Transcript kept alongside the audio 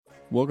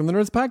Welcome to the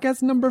Nerds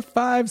Podcast number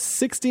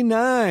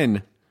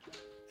 569.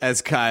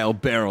 As Kyle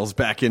barrels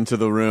back into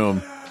the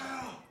room.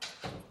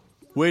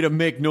 Way to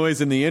make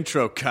noise in the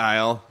intro,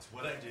 Kyle. That's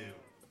what I do.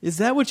 Is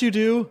that what you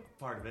do?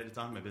 Part of it. It's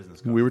on my business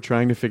card. We were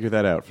trying to figure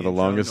that out for the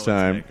longest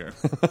time.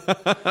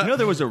 You know,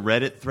 there was a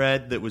Reddit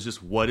thread that was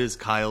just, what is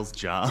Kyle's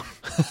job?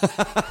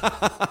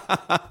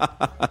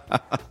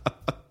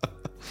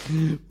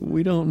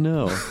 We don't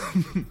know.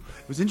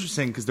 It was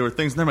interesting because there were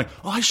things in there I'm like,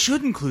 oh, I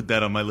should include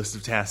that on my list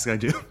of tasks I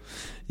do.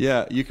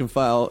 Yeah, you can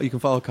follow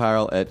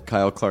Kyle at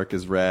Kyle Clark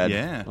is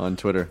Rad on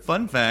Twitter.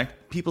 Fun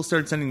fact, people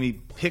started sending me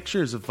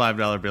pictures of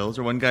 $5 bills,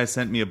 or one guy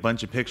sent me a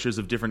bunch of pictures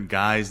of different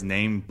guys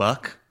named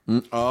Buck.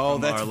 Oh,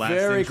 that's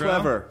very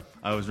clever.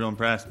 I was real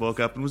impressed. Woke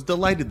up and was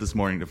delighted this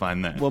morning to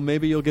find that. Well,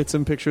 maybe you'll get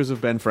some pictures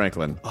of Ben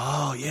Franklin.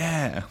 Oh,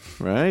 yeah.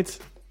 Right?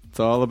 It's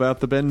all about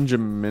the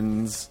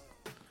Benjamins.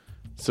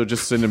 So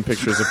just send him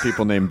pictures of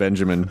people named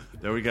Benjamin.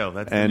 There we go.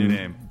 That's the new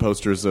name. And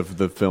posters of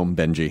the film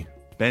Benji.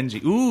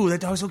 Benji. Ooh,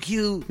 that dog's so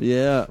cute.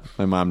 Yeah.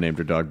 My mom named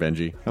her dog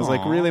Benji. I was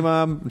like, really,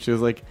 Mom? And she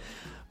was like,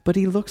 but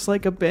he looks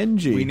like a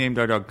Benji. We named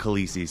our dog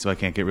Khaleesi, so I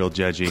can't get real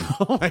judgy.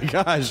 Oh, my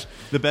gosh.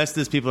 The best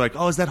is people are like,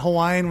 oh, is that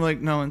Hawaiian? We're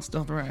like, no, it's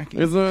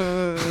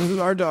Dothraki.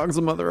 Our dog's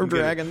a mother of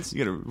dragons.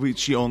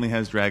 She only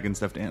has dragon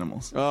stuffed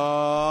animals.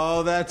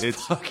 Oh,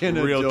 it's fucking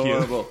real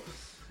adorable. Cute.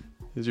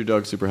 Is your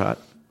dog super hot?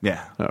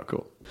 Yeah. Oh,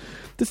 cool.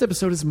 This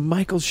episode is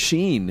Michael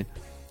Sheen,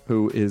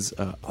 who is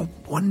a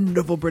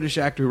wonderful British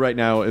actor who right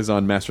now is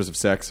on Masters of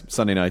Sex,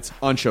 Sunday nights,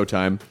 on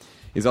Showtime.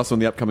 He's also in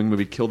the upcoming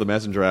movie Kill the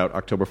Messenger out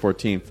October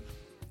 14th.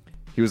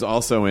 He was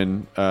also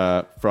in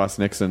Frost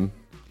Nixon.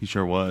 He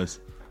sure was.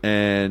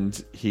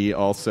 And he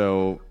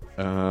also...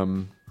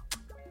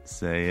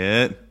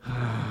 say it.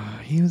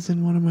 He was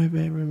in one of my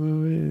favorite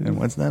movies. And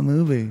what's that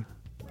movie?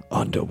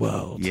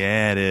 Underworld.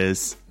 Yeah, it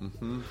is.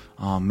 Mm-hmm.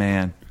 Oh,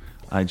 man.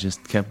 I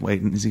just kept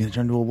waiting. Is he going to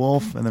turn into a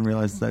wolf? And then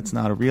realized that's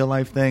not a real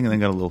life thing. And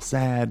then got a little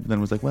sad. Then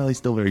was like, well, he's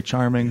still very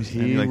charming.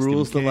 He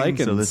rules the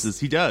Lycans. So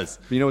he does.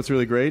 You know what's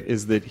really great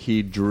is that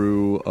he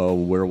drew a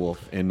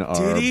werewolf in our...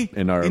 Did he?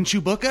 In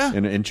Chewbacca?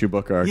 In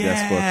Chewbacca, our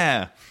guest book.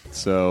 Yeah.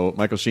 So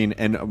Michael Sheen.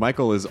 And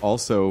Michael is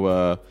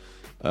also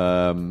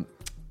the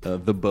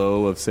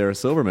beau of Sarah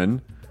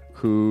Silverman,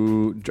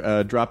 who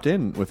dropped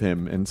in with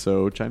him and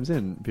so chimes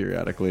in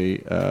periodically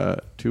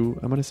to,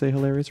 I'm going to say,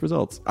 hilarious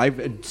results.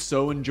 I've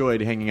so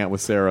enjoyed hanging out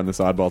with Sarah on this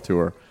Oddball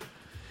tour.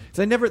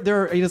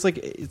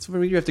 It's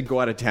where you have to go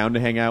out of town to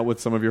hang out with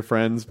some of your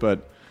friends,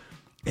 but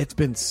it's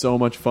been so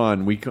much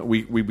fun. We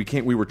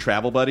were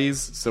travel buddies,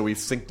 so we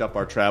synced up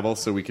our travel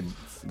so we could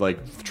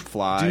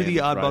fly. Do the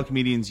Oddball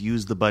comedians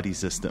use the buddy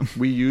system?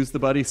 We use the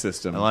buddy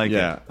system. I like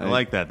it. I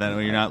like that. That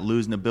way you're not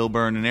losing a Bill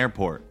Burr in an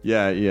airport.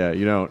 Yeah.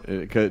 You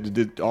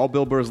don't. All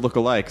Bill Burrs look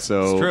alike,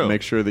 so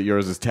make sure that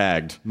yours is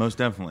tagged. Most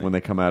definitely. When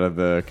they come out of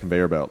the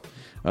conveyor belt.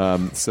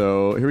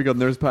 So here we go.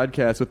 There's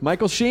podcast with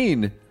Michael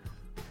Sheen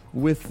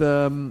with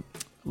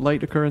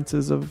light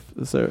occurrences of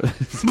Sarah.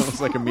 It's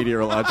almost like a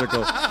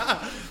meteorological.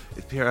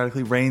 It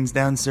periodically rains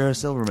down Sarah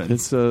Silverman.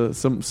 It's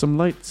some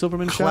light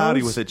Silverman showers.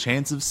 Cloudy with a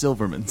chance of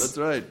Silvermans. That's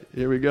right.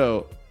 Here we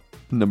go.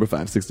 Number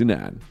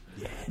 569.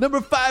 Yeah.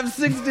 Number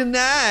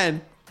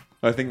 569.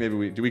 I think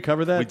maybe did we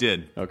cover that? We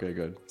did. Okay,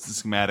 good. It's a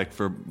schematic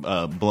for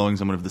blowing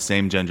someone of the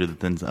same gender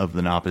of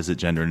an opposite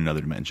gender in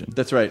another dimension.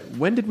 That's right.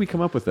 When did we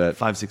come up with that?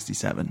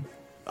 567.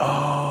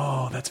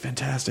 Oh, that's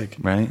fantastic.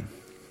 Right?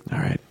 All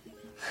right.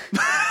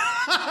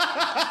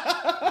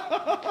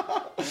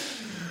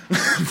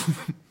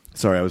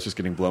 Sorry, I was just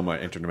getting blown my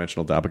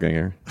interdimensional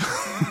doppelganger.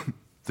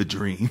 The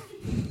dream.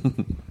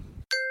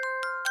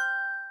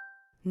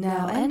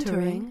 Now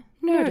entering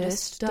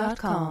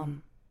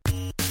Nerdist.com.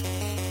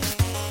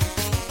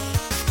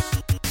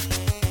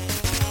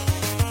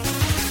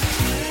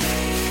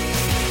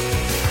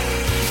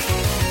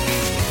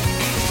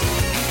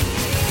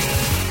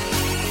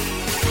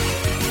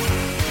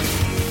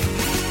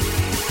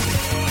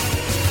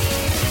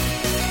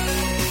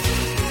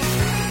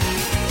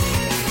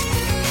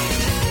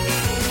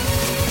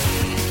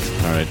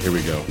 All right, here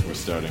we go. We're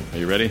starting. Are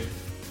you ready?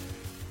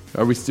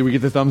 Did we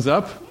get the thumbs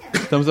up?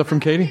 Yeah. Thumbs up from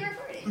Katie?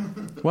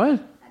 What?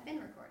 I've been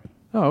recording.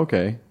 Oh,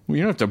 okay. Well,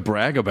 you don't have to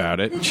brag about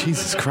it.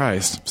 Jesus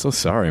Christ. I'm so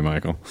sorry,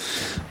 Michael.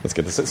 Let's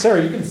get this.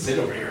 Sarah, you can sit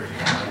over here.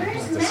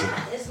 Where's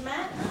Matt? Is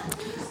Matt not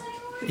doing this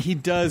anymore? He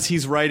does.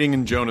 He's writing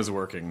and Jonah's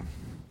working.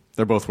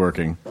 They're both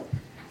working.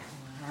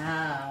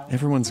 Wow.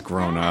 Everyone's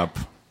grown up.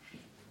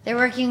 They're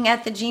working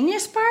at the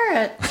Genius Bar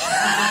at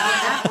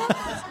Apple?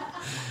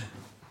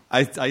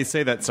 I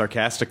say that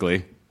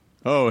sarcastically.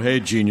 Oh, hey,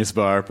 Genius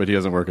Bar, but he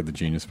doesn't work at the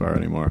Genius Bar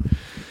anymore.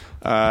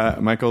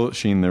 Michael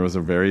Sheen, there was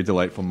a very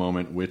delightful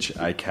moment which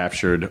I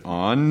captured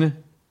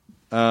on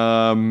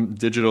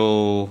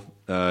digital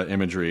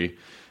imagery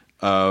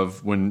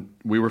of when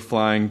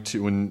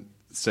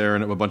Sarah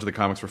and a bunch of the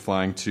comics were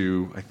flying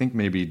to, I think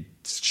maybe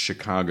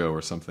Chicago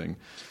or something.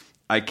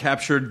 I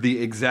captured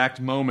the exact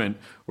moment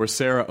where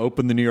Sarah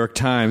opened the New York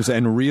Times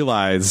and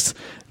realized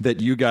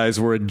that you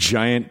guys were a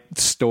giant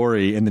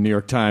story in the New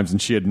York Times,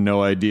 and she had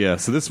no idea.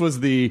 So this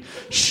was the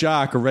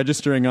shock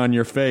registering on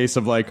your face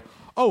of like,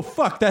 oh,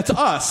 fuck, that's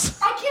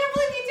us. I can't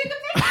believe you took a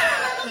picture.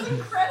 That was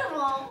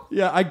incredible.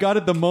 Yeah, I got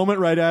it the moment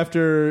right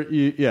after.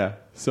 Yeah,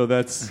 so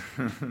that's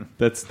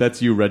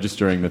you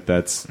registering that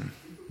that's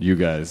you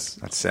guys.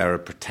 That's Sarah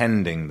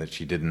pretending that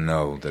she didn't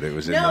know that it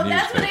was in the No,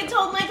 newspaper. that's what I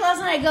told Mike last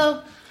night. I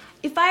go,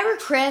 if I were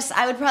Chris,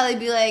 I would probably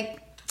be like,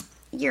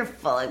 you're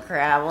full of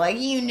crap. Like,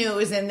 you knew it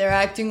was in there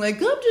acting like,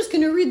 I'm just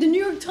going to read the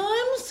New York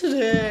Times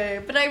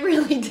today. But I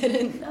really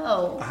didn't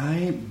know.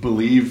 I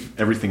believe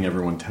everything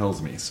everyone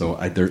tells me, so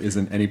there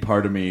isn't any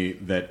part of me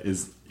that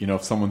is,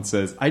 if someone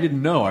says, I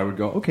didn't know, I would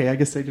go, okay, I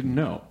guess they didn't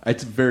know.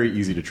 It's very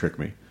easy to trick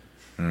me.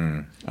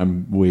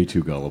 I'm way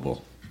too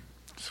gullible.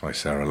 That's why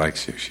Sarah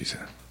likes you. She's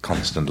a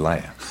constant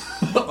liar.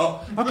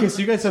 Okay, so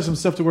you guys have some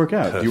stuff to work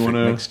out. Perfect Do you want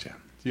to... mixture.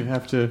 Do you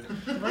have to...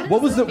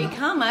 What was the...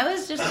 Become? I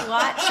was just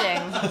watching.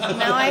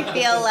 Now I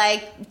feel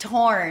like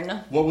torn.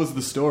 What was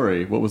the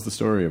story? What was the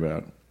story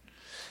about?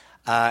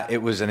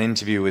 It was an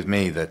interview with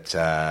me that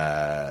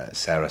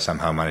Sarah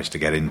somehow managed to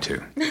get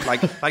into.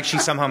 Like she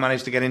somehow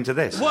managed to get into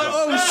this. What?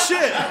 Oh,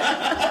 shit!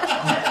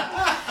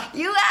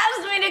 You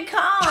asked me to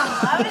come.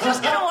 I was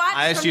just going to watch.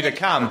 I asked you to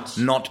come,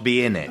 not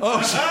be in it.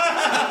 Oh, shit!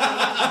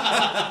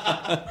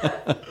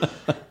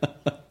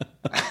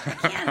 I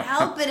can't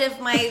help it if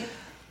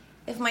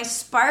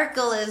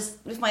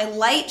my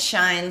light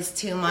shines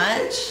too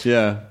much.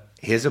 Yeah.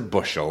 Here's a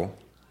bushel.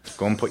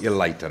 Go and put your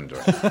light under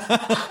it.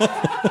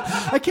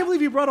 I can't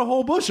believe you brought a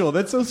whole bushel.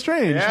 That's so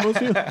strange. Yeah. Most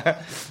people...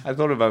 I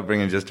thought about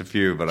bringing just a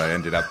few, but I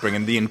ended up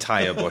bringing the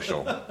entire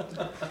bushel.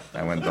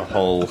 I went the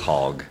whole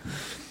hog.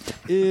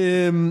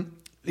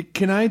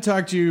 Can I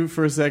talk to you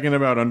for a second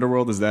about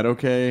Underworld? Is that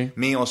okay?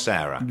 Me or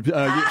Sarah?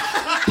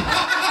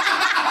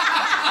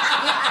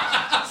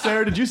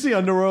 Sarah, did you see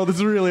Underworld?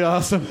 It's really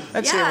awesome.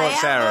 Let's hear what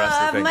Sarah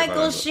has to think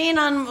Michael about Sheen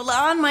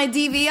on my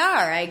DVR.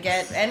 I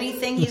get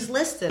anything he's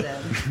listed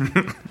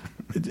in.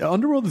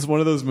 Underworld is one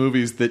of those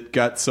movies that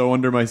got so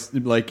under my,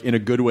 like, in a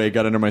good way,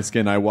 got under my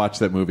skin. I watch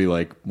that movie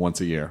like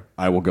once a year.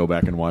 I will go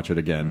back and watch it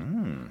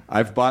again.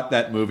 I've bought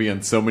that movie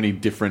on so many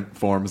different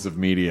forms of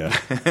media.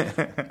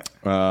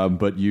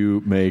 But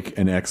you make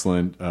an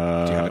excellent... Do you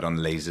have it on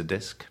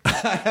Laserdisc?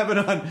 I have it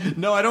on...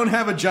 No, I don't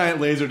have a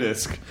giant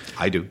Laserdisc.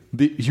 I do.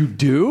 You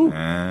do?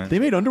 They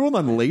made Underworld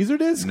on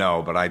Laserdisc?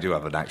 No, but I do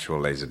have an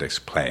actual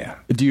Laserdisc player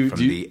from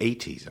the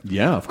 80s.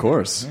 Yeah, of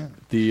course.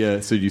 Yeah.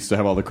 So you used to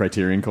have all the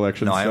Criterion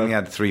collection No, stuff? I only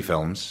had 3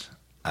 films.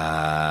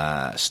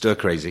 Stir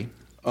Crazy.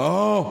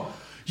 Oh,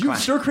 you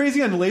Stir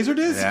Crazy on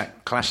Laserdisc? Yeah,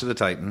 Clash of the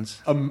Titans.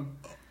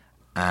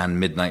 And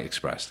Midnight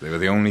Express. They were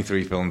the only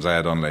 3 films I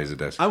had on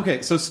Laserdisc.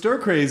 Okay, so Stir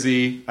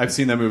Crazy, I've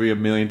seen that movie a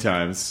million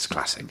times. It's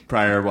classic.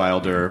 Pryor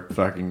Wilder,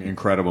 fucking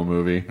incredible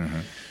movie.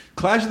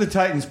 Clash of the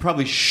Titans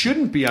probably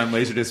shouldn't be on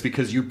Laserdisc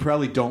because you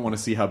probably don't want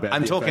to see how bad the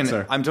effects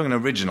are. I'm talking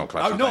original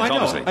Clash of the No,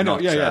 Titans, obviously. I know.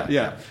 Not,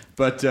 Yeah.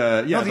 But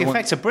yeah, no, the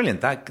effects are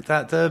brilliant.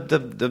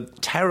 The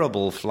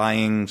terrible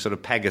flying sort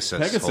of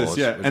Pegasus horse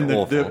yeah, was and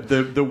awful.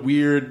 the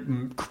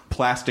weird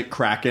plastic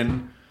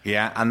Kraken.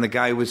 Yeah, and the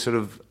guy with sort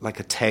of like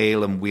a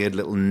tail and weird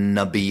little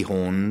nubby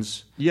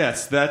horns.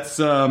 Yes, that's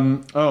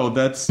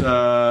Andromeda's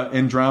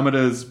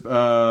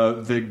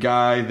the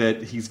guy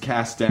that he's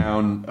cast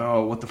down.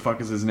 Oh, what the fuck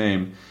is his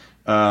name?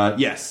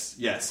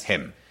 Yes,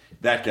 Him.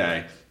 That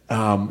guy.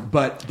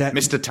 But that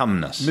Mr.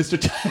 Tumnus. Mr.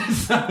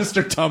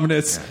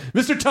 Tumnus.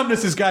 Yeah. Mr.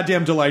 Tumnus is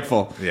goddamn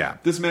delightful. Yeah.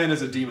 This man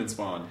is a demon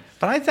spawn.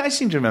 But I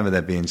seem to remember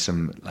there being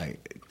some,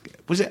 like,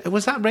 was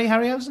that Ray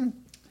Harryhausen?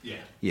 Yeah.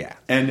 Yeah.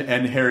 And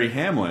Harry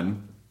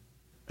Hamlin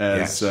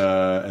as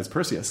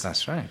Perseus.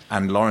 That's right.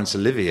 And Laurence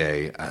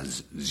Olivier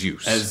as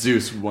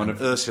Zeus. One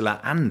of Ursula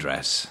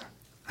Andress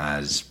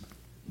as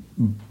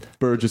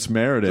Burgess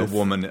Meredith. The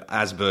woman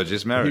as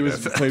Burgess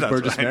Meredith. He played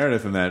Burgess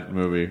Meredith in that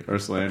movie,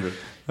 Ursula Andress.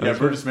 Yeah,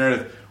 Burgess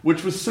Meredith,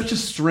 which was such a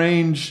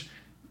strange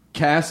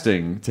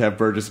casting to have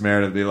Burgess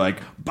Meredith be like,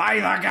 by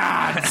the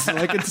gods!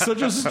 Like, it's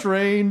such a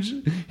strange...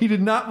 He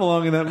did not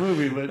belong in that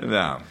movie, but...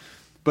 No.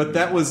 But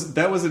that was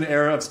an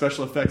era of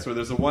special effects where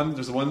there's a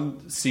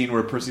one scene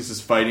where Perseus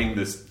is fighting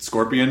this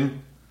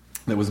scorpion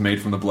that was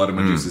made from the blood of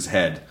Medusa's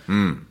head.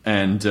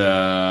 And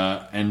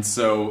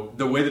so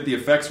the way that the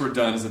effects were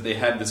done is that they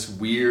had this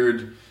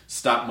weird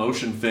stop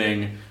motion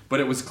thing, but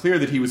it was clear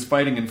that he was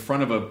fighting in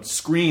front of a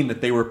screen that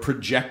they were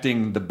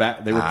projecting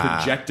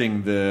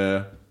projecting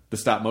the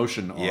stop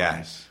motion on.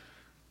 Yes.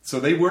 So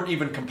they weren't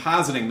even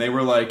compositing. They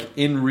were like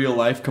in real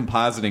life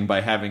compositing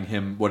by having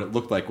him, what it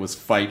looked like was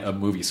fight a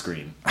movie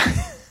screen.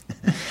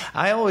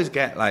 I always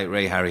get like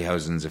Ray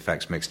Harryhausen's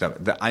effects mixed up.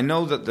 I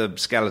know that the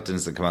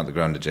skeletons that come out of the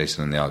ground are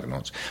Jason and the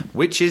Argonauts,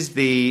 which is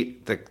the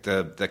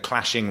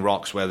clashing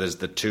rocks where there's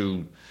the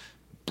 2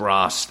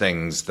 brass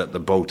things that the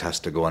boat has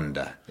to go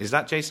under. Is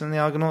that Jason and the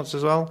Argonauts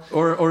as well?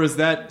 Or is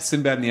that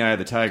Sinbad and the Eye of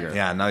the Tiger?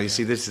 Yeah, no, you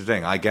see, this is the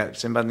thing. I get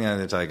Sinbad and the Eye of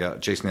the Tiger,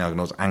 Jason and the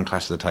Argonauts, and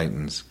Clash of the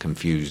Titans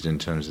confused in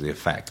terms of the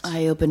effects.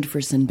 I opened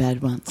for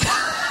Sinbad once.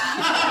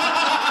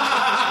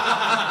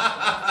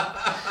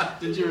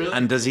 Did you really?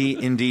 And does he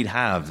indeed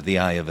have the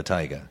eye of a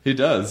tiger? He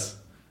does.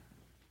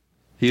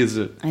 He is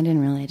a... I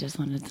didn't really. I just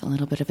wanted a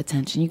little bit of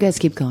attention. You guys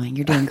keep going.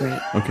 You're doing great.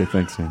 Okay,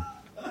 thanks, Sam.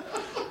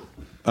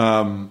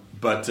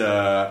 But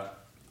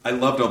I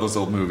loved all those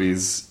old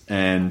movies,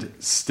 and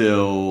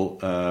still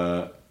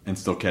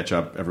catch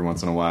up every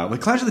once in a while. Like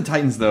Clash of the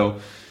Titans, though,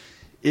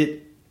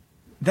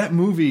 that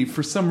movie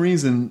for some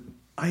reason,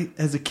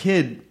 as a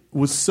kid,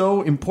 was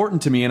so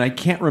important to me, and I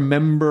can't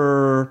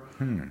remember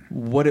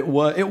what it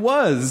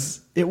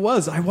was. It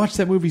was. I watched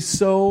that movie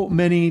so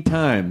many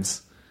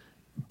times,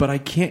 but I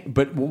can't.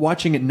 But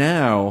watching it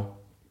now,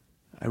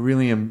 I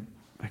really am.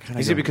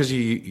 Is it because you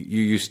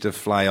used to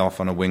fly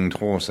off on a winged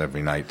horse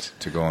every night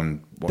to go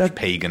and watch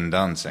pagan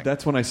dancing?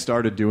 That's when I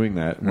started doing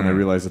that, when I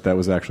realized that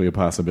was actually a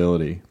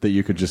possibility, that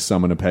you could just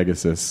summon a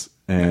Pegasus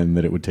and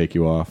that it would take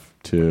you off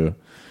to...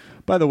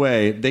 By the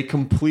way, they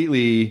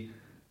completely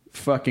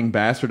fucking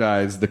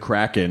bastardized the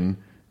Kraken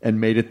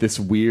and made it this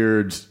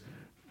weird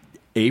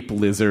ape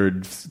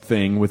lizard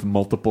thing with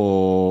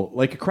multiple...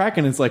 Like, a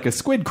Kraken is like a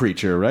squid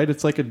creature, right?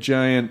 It's like a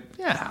giant...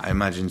 Yeah, I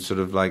imagine sort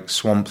of like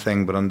Swamp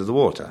Thing, but under the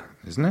water,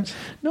 isn't it?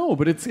 No,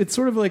 but it's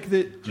sort of like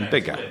the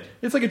bigger. Squid.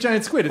 It's like a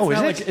giant squid. It's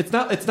not like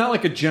it's not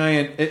like a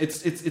giant.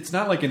 It's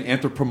not like an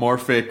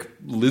anthropomorphic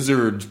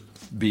lizard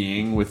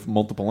being with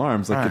multiple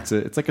arms. Like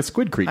it's like a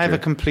squid creature. I have a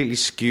completely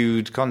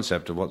skewed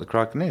concept of what the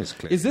Kraken is.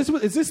 Clearly. Is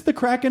this the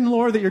Kraken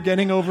lore that you're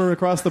getting over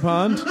across the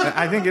pond?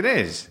 I think it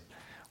is.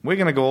 We're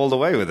going to go all the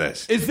way with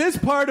this. Is this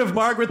part of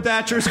Margaret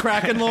Thatcher's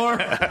Kraken lore?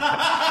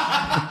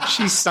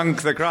 She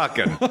sunk the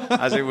Kraken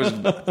as it was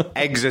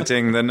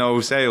exiting the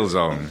no-sail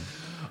zone.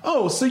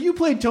 Oh, so you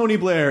played Tony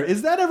Blair.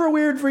 Is that ever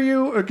weird for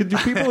you? Or do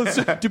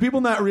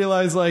people not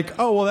realize, like,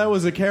 oh, well, that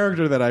was a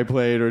character that I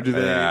played? Or do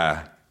they...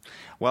 Yeah.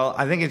 Well,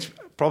 I think it's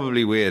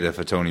probably weirder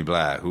for Tony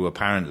Blair, who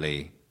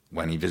apparently,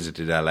 when he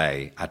visited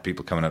L.A., had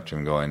people coming up to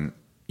him going...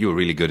 You were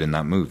really good in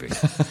that movie.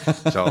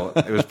 So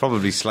it was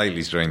probably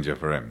slightly stranger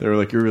for him. They were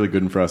like, you're really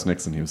good in Frost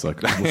Nixon. He was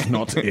like, I was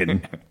not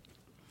in.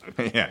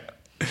 Yeah.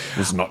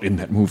 Was not in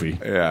that movie.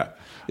 Yeah.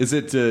 Is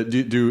it,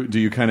 do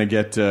you kind of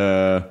get,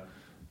 I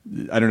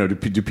don't know,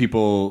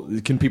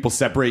 can people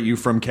separate you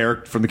from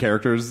the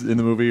characters in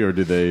the movie, or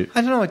do they?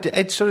 I don't know.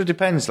 It sort of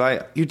depends.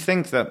 Like, you'd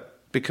think that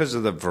because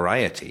of the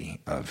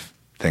variety of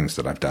things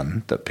that I've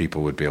done, that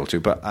people would be able to.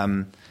 But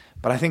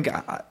I think...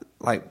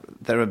 like,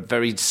 there are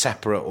very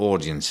separate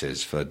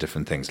audiences for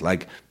different things.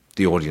 Like,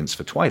 the audience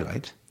for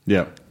Twilight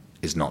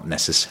is not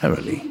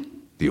necessarily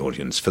the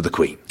audience for the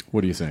Queen.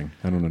 What are you saying?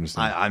 I don't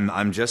understand.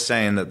 I'm just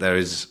saying that there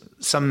is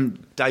some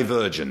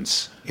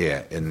divergence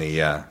here in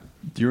the...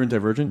 You're in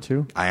Divergent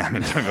too? I am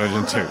in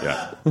Divergent too,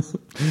 yeah.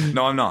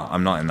 No, I'm not.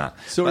 I'm not in that.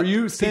 So are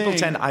you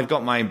saying... I've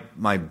got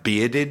my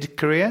bearded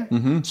career.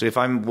 Mm-hmm. So if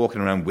I'm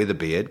walking around with a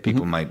beard,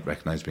 people might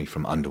recognize me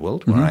from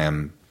Underworld, where I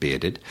am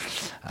bearded.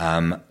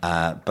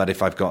 But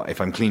if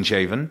I'm clean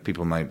shaven,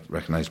 people might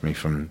recognize me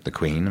from The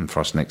Queen and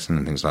Frost Nixon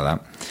and things like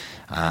that.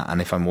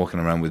 And if I'm walking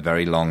around with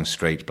very long,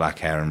 straight black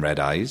hair and red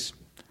eyes,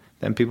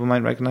 then people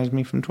might recognize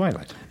me from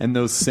Twilight. And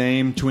those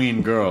same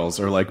tween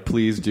girls are like,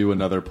 please do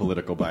another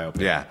political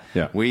biopic.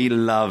 Yeah. We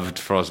loved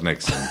Frost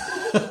Nixon.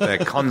 They're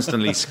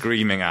constantly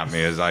screaming at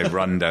me as I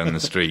run down the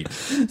street.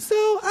 So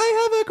I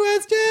have a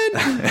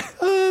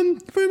question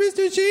for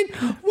Mr. Sheen.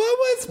 What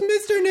was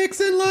Mr.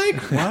 Nixon like?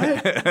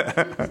 What?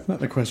 That's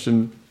not the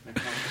question.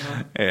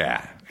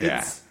 Yeah.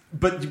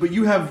 But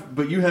you have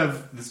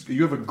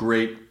a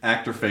great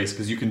actor face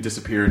because you can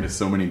disappear into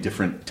so many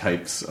different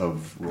types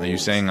of roles. Are you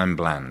saying I'm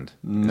bland?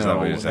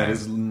 No, that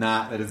is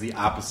not. That is the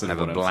opposite. I have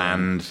of what a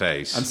bland I'm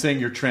saying. face. I'm saying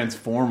you're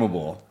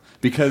transformable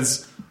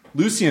because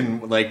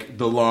Lucian, like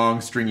the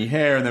long stringy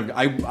hair, and then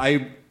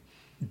I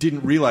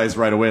didn't realize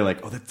right away,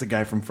 like, oh, that's the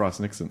guy from Frost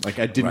Nixon. Like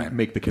I didn't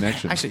make the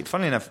connection. Actually,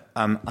 funny enough,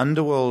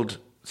 Underworld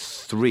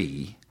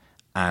 3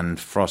 and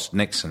Frost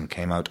Nixon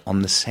came out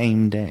on the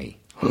same day.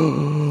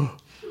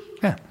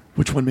 Yeah.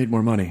 Which one made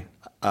more money?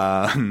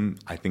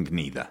 I think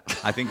neither.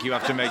 I think you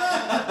have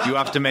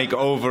to make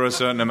over a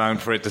certain amount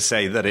for it to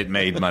say that it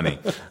made money.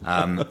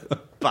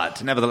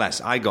 But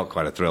nevertheless, I got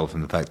quite a thrill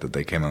from the fact that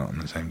they came out on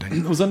the same day.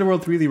 Was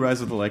Underworld 3 the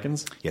Rise of the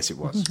Lycans? Yes, it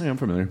was. Yeah, I'm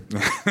familiar.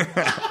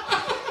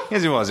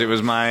 Yes, it was. It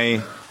was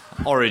my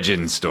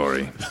origin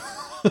story.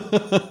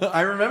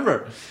 I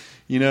remember.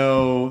 You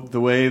know, the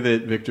way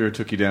that Victor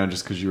took you down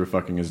just because you were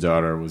fucking his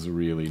daughter was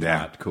really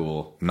not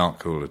cool. Not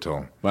cool at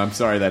all. Well, I'm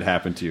sorry that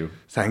happened to you.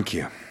 Thank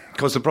you.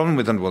 Because the problem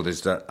with Underworld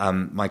is that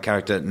my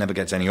character never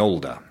gets any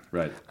older.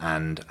 Right.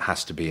 And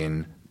has to be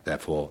in,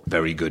 therefore,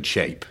 very good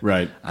shape.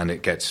 Right. And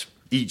it gets...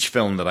 Each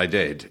film that I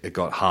did, it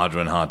got harder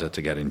and harder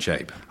to get in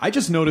shape. I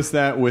just noticed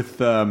that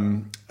with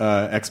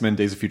X-Men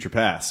Days of Future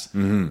Past,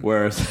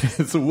 where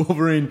it's a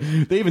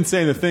Wolverine. They even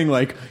say the thing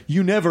like,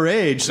 you never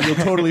age, so you'll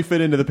totally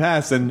fit into the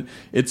past. And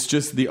it's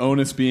just the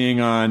onus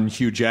being on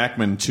Hugh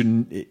Jackman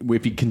to,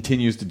 if he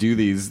continues to do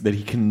these, that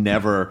he can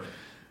never...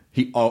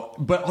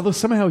 But although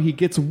somehow he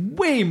gets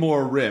way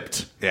more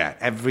ripped. Yeah,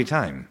 every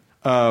time.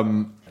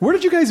 Where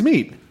did you guys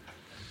meet?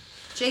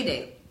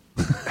 J-Date.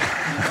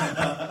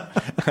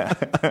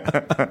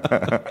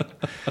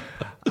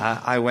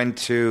 I went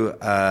to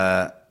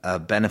a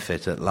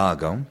benefit at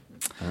Largo,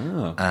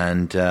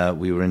 and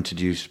we were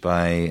introduced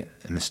by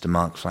Mr.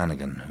 Mark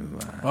Flanagan,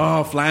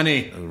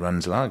 Flanny, who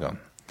runs Largo,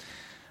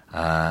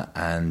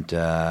 and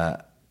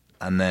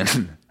And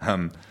then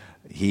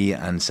he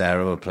and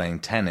Sarah were playing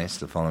tennis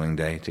the following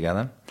day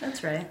together.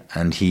 That's right.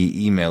 And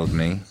he emailed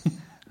me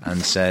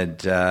and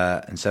said,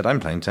 I'm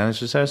playing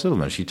tennis with Sarah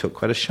Silverman. She took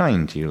quite a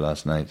shine to you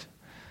last night.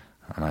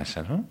 And I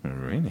said, oh,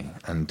 really?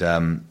 And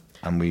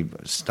we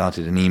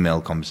started an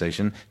email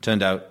conversation.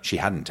 Turned out she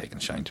hadn't taken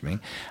a shine to me.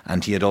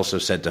 And he had also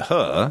said to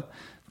her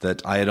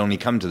that I had only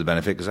come to the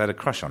benefit because I had a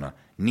crush on her.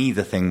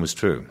 Neither thing was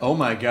true. Oh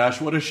my gosh,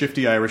 what a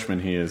shifty Irishman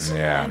he is.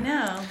 Yeah. I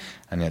know.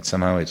 And yet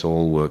somehow it's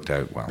all worked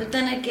out well. But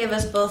then it gave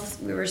us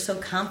both, we were so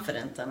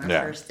confident on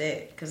our first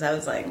date. Because I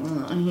was like,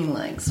 he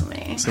likes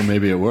me. So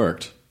maybe it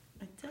worked.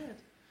 It did.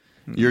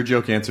 Your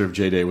joke answer of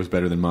J-Date was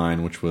better than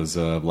mine, which was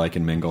like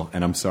and mingle.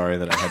 And I'm sorry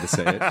that I had to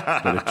say it,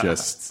 but it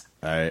just...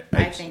 I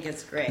think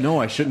it's great. No,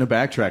 I shouldn't have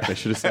backtracked. I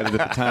should have said it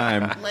at the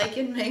time. Like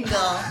and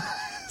mingle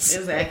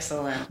is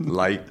excellent.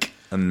 Like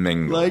and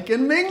mingle. Like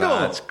and mingle.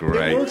 That's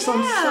great. It works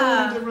on so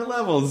many different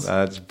levels.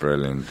 That's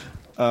brilliant.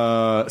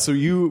 So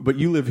you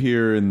live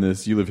here in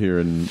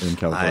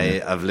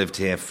California. I've lived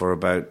here for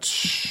about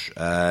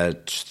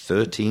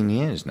 13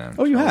 years now.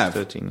 Oh, you have?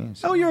 13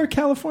 years. Oh, you're in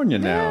California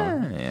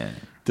now. Yeah.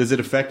 Does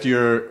it affect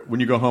when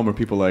you go home? Are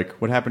people like,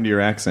 what happened to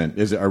your accent?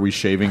 Are we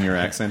shaving your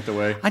accent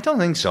away? I don't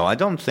think so. I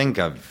don't think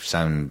I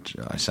sound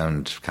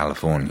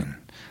Californian.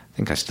 I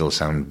think I still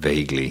sound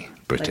vaguely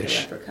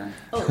British. Like a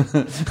leprechaun. Oh.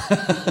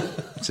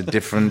 It's a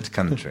different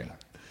country.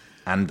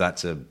 And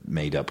that's a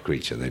made-up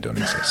creature. They don't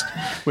exist.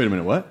 Wait a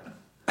minute, what?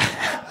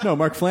 No,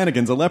 Mark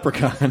Flanagan's a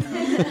leprechaun.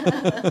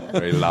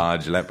 Very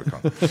large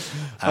leprechaun.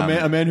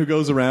 A man who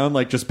goes around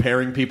like just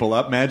pairing people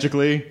up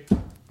magically.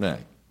 Yeah.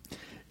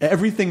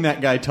 Everything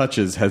that guy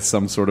touches has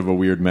some sort of a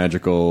weird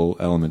magical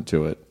element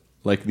to it.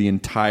 Like the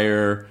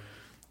entire...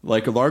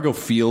 Like Largo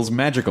feels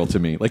magical to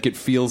me. Like it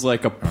feels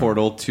like a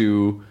portal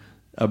to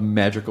a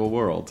magical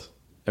world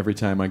every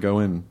time I go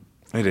in.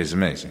 It is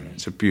amazing.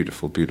 It's a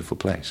beautiful, beautiful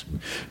place.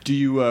 Do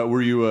you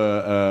were you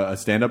a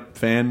stand-up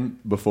fan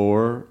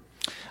before?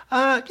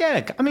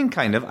 Yeah, I mean,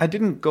 kind of. I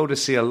didn't go to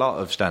see a lot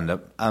of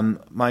stand-up.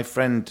 My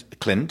friend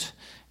Clint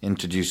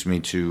introduced me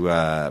to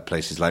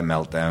places like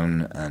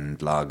Meltdown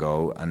and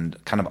Largo and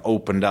kind of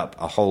opened up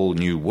a whole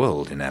new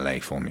world in LA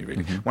for me,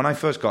 really. Mm-hmm. When I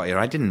first got here,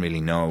 I didn't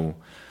really know,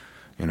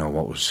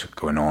 what was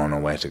going on or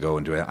where to go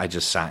and do it. I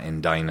just sat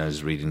in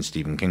diners reading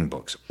Stephen King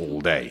books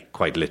all day,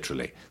 quite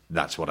literally.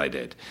 That's what I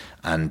did.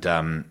 And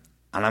I'm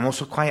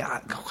also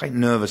quite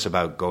nervous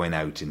about going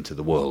out into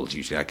the world,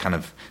 usually. I kind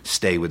of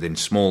stay within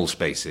small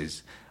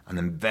spaces and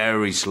then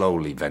very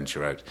slowly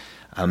venture out.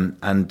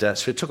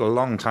 So it took a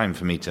long time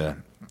for me to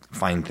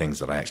find things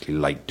that I actually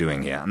liked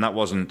doing here. And that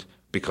wasn't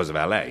because of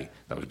LA.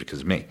 That was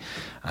because of me.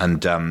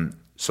 And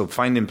so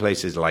finding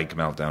places like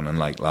Meltdown and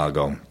like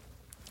Largo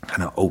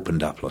kind of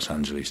opened up Los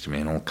Angeles to me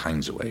in all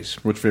kinds of ways.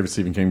 What's your favorite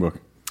Stephen King book?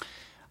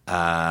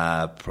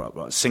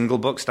 Single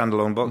book,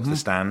 standalone book, The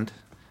Stand.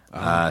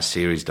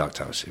 Series, Dark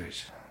Tower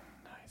series.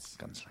 Nice.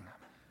 Gunslinger.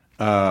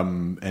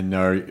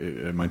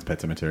 And mine's Pet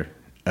Cemetery.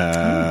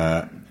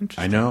 I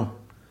know.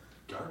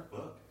 Dark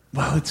book.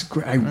 Well, it's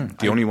great.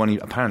 The only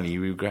one he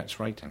regrets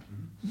writing.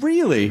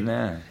 Really?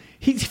 Nah.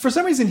 He, for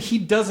some reason, he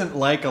doesn't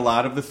like a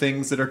lot of the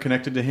things that are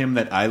connected to him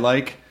that I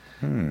like.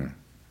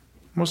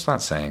 What's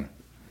that saying?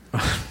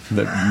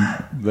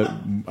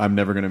 that I'm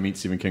never going to meet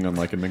Stephen King on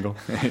Like and Mingle.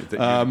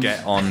 That you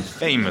get on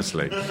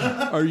famously.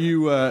 Are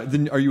you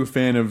a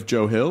fan of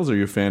Joe Hill's? Are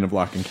you a fan of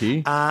Lock and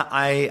Key?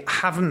 I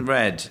haven't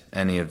read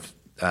any of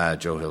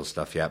Joe Hill's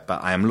stuff yet,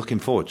 but I am looking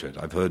forward to it.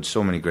 I've heard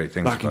so many great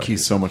things. Lock and Key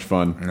is so much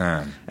fun.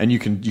 Yeah. And you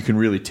can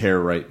really tear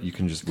right. You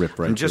can just rip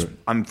right.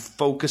 I'm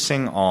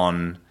focusing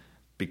on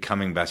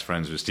becoming best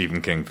friends with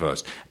Stephen King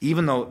first.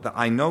 Even though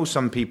I know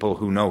some people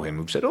who know him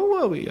who've said, "Oh,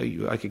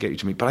 well, I could get you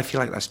to meet," but I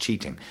feel like that's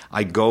cheating.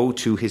 I go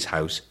to his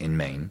house in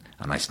Maine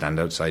and I stand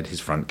outside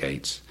his front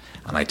gates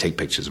and I take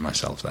pictures of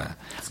myself there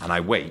and I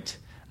wait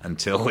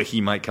until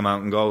he might come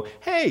out and go,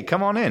 "Hey,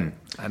 come on in,"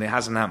 and it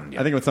hasn't happened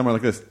yet. I think it's somewhere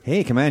like this.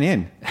 Hey, come on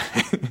in.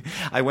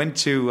 I went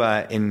to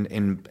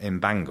in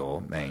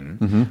Bangor,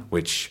 Maine,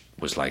 which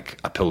was like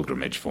a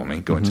pilgrimage for me,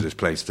 going to this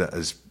place that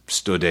has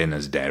stood in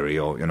as Derry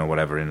or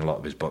whatever in a lot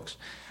of his books.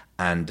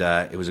 And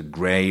it was a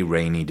grey,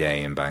 rainy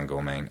day in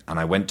Bangor, Maine. And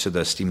I went to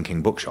the Stephen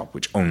King bookshop,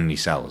 which only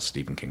sells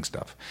Stephen King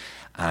stuff.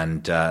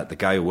 And the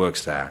guy who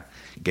works there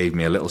gave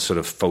me a little sort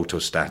of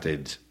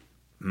photostated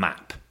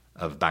map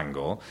of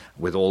Bangor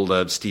with all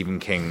the Stephen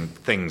King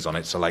things on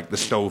it. So like the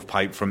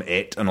stovepipe from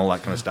It and all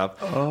that kind of stuff.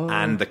 Oh.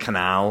 And the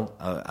canal.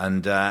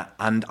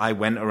 And I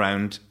went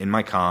around in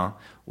my car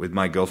with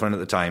my girlfriend at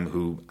the time,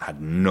 who had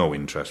no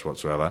interest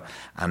whatsoever,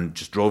 and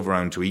just drove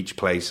around to each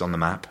place on the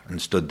map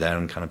and stood there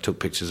and kind of took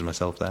pictures of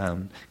myself there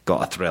and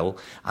got a thrill.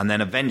 And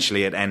then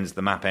eventually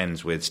the map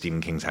ends with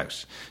Stephen King's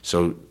house.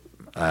 So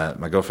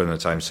my girlfriend at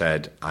the time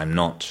said, "I'm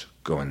not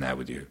going there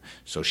with you."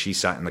 So she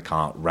sat in the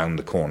car round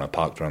the corner,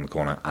 parked around the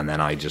corner, and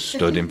then I just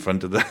stood in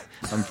front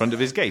of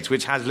his gates,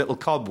 which has little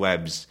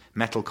cobwebs,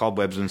 metal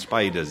cobwebs and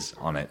spiders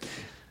on it.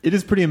 It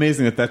is pretty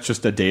amazing that that's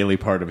just a daily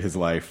part of his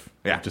life.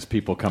 Yeah. Just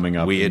people coming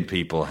up. Weird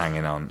people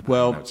hanging on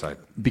well, outside.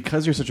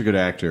 Because you're such a good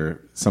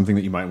actor, something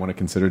that you might want to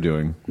consider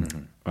doing.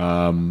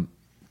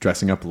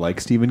 dressing up like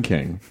Stephen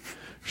King,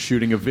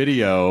 shooting a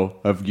video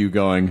of you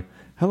going,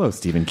 "Hello,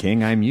 Stephen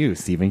King. I'm you,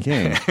 Stephen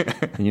King."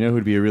 And you know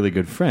who'd be a really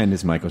good friend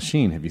is Michael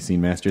Sheen. Have you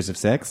seen Masters of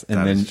Sex? And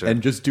That then is true.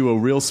 and just do a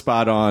real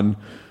spot on,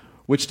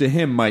 which to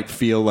him might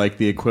feel like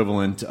the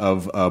equivalent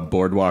of a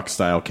Boardwalk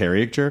style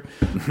caricature,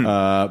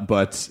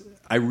 but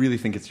I really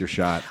think it's your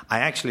shot. I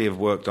actually have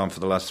worked on for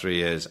the last 3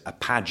 years a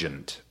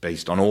pageant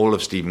based on all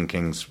of Stephen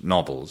King's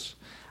novels.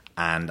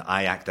 And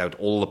I act out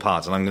all the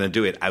parts, and I'm going to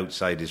do it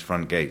outside his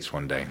front gates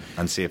one day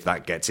and see if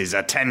that gets his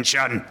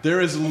attention.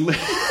 There's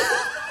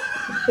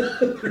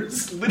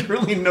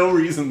literally no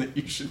reason that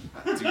you should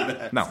not do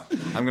that. No,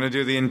 I'm going to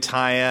do the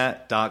entire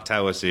Dark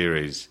Tower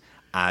series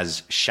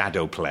as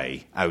shadow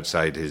play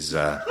outside his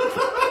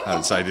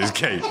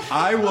gate.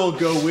 I will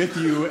go with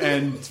you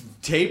and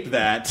tape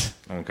that.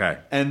 Okay.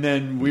 And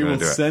then we Gonna will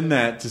do it. send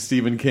that to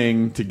Stephen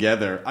King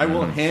together. I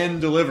will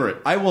hand deliver it.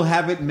 I will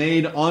have it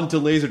made onto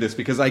Laserdisc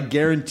because I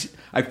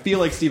feel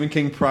like Stephen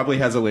King probably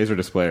has a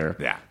Laserdisc player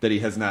that he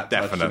has not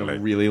touched in Definitely. a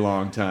really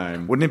long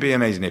time. Wouldn't it be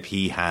amazing if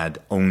he had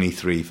only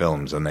 3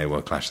 films and they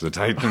were Clash of the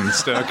Titans,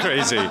 Stir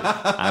Crazy?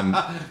 And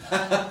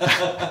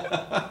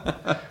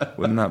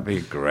wouldn't that be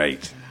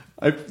great?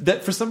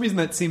 That for some reason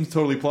that seems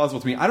totally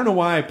plausible to me. I don't know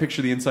why I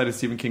picture the inside of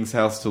Stephen King's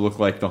house to look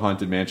like the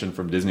Haunted Mansion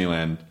from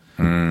Disneyland.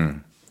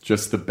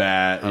 Just the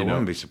bat. I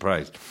wouldn't be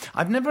surprised.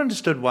 I've never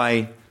understood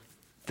why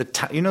the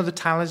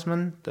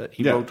Talisman that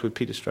he wrote with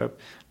Peter Straub.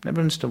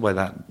 Never understood why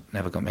that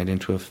never got made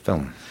into a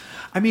film.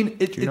 I mean,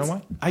 Do you know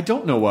why? I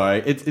don't know why.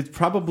 It's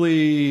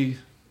probably,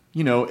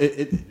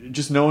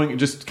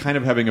 just kind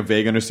of having a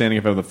vague understanding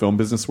of how the film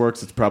business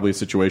works. It's probably a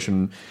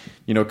situation,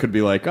 it could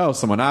be like, oh,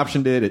 someone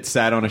optioned it. It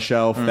sat on a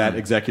shelf. That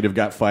executive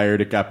got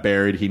fired. It got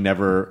buried.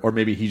 Or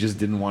maybe he just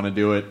didn't want to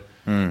do it.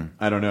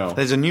 I don't know.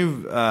 There's a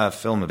new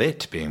film of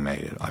it being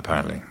made,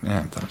 apparently.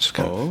 Yeah, that's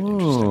kind of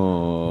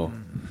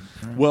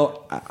interesting.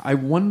 Well, I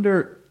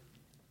wonder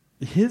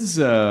his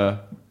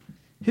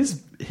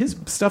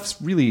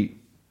stuff's really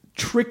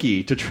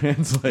tricky to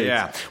translate.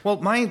 Yeah. Well,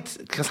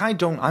 because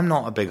I'm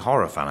not a big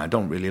horror fan. I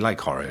don't really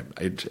like horror.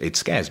 It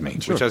scares me,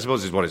 which I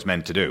suppose is what it's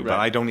meant to do. Right. But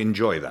I don't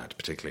enjoy that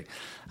particularly.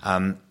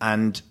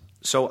 And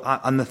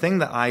the thing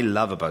that I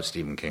love about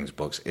Stephen King's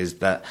books is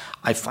that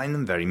I find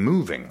them very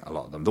moving, a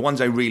lot of them. The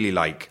ones I really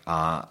like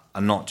are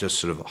not just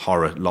sort of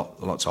horror,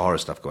 lots of horror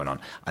stuff going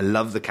on. I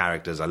love the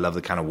characters, I love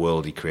the kind of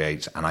world he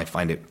creates, and I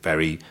find it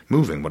very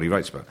moving, what he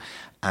writes about.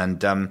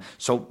 And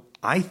so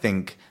I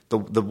think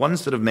the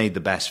ones that have made the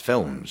best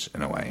films,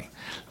 in a way,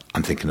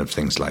 I'm thinking of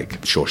things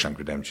like Shawshank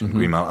Redemption,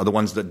 Green Mile, are the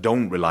ones that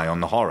don't rely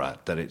on the horror,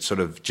 that it's sort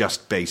of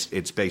just based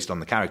on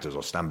the characters,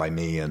 or Stand By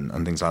Me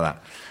and things like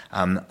that.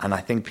 And I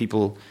think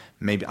people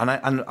maybe,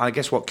 and I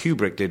guess what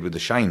Kubrick did with The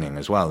Shining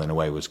as well, in a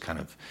way, was kind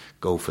of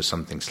go for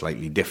something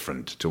slightly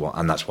different to what,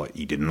 and that's what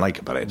he didn't like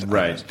about it.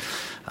 Right.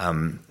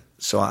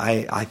 So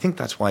I think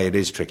that's why it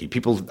is tricky.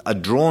 People are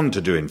drawn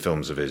to doing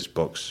films of his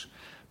books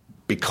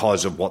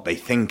because of what they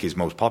think is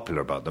most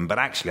popular about them, but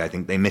actually I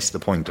think they miss the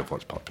point of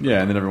what's popular.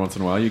 Yeah, and then every once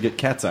in a while you get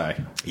Cat's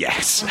Eye.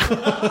 Yes.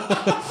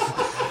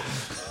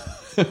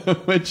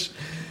 Which,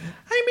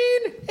 I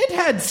mean, it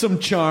had some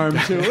charm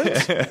to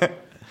it.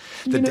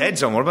 Dead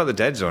Zone. What about The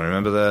Dead Zone?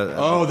 Remember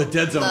the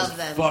Dead Zone was Love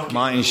that fucking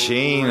Martin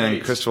Sheen great.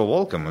 and Christopher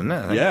Walken,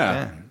 wasn't it?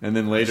 Yeah. And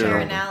then later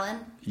Sharon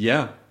Allen.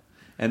 Yeah.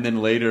 And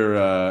then later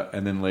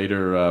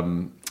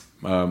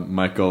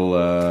Michael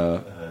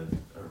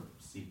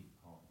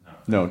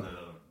no.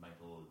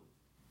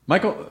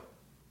 Michael,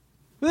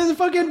 this is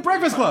fucking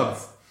Breakfast Club.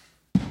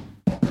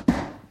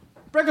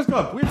 Breakfast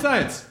Club, Weird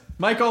Science.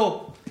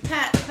 Michael.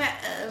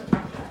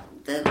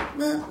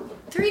 The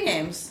 3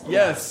 names.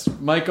 Yes,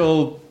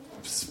 Michael.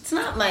 It's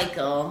not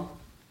Michael.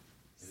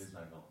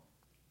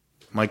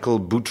 Michael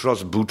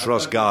Boutros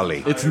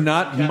Ghali. It's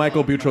not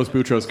Michael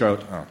Boutros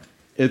Garlic. Oh.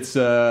 It's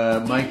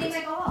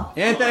Michael.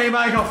 Anthony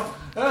Michael.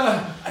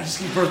 I just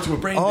gave birth to a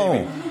brain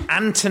baby.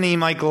 Anthony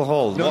Michael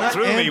Hall. No, what not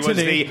threw me was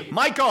Anthony. the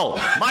Michael,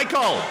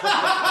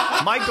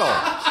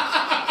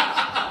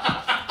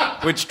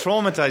 which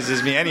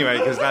traumatizes me anyway,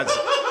 because that's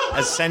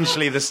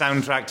essentially the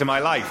soundtrack to my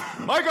life.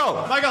 Michael.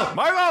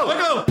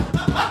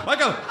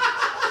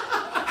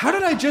 How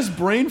did I just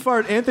brain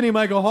fart Anthony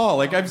Michael Hall?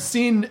 Like, I've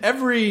seen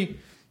every...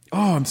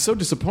 Oh, I'm so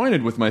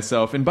disappointed with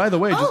myself. And by the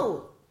way...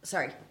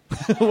 Sorry.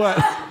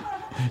 What?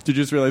 Did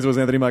you just realize it was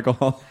Anthony Michael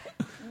Hall?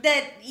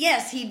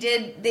 Yes, he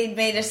did. They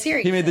made a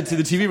series. He made the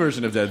TV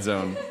version of Dead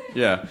Zone.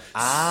 Yeah.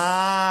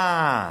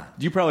 Ah.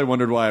 You probably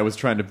wondered why I was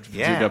trying to dig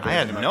Yeah, up... I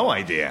had no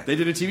idea. They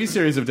did a TV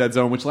series of Dead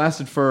Zone, which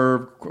lasted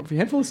for a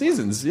handful of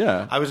seasons.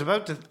 Yeah.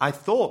 I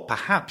thought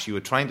perhaps you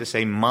were trying to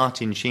say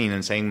Martin Sheen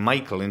and saying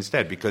Michael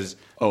instead, because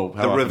how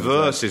the often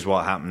reverse is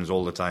what happens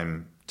all the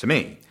time to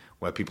me,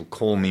 where people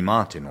call me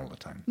Martin all the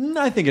time.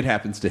 I think it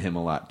happens to him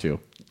a lot,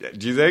 too.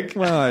 Do you think?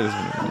 Well, I just...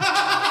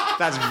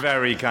 That's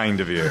very kind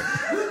of you.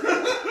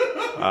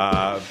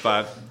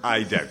 But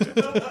I doubt it.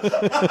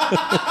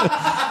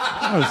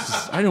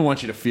 I don't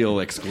want you to feel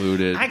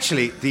excluded.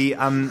 Actually,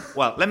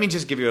 let me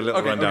just give you a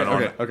little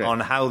rundown on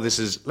how this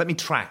is. Let me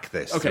track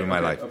this through my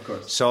life. Of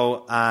course.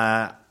 So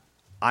I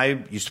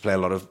used to play a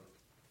lot of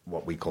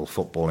what we call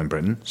football in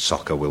Britain.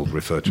 Soccer, we'll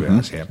refer to it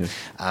as here.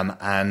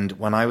 And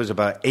when I was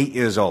about 8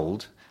 years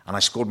old, and I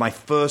scored my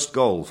first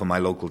goal for my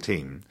local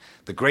team,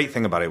 the great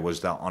thing about it was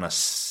that on a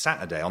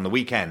Saturday, on the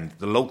weekend,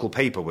 the local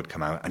paper would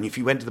come out, and if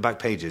you went to the back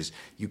pages,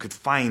 you could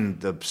find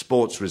the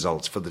sports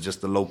results for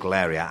just the local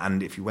area.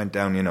 And if you went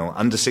down,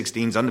 under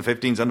 16s, under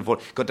 15s, under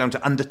 14s, got down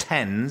to under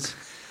 10s,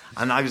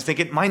 and I was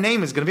thinking, my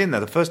name is going to be in there.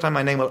 The first time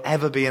my name will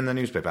ever be in the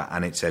newspaper,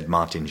 and it said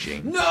Martin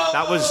Sheen. No!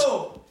 That was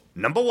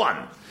number one.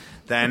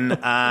 Then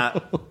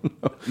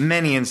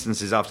many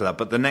instances after that,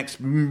 but the next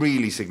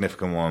really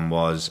significant one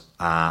was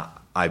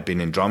I've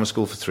been in drama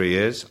school for 3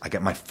 years. I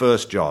get my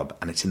first job,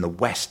 and it's in the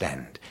West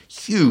End.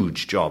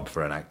 Huge job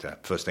for an actor.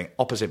 First thing,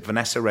 opposite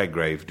Vanessa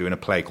Redgrave, doing a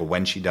play called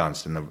When She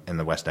Danced in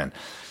the West End.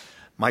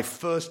 My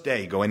first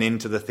day going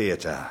into the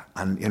theatre,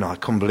 and, I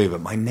couldn't believe it.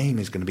 My name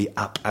is going to be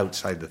up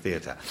outside the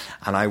theatre.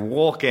 And I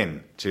walk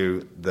in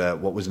to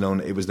what was known,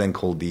 it was then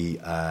called the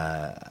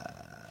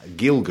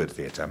Gielgud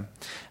Theatre.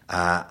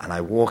 And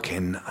I walk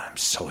in, and I'm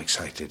so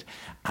excited.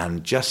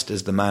 And just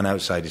as the man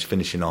outside is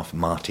finishing off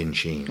Martin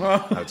Sheen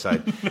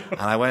outside,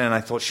 and I went and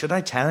I thought, should I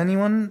tell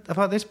anyone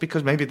about this?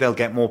 Because maybe they'll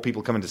get more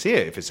people coming to see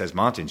it if it says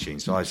Martin Sheen.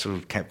 So I sort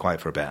of kept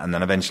quiet for a bit. And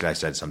then eventually I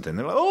said something.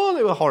 They were like,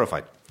 they were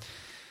horrified.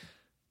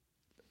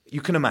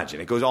 You can imagine.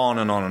 It goes on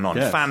and on and on.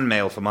 Yes. Fan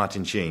mail for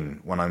Martin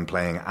Sheen when I'm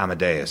playing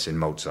Amadeus in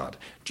Mozart.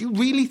 Do you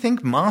really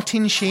think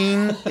Martin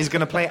Sheen is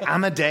going to play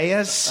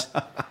Amadeus?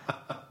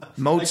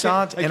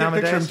 Mozart I in can't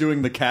Amadeus? picture him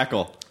doing the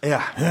cackle.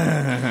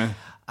 Yeah.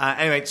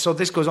 Anyway, so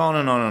this goes on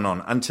and on and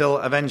on until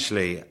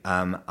eventually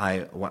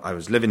I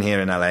was living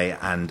here in LA,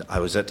 and I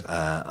was at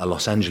a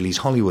Los Angeles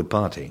Hollywood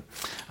party,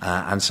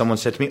 and someone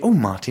said to me, "Oh,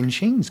 Martin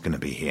Sheen's going to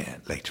be here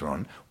later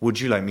on. Would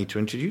you like me to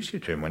introduce you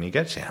to him when he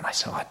gets here?" And I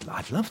said,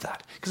 I'd love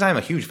that, because I'm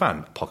a huge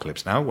fan.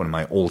 Apocalypse Now, one of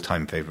my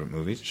all-time favorite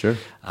movies. Sure.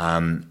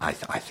 I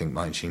think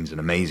Martin Sheen's an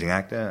amazing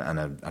actor and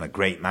a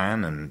great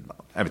man and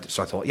everything.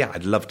 So I thought, yeah,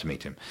 I'd love to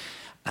meet him.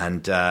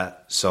 And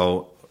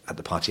so at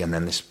the party, and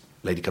then this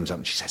lady comes up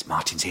and she says,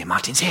 Martin's here.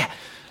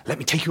 Let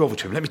me take you over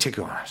to him. I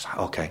was like,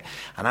 okay.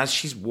 And as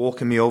she's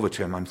walking me over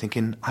to him, I'm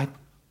thinking, I've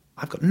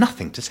got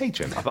nothing to say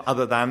to him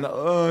other than,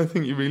 I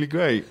think you're really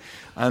great.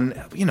 And,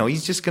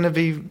 he's not going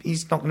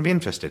to be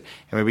interested.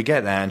 Anyway, we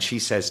get there and she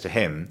says to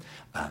him,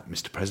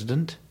 Mr.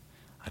 President,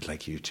 I'd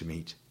like you to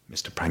meet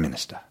Mr. Prime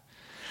Minister.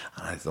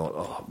 And I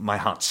thought, my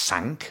heart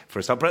sank for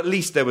a start, but at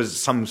least there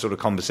was some sort of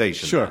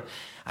conversation. Sure. There.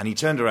 And he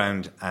turned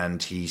around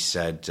and he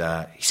said,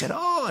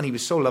 oh, and he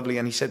was so lovely.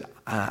 And he said,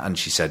 and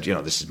she said,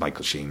 this is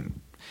Michael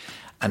Sheen.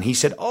 And he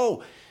said,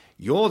 oh,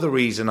 you're the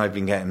reason I've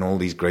been getting all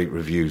these great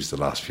reviews the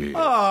last few years.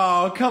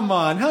 Oh, come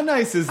on. How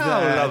nice is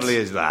that? How lovely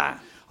is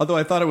that? Although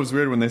I thought it was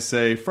weird when they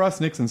say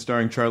Frost Nixon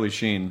starring Charlie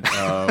Sheen.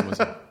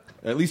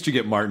 At least you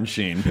get Martin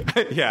Sheen.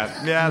 yeah,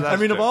 that's I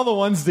mean, true. of all the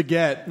ones to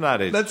get,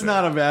 that's true.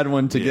 not a bad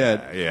one to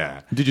get.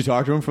 Yeah. Did you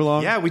talk to him for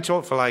long? Yeah, we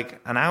talked for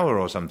like an hour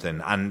or something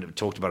and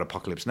talked about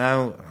Apocalypse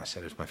Now. And I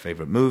said it was my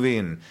favourite movie,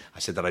 and I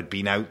said that I'd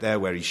been out there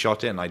where he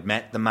shot it, and I'd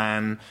met the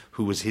man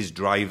who was his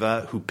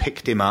driver, who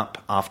picked him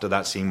up after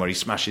that scene where he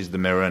smashes the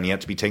mirror and he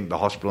had to be taken to the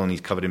hospital and he's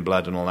covered in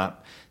blood and all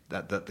that.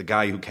 That the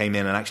guy who came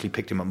in and actually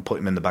picked him up and put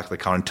him in the back of the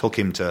car and took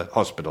him to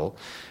hospital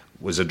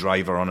was a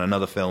driver on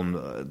another film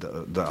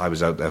that I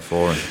was out there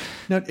for.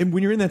 Now, and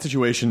when you're in that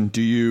situation, do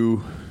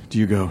you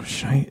go,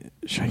 should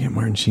I get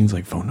Martin Sheen's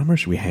phone number?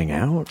 Should we hang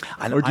out?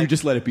 Or do you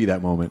just let it be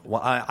that moment?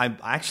 Well, I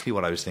actually,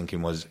 what I was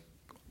thinking was,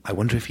 I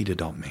wonder if he'd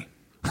adopt me.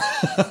 You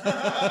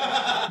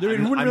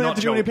wouldn't really have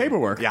to do any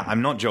paperwork. Yeah,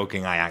 I'm not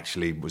joking. I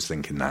actually was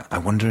thinking that. I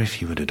wonder if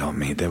he would adopt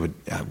me.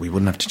 We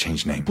wouldn't have to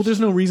change names. Well, there's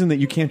no reason that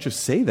you can't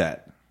just say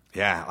that.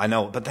 Yeah, I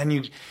know. But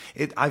then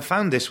I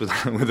found this with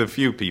a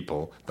few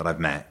people that I've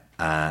met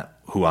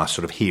who are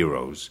sort of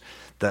heroes,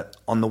 that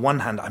on the one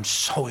hand, I'm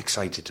so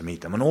excited to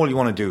meet them, and all you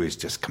want to do is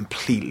just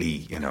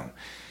completely,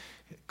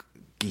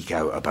 geek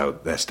out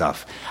about their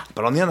stuff.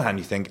 But on the other hand,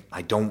 you think,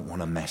 I don't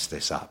want to mess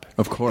this up.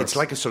 Of course. It's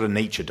like a sort of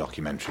nature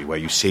documentary where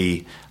you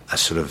see a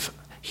sort of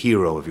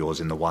hero of yours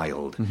in the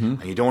wild,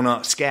 and you don't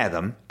want to scare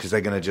them because they're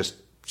going to just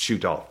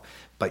shoot off,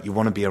 but you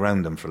want to be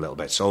around them for a little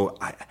bit. So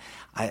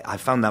I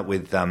found that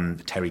with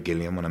Terry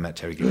Gilliam, when I met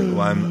Terry Gilliam,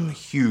 who I'm a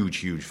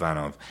huge fan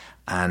of,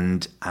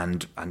 and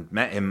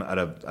met him at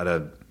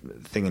a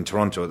thing in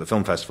Toronto at the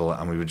film festival,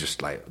 and we were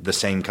just like, the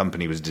same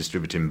company was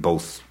distributing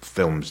both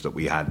films that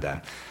we had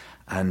there,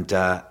 and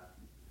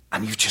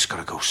you've just got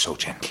to go so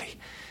gently.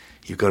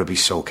 You've got to be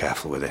so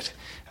careful with it,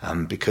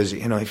 because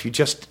if you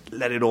just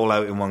let it all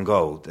out in one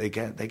go, they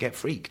get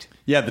freaked.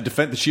 Yeah,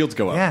 the shields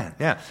go up.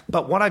 Yeah.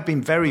 But what I've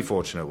been very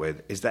fortunate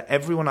with is that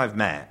everyone I've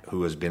met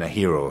who has been a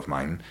hero of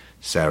mine,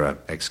 Sarah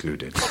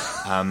excluded,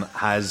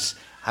 has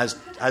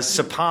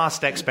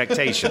surpassed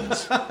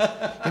expectations.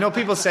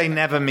 People say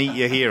never meet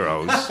your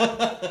heroes,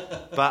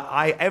 but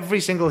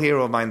every single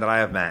hero of mine that I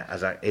have met,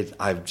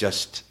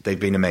 they've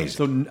been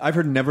amazing. So I've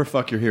heard never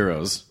fuck your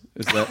heroes.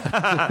 Is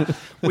that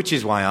which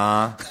is why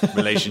our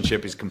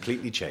relationship is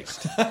completely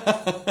chaste.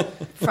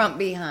 Front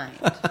behind.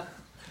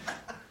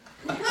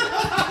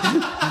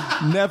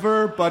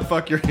 Never butt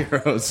fuck your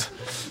heroes.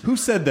 Who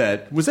said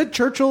that? Was that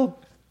Churchill?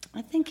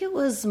 I think it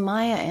was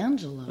Maya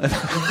Angelou.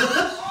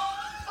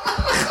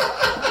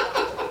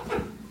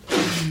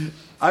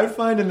 I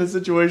find in the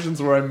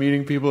situations where I'm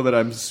meeting people that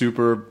I'm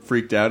super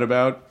freaked out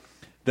about,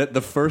 that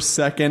the first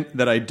second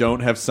that I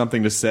don't have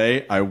something to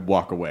say, I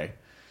walk away.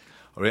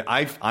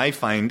 I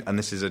find, and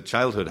this is a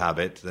childhood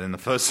habit, that in the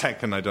first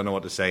second I don't know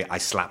what to say, I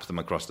slap them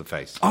across the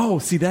face. Oh,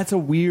 see, that's a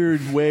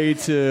weird way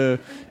to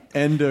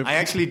end a... I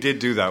actually did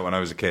do that when I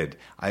was a kid.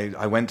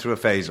 I went through a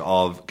phase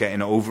of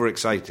getting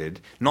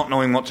overexcited, not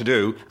knowing what to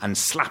do, and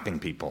slapping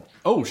people.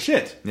 Oh,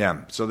 shit.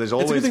 Yeah, so there's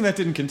always... It's a good thing that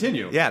didn't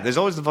continue. Yeah, there's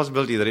always the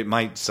possibility that it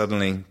might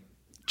suddenly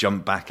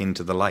jump back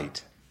into the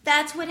light.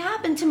 That's what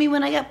happened to me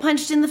when I got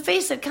punched in the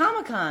face at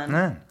Comic-Con.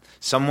 Yeah.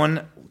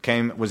 Someone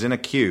was in a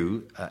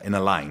queue, in a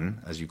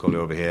line, as you call it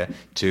over here,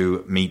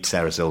 to meet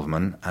Sarah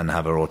Silverman and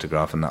have her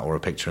autograph and that, or a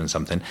picture and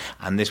something.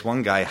 And this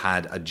one guy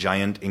had a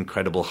giant,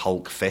 incredible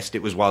Hulk fist.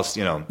 It was whilst,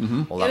 all that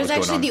was going on. It was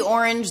actually the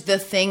orange The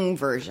Thing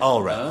version. Oh,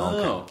 right.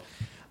 Okay.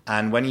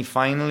 And when he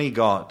finally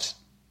got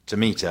to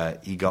meet her,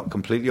 he got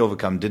completely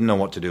overcome, didn't know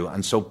what to do,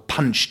 and so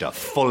punched her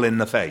full in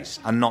the face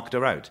and knocked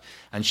her out.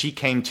 And she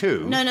came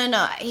to.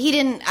 No. He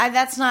didn't. I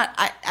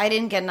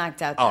didn't get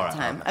knocked out that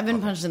time. Right. I've been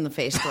punched in the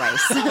face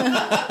thrice.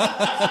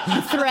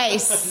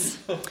 Thrice.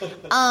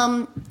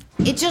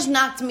 It just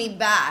knocked me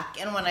back,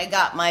 and when I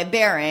got my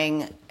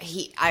bearing,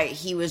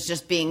 he was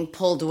just being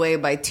pulled away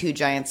by two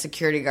giant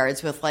security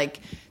guards with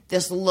like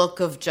this look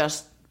of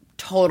just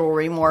total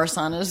remorse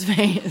on his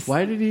face.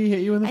 Why did he hit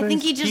you in the face? I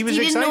think he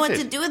didn't know what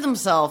to do with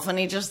himself, and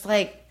he just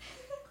like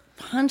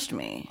punched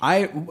me.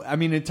 I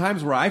mean, at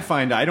times where I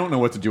find I don't know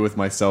what to do with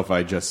myself,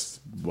 I just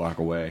walk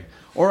away.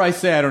 Or I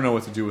say I don't know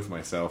what to do with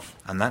myself.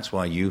 And that's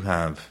why you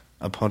have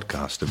a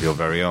podcast of your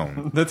very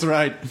own. That's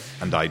right.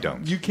 And I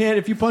don't. You can't,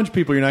 if you punch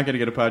people, you're not going to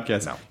get a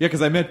podcast. No. Yeah,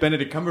 because I met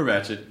Benedict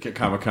Cumberbatch at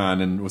Comic-Con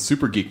and was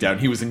super geeked out,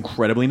 and he was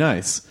incredibly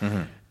nice.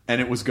 Mm-hmm.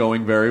 And it was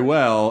going very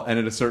well, and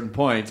at a certain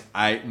point,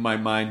 my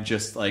mind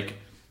just like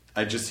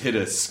I just hit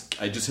a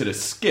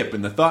skip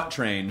in the thought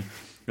train.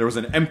 There was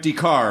an empty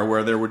car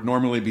where there would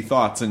normally be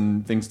thoughts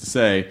and things to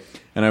say,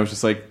 and I was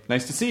just like,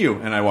 "Nice to see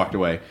you," and I walked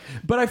away.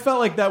 But I felt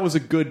like that was a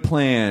good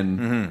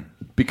plan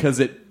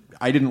because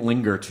I didn't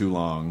linger too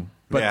long.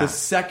 But the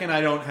second I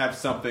don't have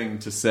something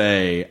to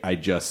say, I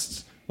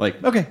just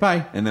like, okay,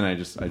 bye, and then I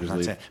just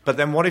leave. It. But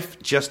then, what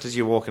if just as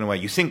you're walking away,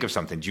 you think of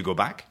something? Do you go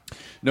back?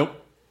 Nope.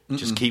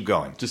 Just keep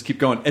going. Just keep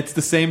going. It's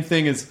the same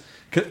thing as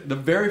the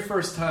very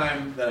first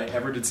time that I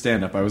ever did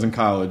stand-up. I was in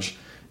college,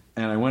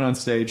 and I went on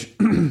stage.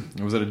 I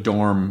was at a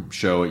dorm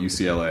show at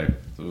UCLA.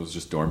 So it was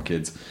just dorm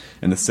kids.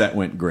 And the set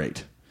went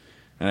great.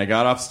 And I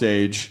got off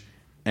stage,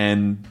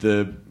 and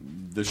the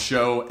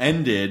show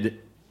ended,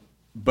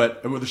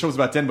 but the show was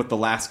about to end, but the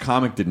last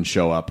comic didn't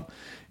show up.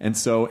 And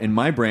so in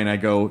my brain, I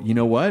go, you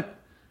know what?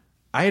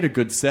 I had a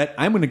good set.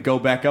 I'm going to go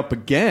back up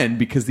again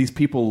because these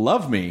people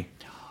love me.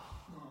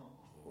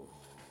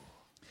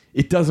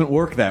 It doesn't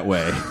work that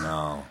way.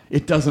 No.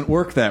 It doesn't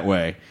work that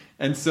way.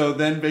 And so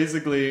then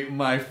basically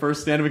my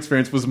first stand-up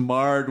experience was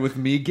marred with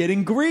me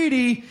getting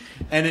greedy,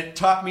 and it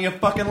taught me a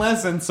fucking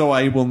lesson, so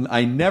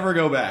I never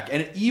go back.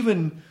 And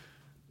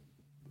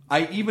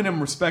I even am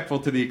respectful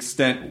to the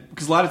extent,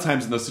 because a lot of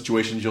times in those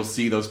situations you'll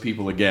see those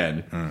people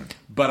again.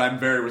 But I'm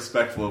very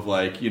respectful of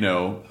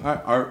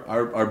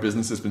our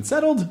business has been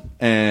settled,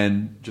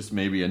 and just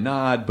maybe a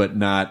nod, but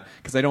not,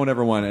 because I don't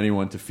ever want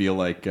anyone to feel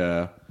like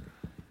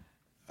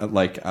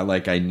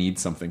I need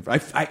something.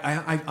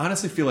 I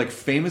honestly feel like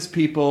famous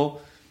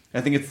people,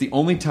 I think it's the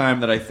only time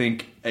that I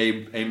think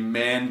a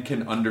man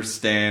can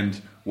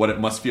understand what it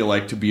must feel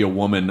like to be a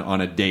woman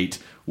on a date,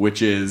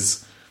 which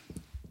is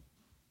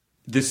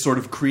this sort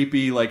of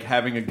creepy, like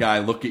having a guy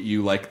look at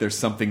you like there's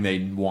something they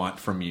want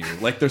from you.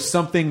 Like there's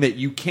something that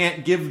you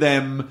can't give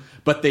them,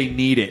 but they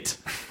need it.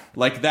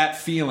 Like that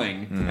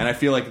feeling. And I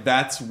feel like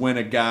that's when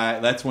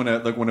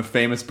a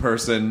famous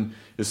person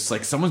is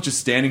like, someone's just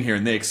standing here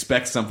and they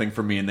expect something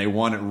from me and they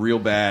want it real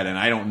bad and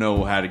I don't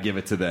know how to give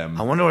it to them.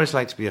 I wonder what it's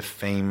like to be a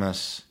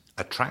famous,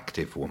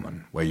 attractive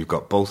woman where you've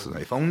got both of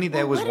them. If only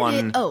there was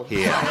one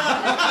here.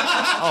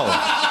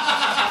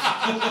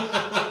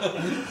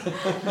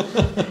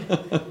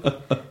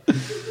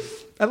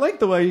 I like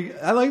the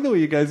way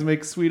you guys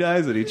make sweet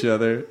eyes at each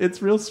other.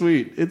 It's real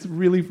sweet. It's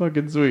really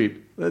fucking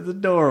sweet. That's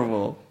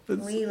adorable.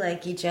 We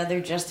like each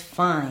other just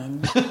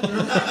fine.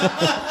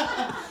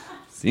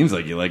 Seems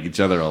like you like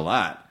each other a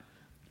lot.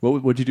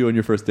 What'd you do on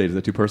your first date? Is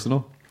that too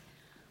personal?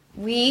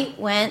 We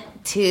went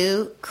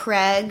to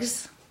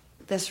Craig's,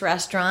 this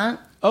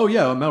restaurant. Oh,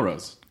 yeah, on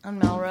Melrose. On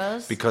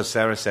Melrose. Because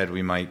Sarah said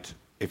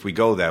if we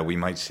go there, we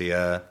might see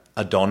a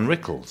Don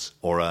Rickles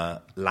or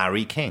a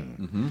Larry King.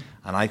 Mm-hmm.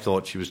 And I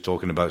thought she was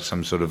talking about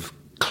some sort of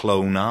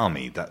clone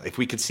army, that if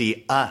we could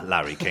see a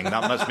Larry King,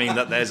 that must mean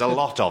that there's a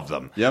lot of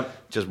them.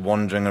 Yep. Just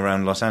wandering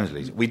around Los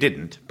Angeles. We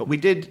didn't, but we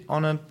did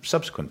on a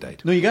subsequent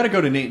date. No, you got to go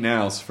to Nate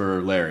Now's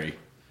for Larry.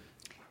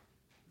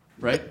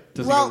 Right?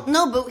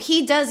 No, but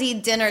he does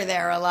eat dinner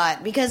there a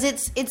lot because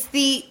it's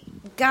the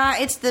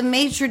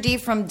maitre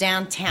d' from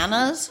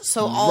Dantana's,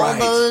 so all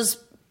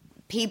those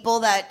people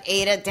that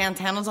ate at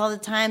Dantano's all the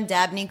time,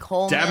 Dabney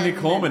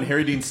Coleman.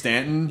 Harry Dean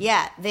Stanton.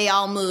 Yeah, they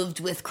all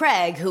moved with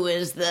Craig, who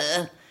is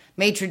the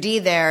maitre d'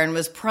 there, and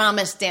was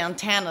promised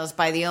Dantano's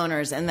by the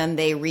owners, and then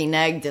they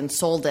reneged and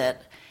sold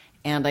it.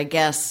 And I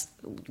guess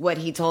what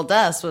he told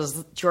us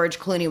was George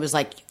Clooney was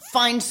like,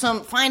 find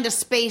a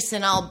space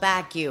and I'll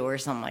back you, or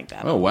something like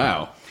that. Oh,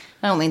 wow.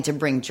 I don't mean to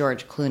bring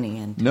George Clooney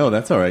in. No,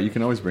 that's all right. You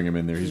can always bring him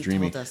in there. He's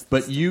dreamy.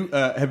 But you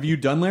have you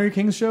done Larry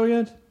King's show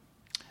yet?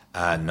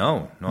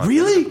 No.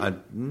 Really?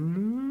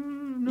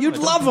 You'd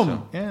love him.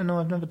 So. Yeah, no,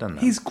 I've never done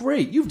that. He's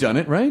great. You've done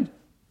it, right?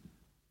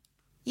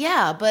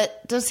 Yeah,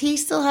 but does he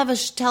still have a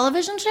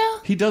television show?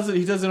 He does it.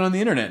 He does it on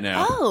the internet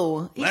now.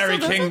 Oh, Larry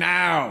King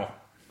Now.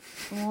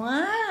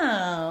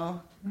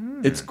 Wow.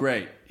 It's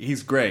great.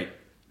 He's great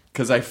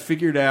because I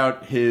figured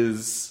out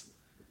his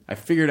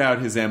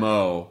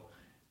MO,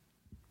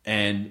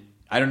 and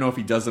I don't know if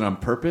he does it on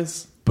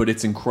purpose, but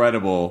it's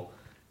incredible.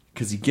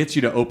 Because he gets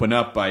you to open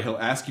up by, he'll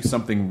ask you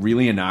something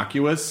really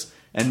innocuous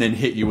and then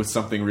hit you with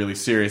something really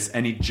serious.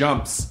 And he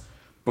jumps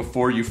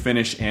before you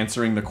finish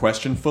answering the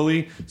question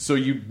fully, so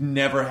you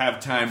never have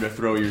time to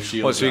throw your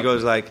shield. Well, so he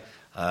goes like,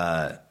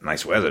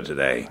 nice weather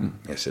today.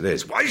 Yes, it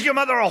is. Why is your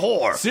mother a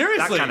whore?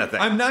 Seriously, that kind of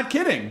thing. I'm not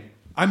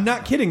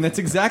kidding. That's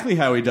exactly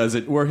how he does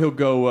it. Where he'll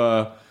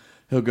go,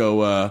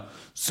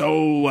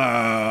 so,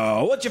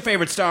 what's your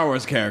favorite Star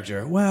Wars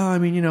character? Well, I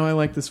mean, I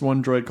like this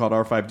one droid called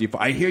R5D4.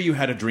 I hear you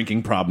had a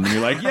drinking problem. And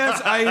you're like, yes,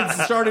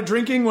 I started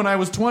drinking when I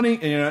was 20.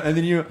 And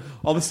then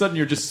all of a sudden,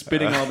 you're just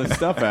spitting all this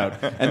stuff out.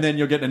 And then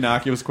you'll get an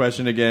innocuous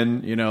question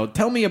again,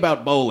 tell me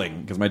about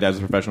bowling, because my dad's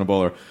a professional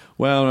bowler.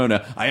 Well,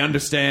 no. I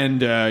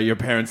understand your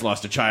parents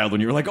lost a child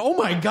when you were like, oh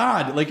my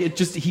God. Like, it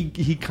just,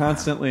 he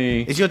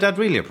constantly... Is your dad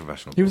really a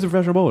professional bowler? He was a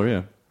professional bowler,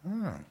 yeah.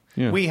 Oh.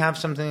 Yeah. We have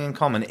something in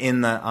common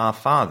in that our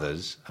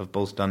fathers have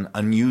both done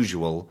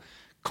unusual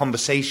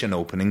conversation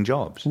opening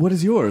jobs. What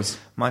is yours?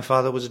 My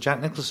father was a Jack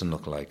Nicholson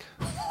lookalike.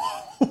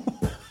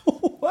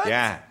 What?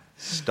 Yeah.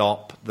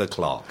 Stop the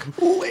clock.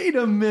 Wait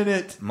a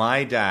minute.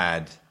 My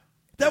dad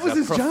was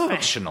his job.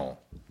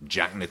 Professional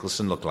Jack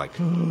Nicholson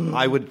lookalike.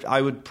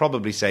 I would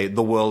probably say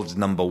the world's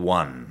number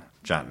one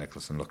Jack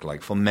Nicholson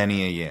lookalike for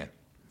many a year.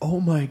 Oh,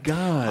 my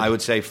God. I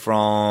would say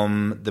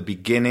from the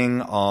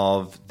beginning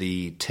of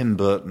the Tim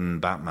Burton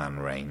Batman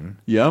reign.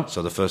 Yeah.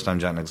 So the first time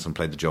Jack Nicholson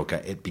played the Joker,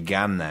 it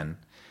began then.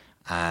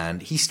 And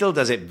he still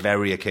does it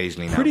very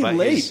occasionally now. Pretty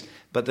late.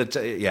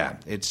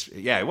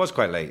 It was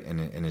quite late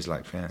in his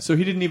life, yeah. So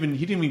he didn't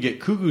even get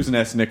Cuckoo's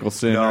Nest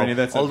Nicholson or any of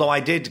that stuff? Although I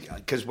did,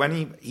 because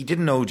when he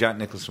didn't know who Jack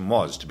Nicholson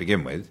was to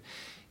begin with,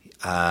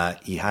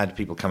 he had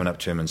people coming up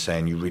to him and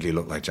saying, you really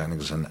look like Jack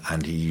Nicholson.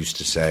 And he used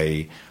to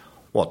say...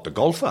 What, the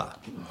golfer?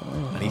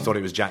 And he thought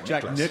it was Jack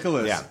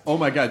Nicklaus. Yeah. Oh,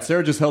 my God.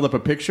 Sarah just held up a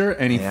picture,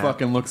 and he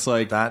fucking looks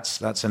like...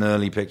 That's an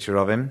early picture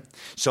of him.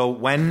 So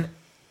when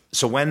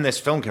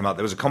this film came out,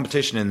 there was a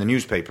competition in the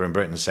newspaper in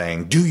Britain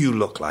saying, do you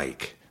look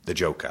like the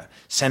Joker?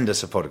 Send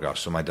us a photograph.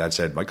 So my dad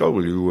said, Michael,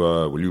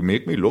 will you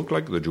make me look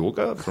like the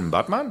Joker from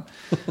Batman?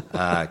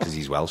 Because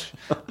he's Welsh.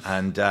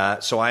 And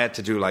so I had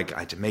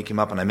to make him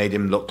up, and I made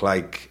him look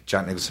like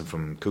Jack Nicholson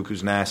from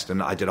Cuckoo's Nest,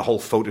 and I did a whole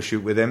photo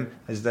shoot with him.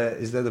 Is there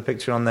the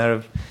picture on there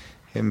of...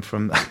 him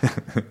from...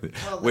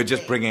 We're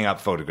just bringing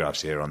up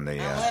photographs here on the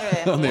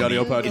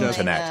audio podcast.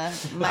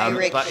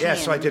 Internet.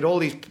 So I did all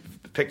these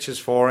pictures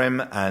for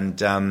him,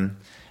 and and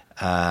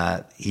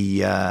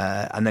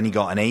then he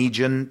got an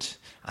agent,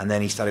 and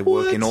then he started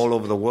working all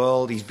over the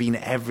world. He's been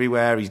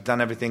everywhere. He's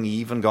done everything. He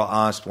even got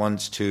asked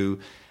once to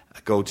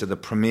go to the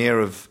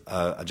premiere of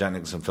a Jack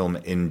Nicholson film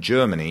in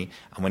Germany,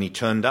 and when he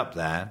turned up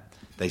there,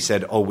 they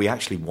said, "Oh, we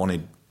actually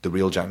wanted the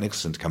real Jack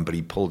Nicholson to come, but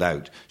he pulled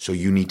out. So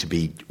you need to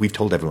be... We've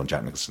told everyone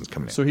Jack Nicholson's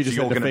coming in. So he just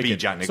you're going to be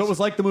Jack Nicholson. So it was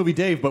like the movie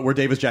Dave, but where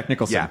Dave is Jack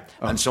Nicholson. Yeah.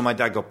 Oh. And so my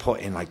dad got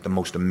put in like the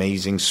most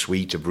amazing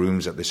suite of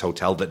rooms at this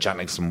hotel that Jack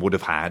Nicholson would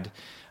have had.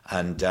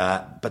 And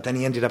but then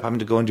he ended up having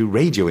to go and do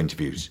radio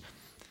interviews.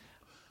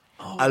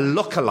 A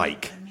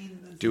lookalike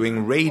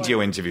doing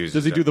radio interviews.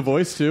 Does he do the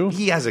voice too?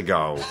 He has a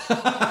go.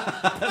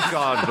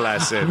 God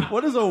bless him.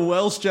 What does a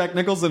Welsh Jack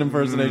Nicholson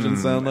impersonation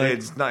sound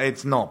like?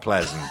 It's not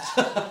pleasant.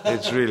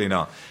 It's really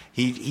not.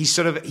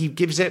 He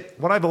gives it...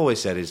 What I've always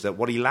said is that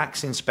what he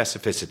lacks in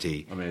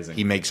specificity, amazing,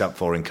 he makes up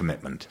for in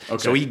commitment.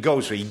 Okay. So he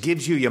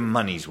gives you your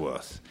money's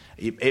worth.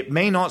 It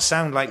may not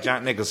sound like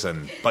Jack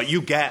Nicholson, but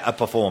you get a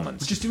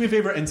performance. Just do me a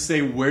favor and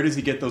say, where does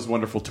he get those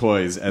wonderful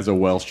toys as a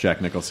Welsh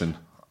Jack Nicholson?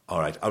 All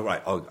right. I'm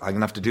going to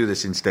have to do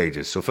this in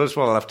stages. So first of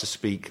all, I'll have to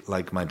speak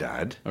like my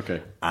dad.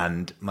 Okay.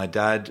 And my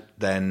dad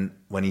then,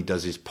 when he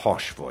does his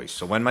posh voice.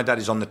 So when my dad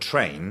is on the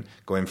train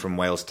going from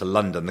Wales to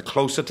London, the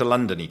closer to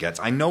London he gets,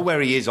 I know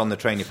where he is on the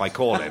train if I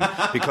call him,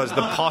 because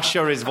the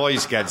posher his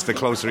voice gets, the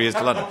closer he is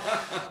to London.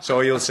 So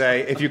he'll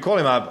say, if you call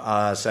him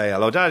up, say,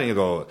 hello, Dad, and he'll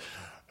go,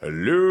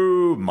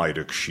 hello,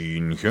 Mike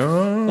Sheen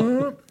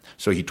here.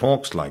 So he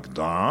talks like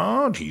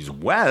that. He's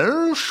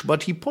Welsh,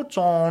 but he puts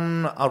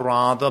on a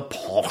rather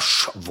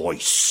posh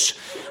voice.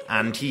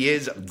 And he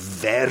is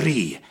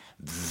very,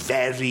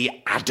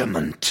 very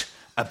adamant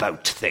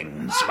about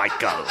things,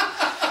 Michael.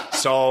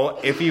 So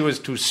if he was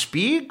to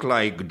speak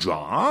like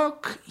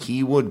Jack,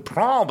 he would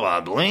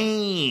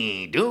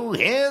probably do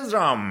his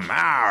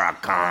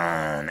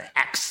American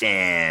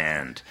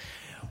accent.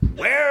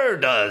 Where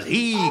does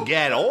he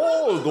get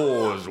all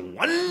those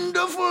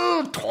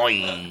wonderful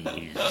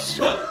toys?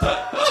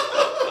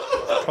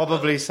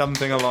 Probably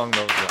something along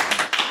those lines.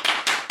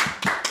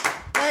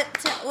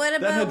 What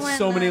about That had when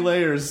so many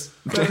layers.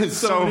 That had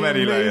So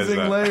many layers,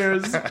 amazing though.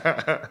 layers.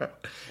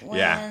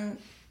 when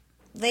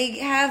they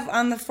have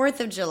on the 4th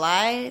of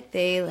July,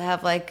 they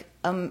have like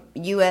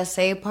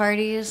USA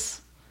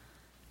parties,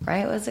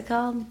 right? What's it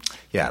called?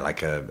 Yeah,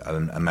 like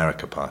an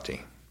America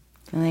party.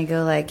 And they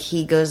go like,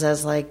 he goes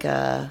as like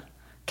a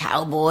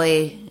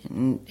cowboy,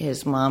 and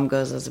his mom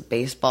goes as a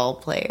baseball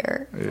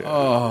player.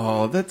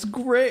 Oh, that's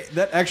great.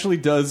 That actually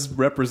does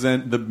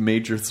represent the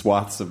major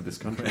swaths of this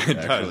country.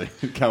 Actually,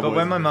 But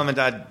when my mum and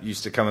dad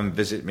used to come and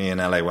visit me in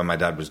LA when my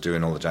dad was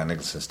doing all the Jack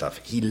Nicholson stuff,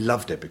 he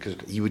loved it because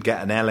he would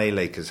get an LA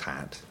Lakers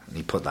hat and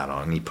he'd put that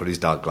on and he'd put his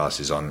dark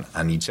glasses on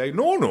and he'd say,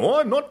 no,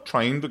 I'm not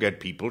trying to get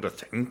people to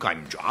think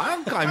I'm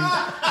Jack.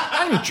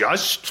 I'm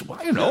just,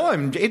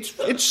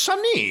 it's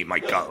sunny,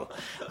 Michael.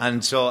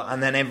 And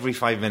then every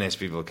 5 minutes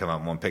people would come out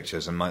and want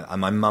pictures and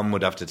my mum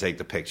would have to take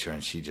the picture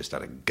and she just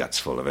had a guts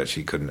full of it.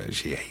 She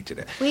hated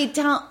it. Wait,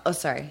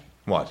 sorry.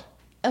 What?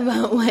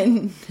 About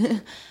when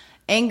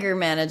anger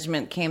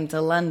management came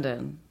to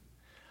London.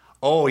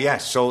 Oh,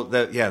 yes. So,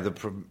 the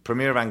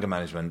premiere of Anger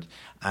Management,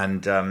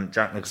 and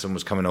Jack Nicholson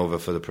was coming over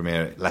for the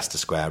premiere at Leicester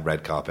Square,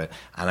 red carpet,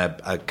 and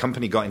a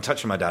company got in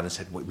touch with my dad and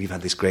said, we've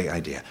had this great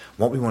idea.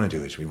 What we want to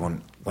do is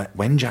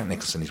when Jack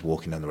Nicholson is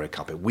walking down the red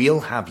carpet, we'll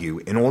have you,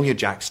 in all your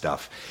Jack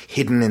stuff,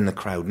 hidden in the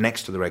crowd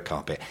next to the red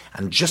carpet,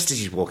 and just as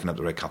he's walking up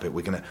the red carpet,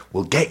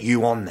 we'll get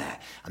you on there,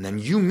 and then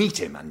you meet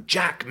him, and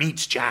Jack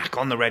meets Jack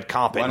on the red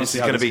carpet. Well, I don't and see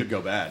how this could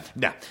go bad.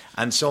 Yeah.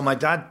 And so my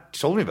dad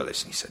told me about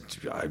this, and he said,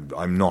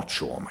 I'm not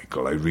sure,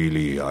 Michael. I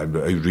really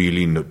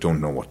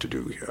don't know what to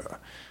do here.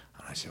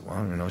 And I said,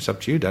 well, it's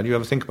up to you, Dad. You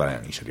have a think about it.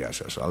 And he said, yeah,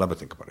 so I'll have a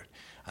think about it.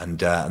 And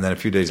then a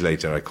few days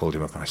later, I called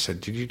him up and I said,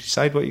 did you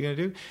decide what you're going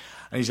to do?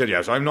 And he said,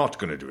 yes, I'm not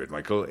going to do it,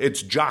 Michael.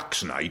 It's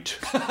Jack's night.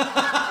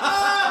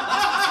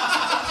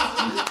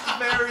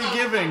 Very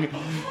giving.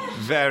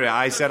 Very.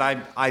 I said,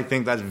 I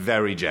think that's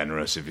very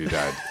generous of you,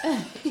 Dad.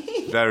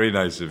 Very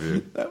nice of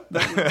you.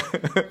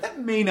 That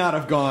may not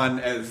have gone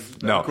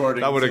as No,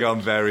 according that would have to- gone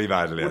very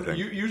badly, I think.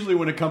 Usually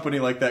when a company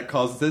like that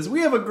calls and says,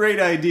 we have a great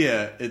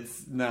idea,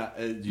 it's not,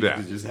 you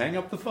just hang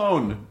up the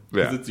phone.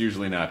 Because it's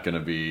usually not going to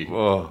be,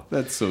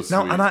 that's so sweet.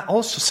 No, and I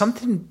also,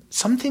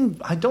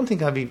 something, I don't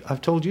think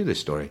I've told you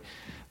this story,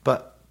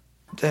 but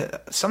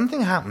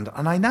something happened,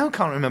 and I now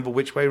can't remember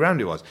which way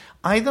around it was.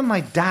 Either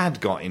my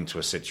dad got into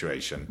a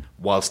situation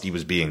whilst he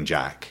was being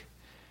Jack.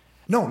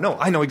 No,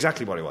 I know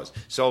exactly what it was.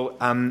 So,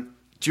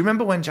 do you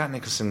remember when Jack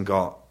Nicholson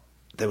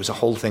there was a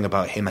whole thing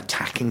about him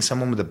attacking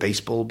someone with a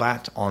baseball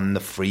bat on the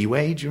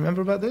freeway? Do you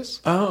remember about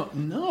this? Oh,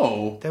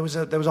 no. There was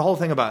a whole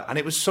thing about, and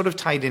it was sort of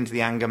tied into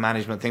the anger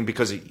management thing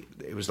because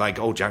it was like,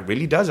 oh, Jack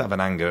really does have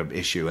an anger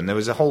issue. And there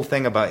was a whole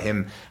thing about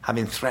him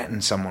having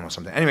threatened someone or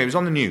something. Anyway, it was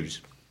on the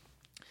news.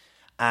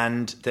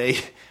 And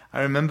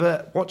I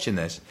remember watching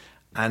this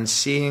and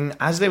seeing,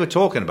 as they were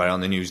talking about it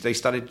on the news, they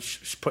started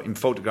putting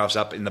photographs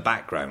up in the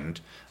background,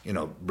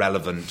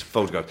 relevant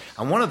photographs.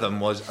 And one of them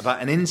was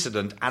about an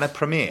incident at a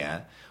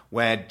premiere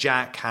where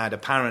Jack had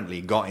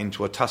apparently got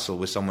into a tussle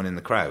with someone in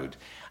the crowd.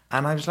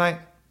 And I was like,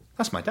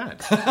 that's my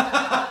dad.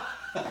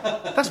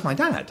 That's my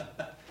dad.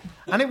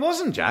 And it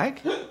wasn't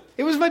Jack.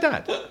 It was my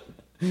dad.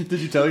 Did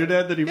you tell your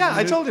dad that he was? Yeah,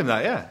 I told him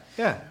that,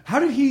 yeah. How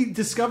did he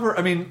discover,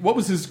 what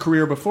was his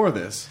career before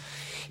this?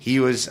 He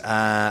was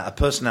a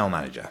personnel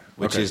manager,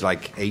 which is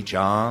like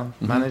HR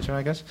manager,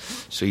 I guess.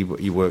 So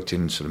he worked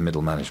in sort of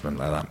middle management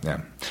like that,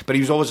 yeah. But he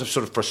was always a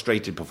sort of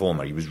frustrated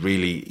performer. He was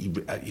really,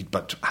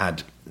 but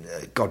had,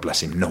 God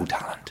bless him, no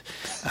talent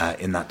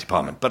in that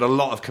department, but a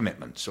lot of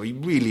commitment. So he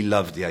really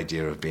loved the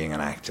idea of being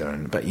an actor,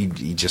 but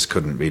he just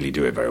couldn't really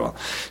do it very well.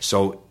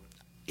 So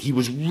he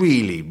was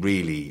really,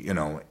 really,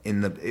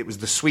 it was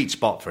the sweet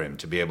spot for him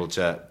to be able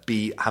to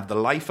have the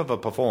life of a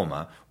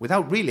performer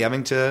without really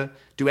having to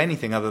do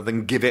anything other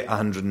than give it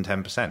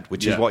 110%,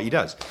 which is what he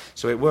does.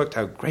 So it worked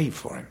out great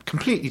for him.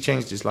 Completely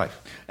changed his life.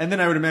 And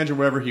then I would imagine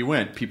wherever he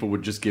went, people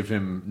would just give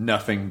him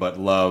nothing but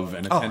love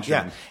and attention. Oh,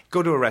 yeah.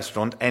 Go to a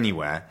restaurant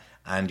anywhere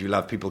and you'll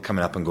have people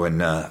coming up and going,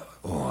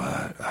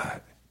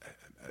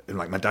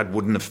 like my dad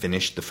wouldn't have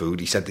finished the food.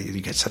 He said that you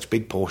get such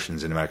big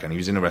portions in America, and he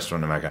was in a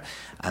restaurant in America,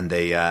 and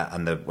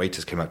the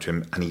waiters came up to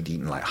him, and he'd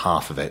eaten like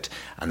half of it,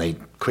 and they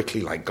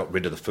quickly got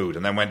rid of the food,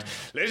 and then went,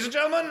 "Ladies and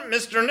gentlemen,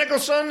 Mr.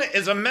 Nicholson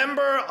is a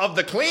member of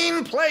the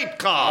Clean Plate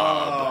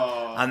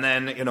Club." And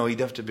then he'd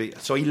have to be.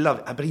 So he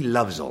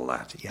loves all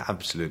that. He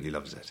absolutely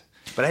loves it.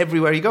 But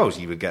everywhere he goes,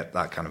 he would get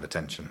that kind of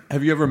attention.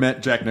 Have you ever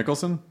met Jack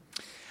Nicholson?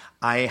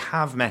 I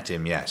have met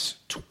him, yes.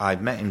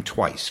 I've met him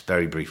twice,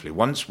 very briefly.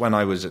 Once when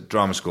I was at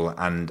drama school,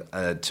 and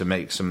to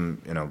make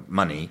some,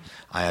 money,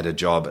 I had a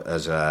job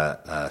as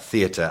a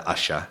theatre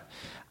usher.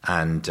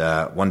 And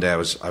one day I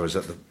was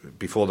at the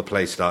before the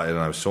play started, and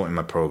I was sorting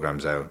my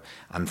programs out,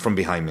 and from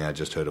behind me I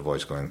just heard a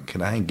voice going,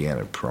 "Can I get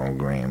a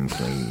program,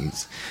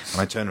 please?" And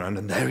I turned around,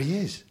 and there he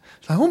is.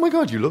 It's like, "Oh my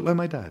God, you look like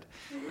my dad."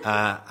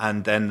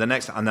 And then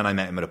I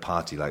met him at a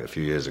party like a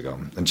few years ago,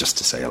 and just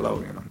to say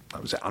hello,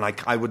 that was it. And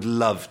I would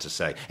love to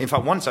say. In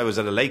fact, once I was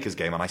at a Lakers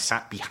game, and I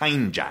sat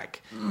behind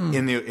Jack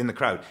in the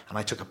crowd, and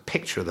I took a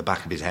picture of the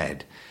back of his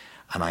head,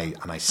 and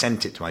I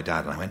sent it to my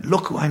dad, and I went,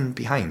 "Look who I'm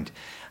behind."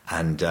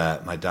 And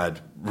my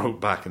dad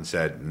wrote back and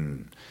said,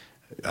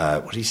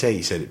 what did he say?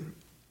 He said,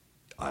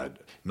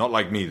 "Not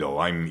like me, though.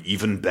 I'm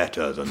even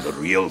better than the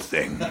real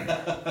thing."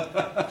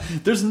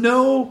 There's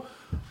no...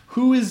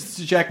 Who is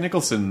Jack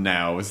Nicholson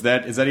now? Is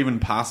that even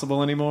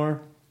possible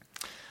anymore?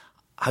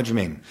 How do you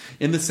mean?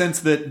 In the sense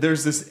that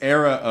there's this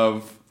era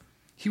of...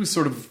 He was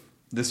sort of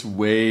this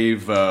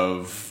wave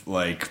of,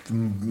 like,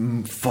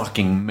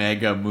 fucking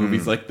mega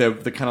movies. Like, the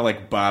kind of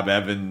like Bob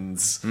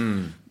Evans...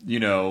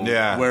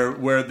 Yeah.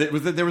 where there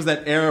was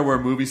that era where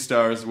movie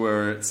stars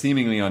were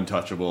seemingly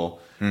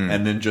untouchable,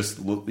 and then just,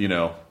 Well,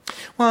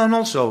 and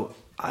also,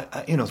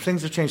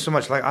 things have changed so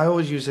much. Like, I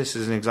always use this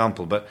as an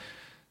example, but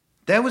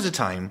there was a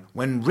time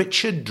when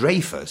Richard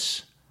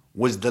Dreyfuss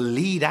was the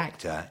lead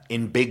actor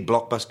in big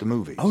blockbuster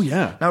movies. Oh,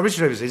 yeah. Now,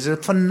 Richard Dreyfuss is a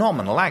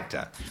phenomenal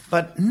actor,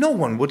 but no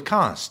one would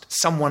cast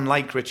someone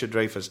like Richard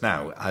Dreyfuss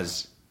now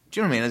as... Do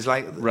you know what I mean? It's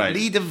like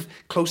lead of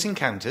Close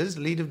Encounters,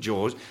 lead of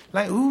Jaws.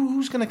 Like,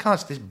 who's going to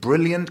cast this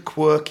brilliant,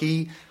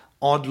 quirky,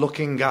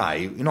 odd-looking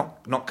guy?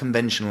 Not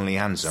conventionally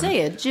handsome. Say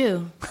it,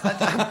 Jew.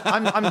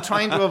 I'm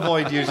trying to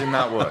avoid using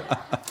that word.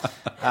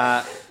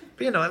 But,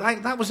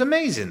 that was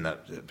amazing.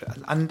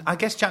 And I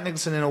guess Jack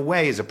Nicholson, in a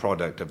way, is a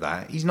product of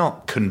that. He's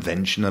not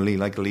conventionally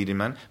like a leading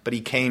man, but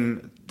he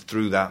came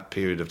through that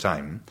period of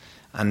time.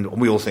 And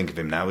we all think of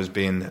him now as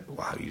being,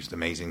 wow, he's an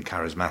amazing,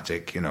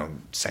 charismatic,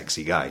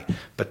 sexy guy.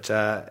 But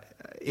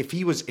if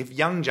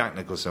young Jack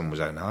Nicholson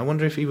was out now, I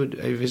wonder if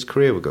his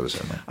career would go the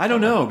same way. I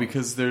don't know,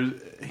 because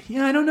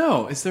I don't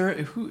know. Is there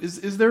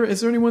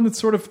anyone that's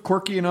sort of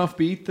quirky and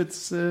offbeat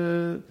that's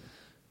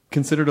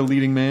considered a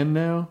leading man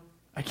now?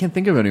 I can't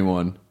think of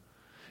anyone.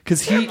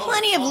 There are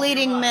plenty of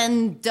leading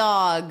men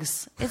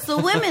dogs. It's the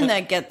women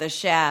that get the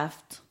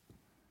shaft.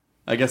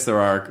 I guess there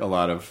are a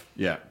lot of,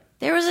 yeah.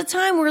 There was a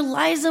time where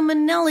Liza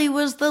Minnelli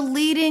was the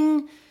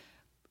leading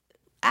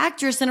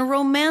actress in a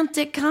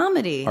romantic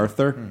comedy.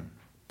 Arthur?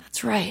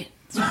 That's right.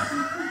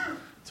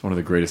 It's one of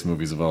the greatest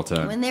movies of all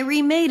time. When they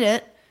remade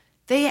it,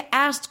 they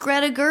asked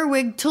Greta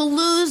Gerwig to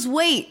lose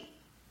weight.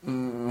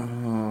 I'm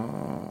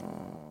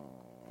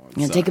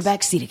going to take a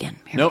back seat again.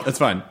 No, that's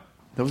fine.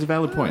 That was a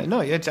valid point.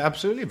 No, it's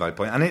absolutely a valid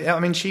point.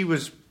 And she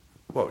was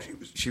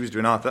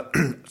doing Arthur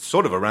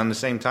sort of around the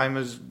same time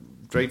as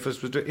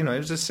Dreyfuss was doing. It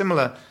was a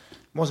similar...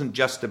 It wasn't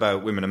just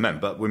about women and men,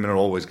 but women are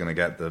always going to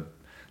get the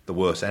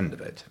worst end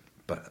of it.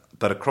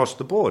 But across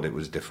the board, it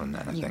was different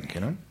then, I think,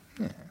 Yeah.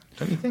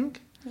 Don't you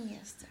think?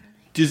 Yes,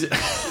 darling.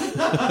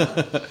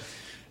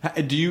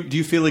 Do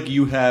you feel like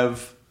you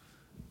have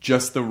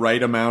just the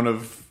right amount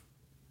of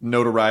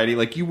notoriety?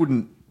 Like, you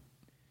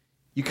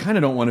kind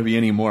of don't want to be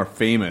any more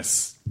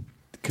famous,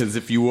 because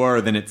if you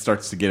are, then it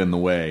starts to get in the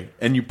way.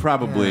 And you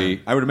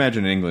probably, I would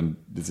imagine in England,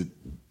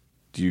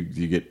 do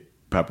you get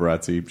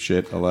paparazzi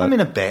shit a lot? I mean,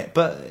 a bit,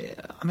 but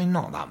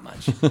not that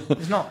much.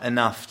 It's not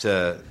enough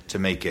to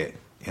make it,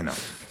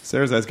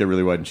 Sarah's eyes get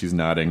really wide and she's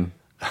nodding.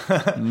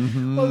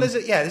 Mm-hmm. Well, there's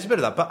a bit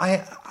of that, but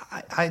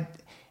I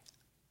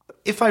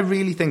if I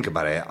really think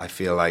about it, I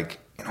feel like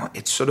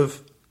it's sort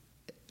of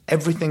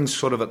everything's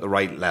sort of at the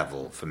right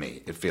level for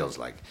me. It feels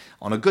like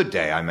on a good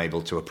day I'm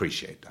able to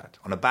appreciate that.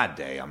 On a bad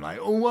day I'm like,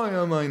 oh, why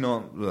am I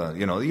not?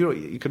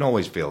 You can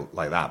always feel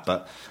like that,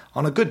 but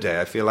on a good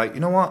day I feel like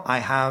what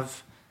I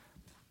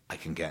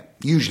can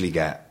usually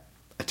get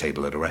a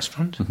table at a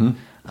restaurant,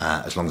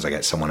 as long as I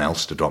get someone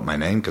else to drop my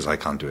name, because I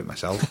can't do it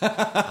myself.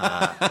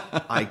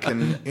 I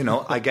can,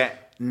 I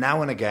get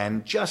now and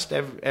again, just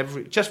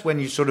when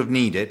you sort of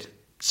need it,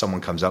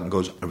 someone comes up and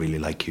goes, "I really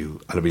like you.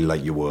 I really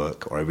like your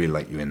work," or "I really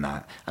like you in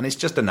that." And it's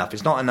just enough.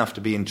 It's not enough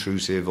to be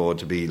intrusive or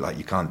to be like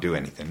you can't do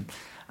anything.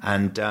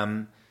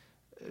 And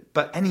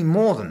but any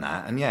more than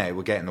that, and it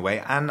will get in the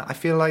way. And I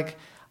feel like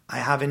I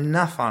have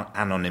enough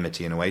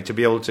anonymity in a way to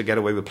be able to get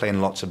away with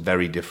playing lots of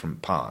very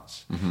different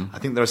parts. I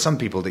think there are some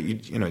people that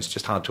it's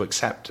just hard to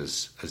accept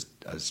as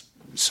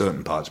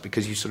certain parts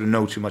because you sort of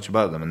know too much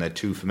about them and they're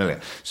too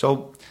familiar.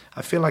 So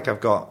I feel like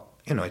I've got,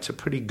 it's a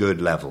pretty good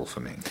level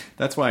for me.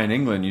 That's why in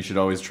England you should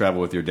always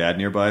travel with your dad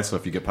nearby. So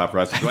if you get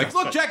paparazzi, you're like,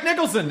 "Look, Jack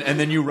Nicholson," and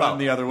then you run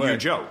the other way. You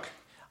joke.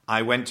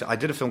 I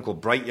did a film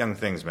called Bright Young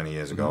Things many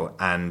years ago,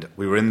 and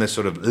we were in this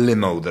sort of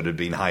limo that had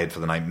been hired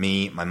for the night.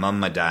 Me, my mum,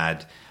 my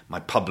dad,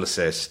 my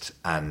publicist,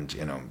 and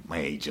my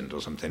agent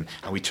or something.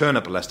 And we turn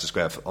up at Leicester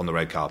Square on the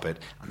red carpet,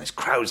 and there's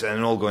crowds there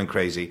and all going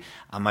crazy.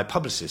 And my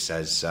publicist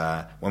says,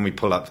 when we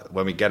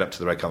get up to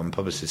the red carpet, my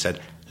publicist said,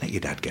 "Let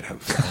your dad get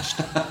out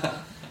first,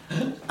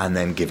 and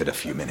then give it a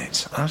few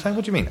minutes." And I was like,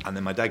 "What do you mean?" And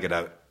then my dad got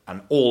out,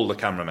 and all the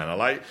cameramen are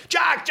like,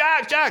 "Jack,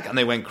 Jack, Jack!" And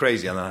they went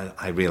crazy. And then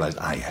I realized,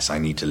 yes, I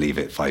need to leave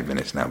it 5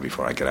 minutes now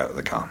before I get out of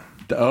the car.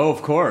 Oh,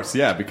 of course,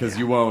 yeah, because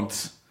you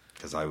won't.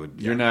 because I would.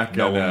 You're not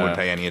no gonna- one would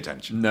pay any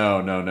attention.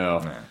 No.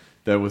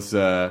 That was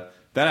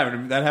that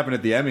happened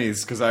at the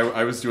Emmys because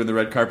I was doing the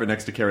red carpet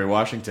next to Kerry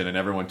Washington and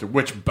everyone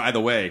which by the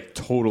way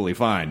totally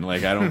fine.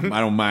 Like I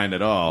don't mind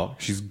at all.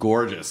 She's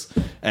gorgeous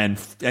and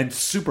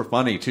super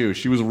funny too.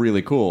 She was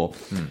really cool.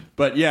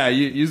 But yeah,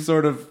 you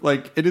sort of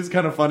like it is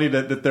kind of funny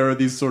that there are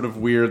these sort of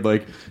weird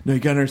like no, you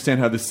gotta understand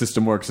how this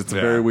system works. It's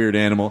a very weird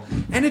animal,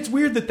 and it's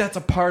weird that that's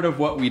a part of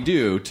what we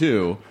do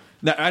too.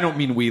 Now, I don't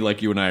mean we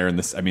like you and I are in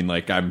this. I mean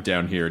like I'm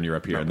down here and you're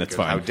up here, and that's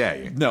fine. How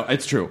dare you? No,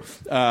 it's true.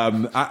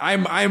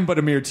 I'm but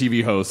a mere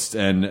TV host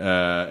and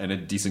a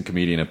decent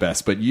comedian at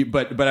best. But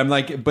I'm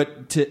like,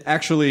 but to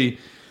actually,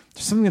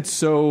 there's something that's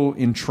so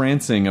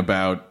entrancing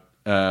about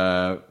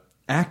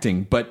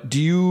acting. But do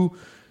you,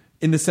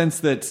 in the sense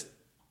that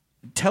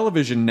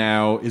television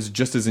now is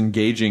just as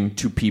engaging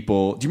to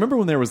people? Do you remember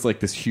when there was like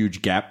this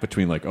huge gap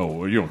between like, oh,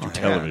 well, you don't do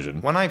television?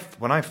 Yeah.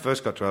 When I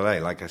first got to LA,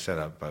 like I said,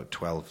 about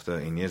 12,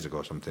 13 years ago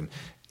or something,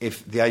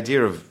 if the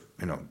idea of,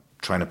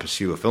 trying to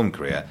pursue a film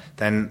career,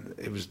 then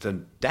it was the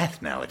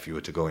death knell if you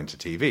were to go into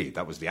TV.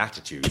 That was the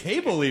attitude.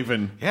 Cable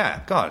even. Yeah,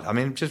 God, I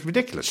mean, just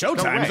ridiculous.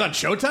 Showtime. Is that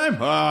Showtime?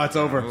 Oh, it's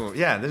over.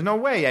 Yeah, there's no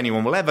way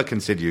anyone will ever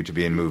consider you to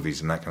be in movies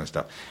and that kind of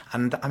stuff.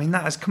 And, I mean,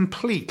 that has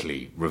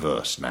completely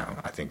reversed now,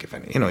 I think, if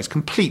any. It's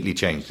completely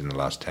changed in the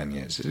last 10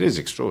 years. It is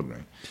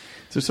extraordinary.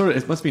 So sort of,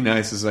 it must be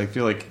nice, as I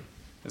feel like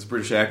as a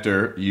British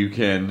actor, you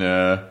can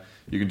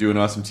do an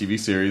awesome TV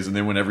series, and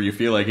then whenever you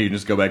feel like it, you can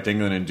just go back to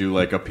England and do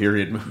like a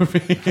period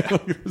movie.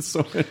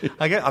 So many.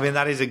 I mean,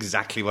 that is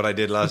exactly what I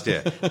did last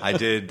year. I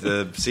did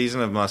the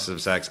season of Masters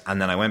of Sex,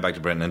 and then I went back to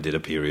Britain and did a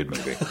period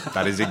movie.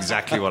 That is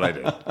exactly what I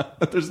did.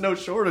 There's no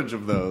shortage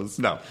of those.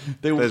 No,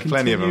 they will there's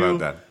plenty of them out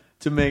there.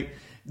 To make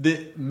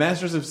the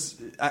Masters of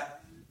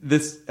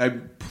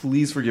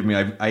please forgive me.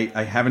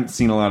 I haven't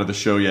seen a lot of the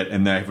show yet,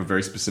 and I have a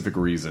very specific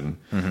reason.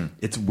 Mm-hmm.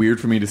 It's weird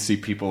for me to see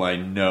people I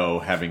know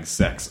having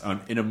sex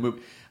in a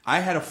movie. I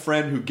had a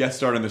friend who guest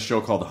starred on the show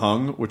called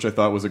Hung, which I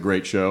thought was a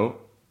great show.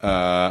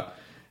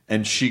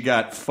 And she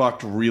got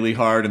fucked really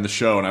hard in the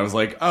show. And I was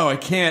like, oh, I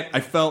can't.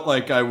 I felt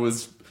like I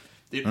was...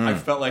 I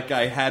felt like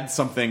I had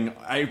something...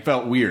 I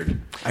felt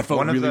weird. I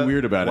felt really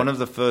weird about it. One of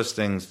the first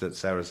things that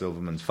Sarah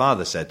Silverman's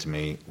father said to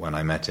me when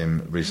I met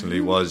him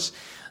recently was,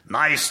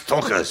 nice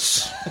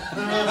talkers. He's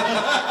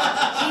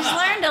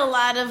learned a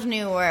lot of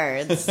new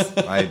words.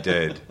 I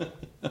did.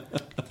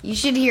 You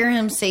should hear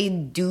him say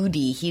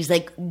duty. He's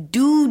like,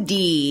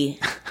 duty.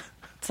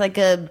 It's like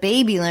a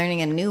baby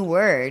learning a new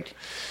word.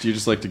 Do you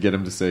just like to get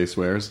him to say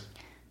swears?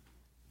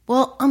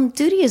 Well,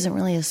 duty isn't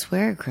really a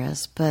swear,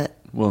 Chris, but...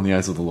 Well, in the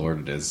eyes of the Lord,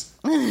 it is.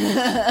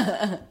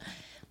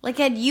 Like,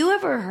 had you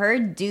ever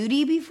heard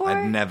duty before?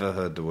 I'd never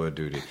heard the word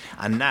duty.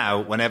 And now,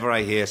 whenever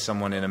I hear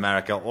someone in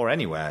America or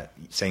anywhere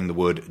saying the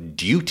word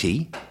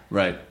duty,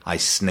 right, I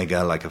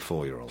snigger like a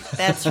 4-year-old.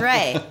 That's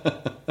right.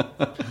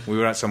 We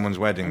were at someone's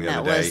wedding the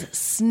other day. That was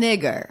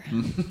snigger.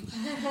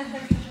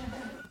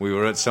 We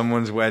were at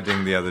someone's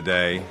wedding the other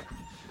day.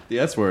 The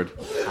S word.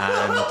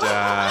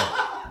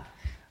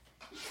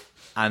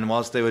 And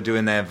whilst they were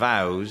doing their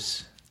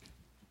vows,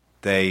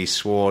 they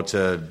swore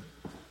to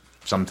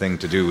something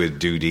to do with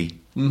duty.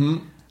 Mm-hmm.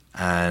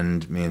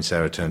 And me and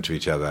Sarah turned to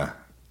each other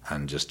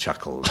and just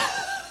chuckled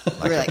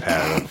like a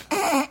pair of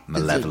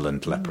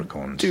malevolent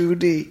leprechauns.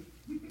 Duty.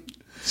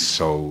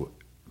 So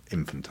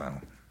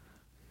infantile.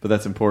 But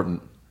that's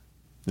important.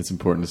 It's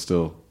important to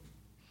still...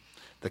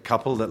 The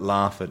couple that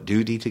laugh at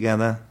duty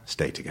together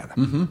stay together.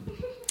 Mm-hmm.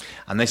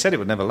 And they said it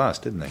would never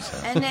last, didn't they,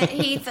 Sarah? And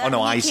he thought, oh,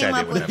 no, I said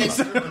it would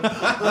never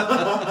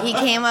last. He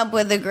came up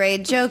with a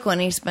great joke when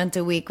he spent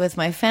a week with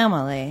my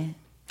family.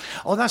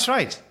 Oh, that's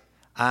right.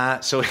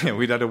 So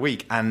we'd had a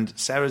week, and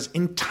Sarah's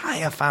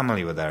entire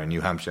family were there in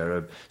New Hampshire.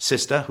 Her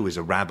sister, who is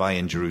a rabbi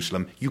in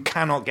Jerusalem. You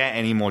cannot get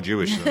any more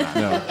Jewish than that.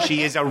 No.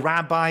 She is a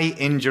rabbi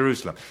in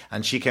Jerusalem.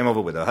 And she came over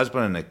with her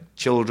husband and her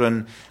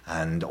children,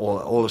 and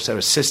all of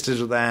Sarah's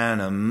sisters were there, and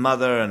her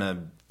mother and her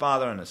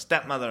father and her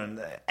stepmother, and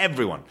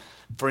everyone,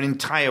 for an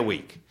entire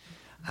week.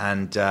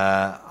 And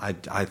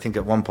I think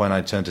at one point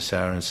I turned to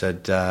Sarah and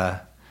said,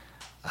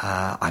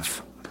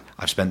 I've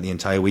spent the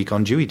entire week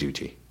on Jewy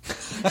duty.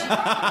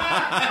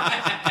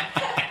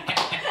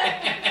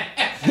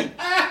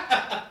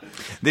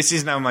 This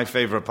is now my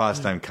favourite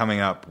pastime, coming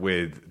up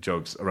with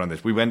jokes around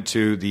this. We went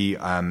to the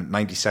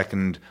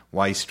 92nd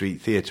Y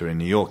Street Theatre in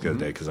New York the other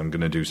day because I'm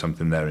going to do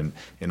something there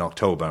in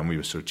October, and we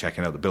were sort of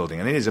checking out the building,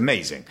 and it is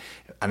amazing.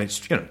 And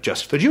it's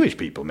just for Jewish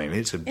people, mainly.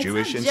 It's a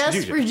Jewish institution.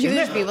 Just for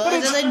Jewish people.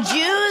 The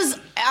Jews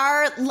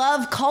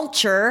love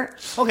culture.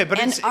 Okay, but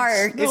and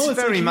art. It's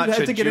very much a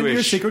Jewish. To get into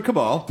your secret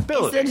cabal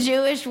building. It's a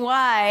Jewish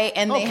Y,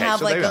 and they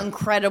have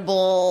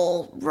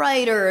incredible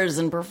writers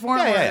and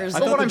performers. Yeah.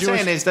 But what I'm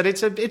saying is that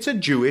it's a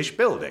Jewish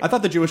building. I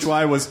thought the Jewish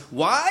Y was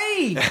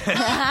why?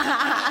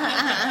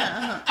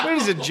 What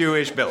is a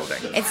Jewish building?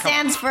 It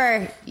stands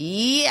for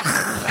yeah.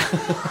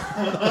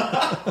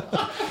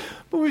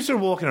 But we sort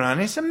of walking around,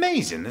 and it's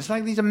amazing. There's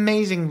like these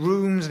amazing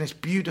rooms, and it's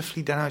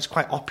beautifully done. It's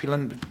quite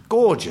opulent,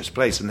 gorgeous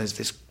place. And there's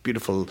this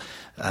beautiful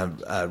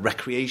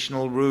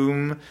recreational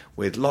room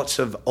with lots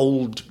of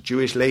old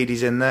Jewish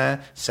ladies in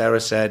there.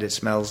 Sarah said it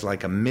smells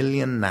like a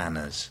million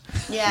nanas.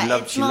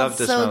 Yeah, She loved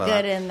the smell so of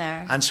good that. in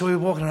there. And so we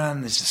were walking around,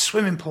 and there's a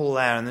swimming pool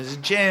there, and there's a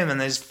gym, and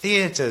there's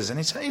theatres, and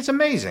it's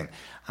amazing.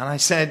 And I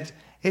said,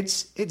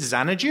 it's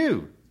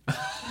Xanadu,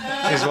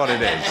 is what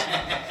it is.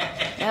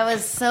 That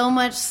was so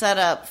much set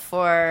up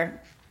for,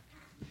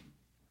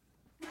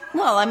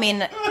 well, I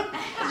mean,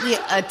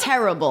 a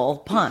terrible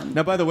pun.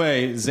 Now, by the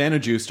way,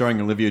 Xanadu,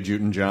 starring Olivia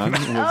Newton-John,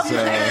 was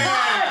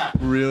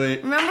really...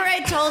 Remember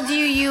I told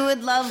you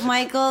would love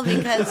Michael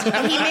because he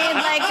made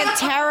like a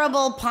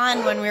terrible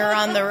pun when we were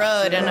on the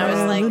road, and I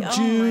was like,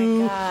 oh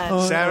my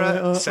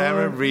God.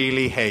 Sarah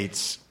really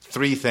hates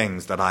three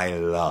things that I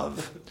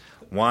love.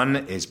 One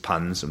is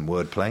puns and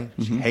wordplay.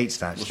 She hates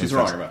that. Well, she's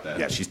wrong about that.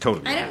 Yeah, she's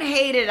totally I wrong. don't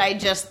hate it,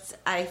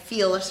 I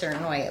feel a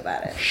certain way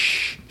about it.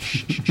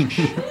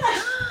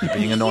 You're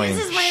being annoying. He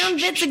uses my own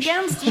bits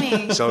against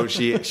me. So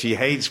she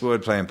hates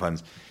wordplay and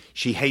puns.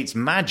 She hates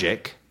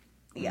magic.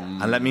 Yeah.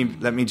 And let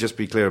me just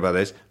be clear about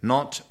this.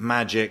 Not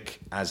magic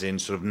as in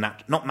sort of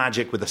not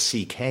magic with a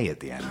CK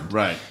at the end.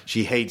 Right.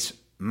 She hates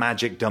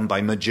magic done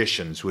by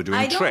magicians who are doing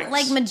I tricks. don't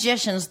like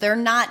magicians. They're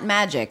not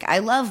magic. I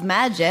love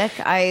magic.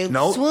 I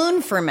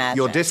swoon for magic.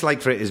 Your dislike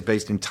for it is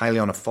based entirely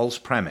on a false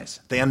premise.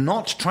 They are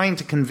not trying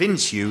to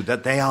convince you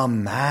that they are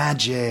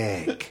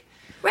magic.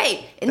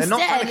 Right. They're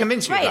not trying to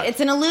convince you of Right. that. It's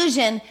an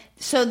illusion.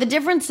 So the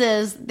difference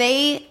is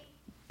they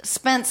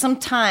spent some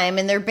time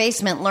in their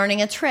basement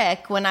learning a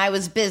trick when I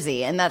was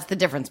busy, and that's the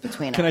difference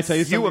between us. Can I tell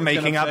you something? You were that's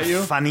making gonna up upset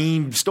you?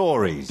 funny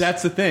stories.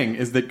 That's the thing,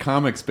 is that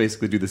comics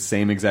basically do the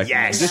same exact thing.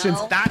 Yes,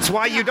 Musicians, that's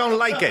why you don't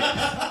like it.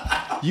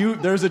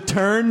 there's a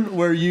turn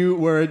where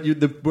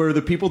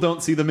the people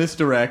don't see the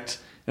misdirect,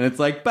 and it's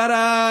like,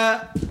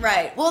 ba-da!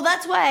 Right. Well,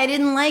 that's why I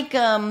didn't like.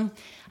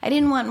 I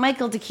didn't want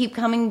Michael to keep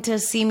coming to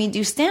see me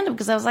do stand-up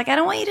because I was like, I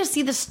don't want you to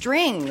see the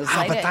strings.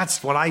 But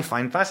that's what I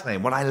find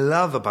fascinating. What I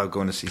love about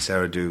going to see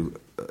Sarah do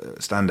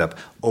stand-up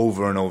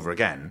over and over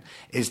again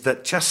is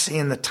that just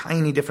seeing the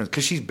tiny difference,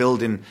 because she's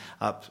building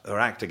up her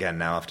act again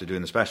now after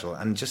doing the special,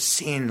 and just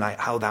seeing like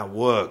how that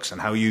works and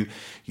how you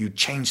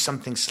change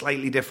something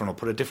slightly different or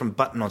put a different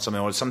button on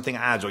something or something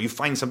adds or you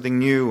find something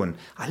new, and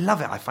I love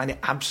it. I find it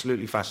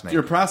absolutely fascinating.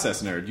 You're a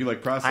process nerd. You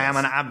like process. I am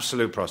an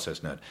absolute process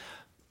nerd.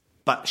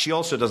 But she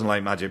also doesn't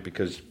like magic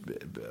because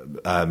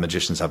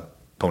magicians have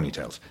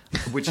ponytails,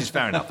 which is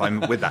fair enough.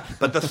 I'm with that.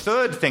 But the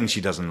third thing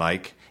she doesn't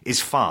like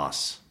is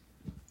farce.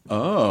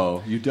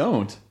 Oh, you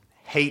don't?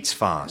 Hates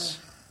farce.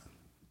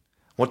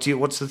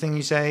 What's the thing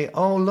you say?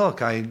 Oh,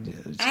 look, I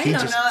don't know.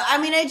 I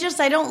mean, I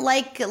don't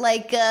like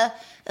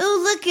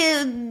oh, look,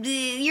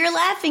 you're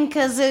laughing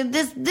because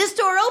this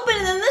door opened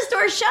and then this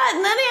door shut,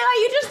 and then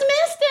you just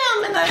missed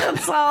him, and then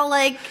it's all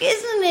like,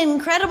 isn't it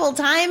incredible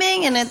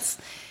timing? And it's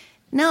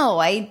no,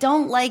 I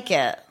don't like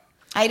it.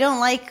 I don't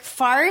like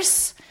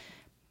farce.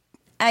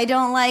 I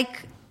don't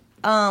like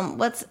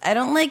I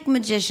don't like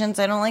magicians.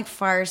 I don't like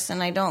farce,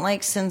 and I don't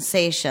like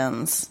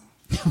sensations.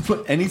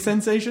 Any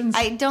sensations?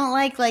 I don't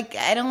like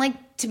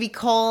to be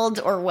cold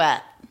or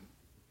wet.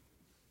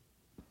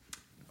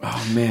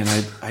 Oh man,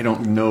 I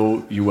don't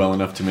know you well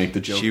enough to make the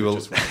joke. She will.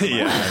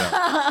 Yeah.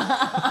 I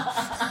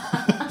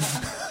know.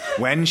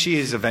 When she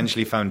is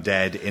eventually found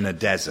dead in a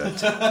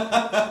desert,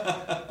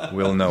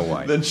 we'll know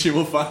why. Then she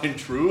will find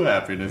true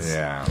happiness.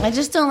 Yeah. I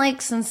just don't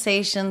like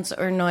sensations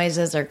or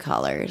noises or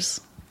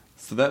colors.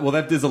 So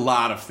that is a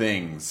lot of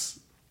things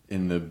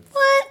in the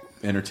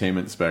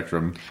entertainment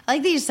spectrum. I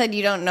like that you said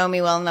you don't know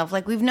me well enough.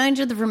 Like, we've known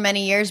each other for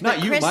many years. But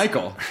Not you, Chris...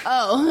 Michael.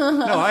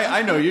 Oh. No,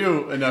 I know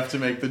you enough to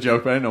make the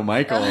joke, but I know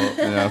Michael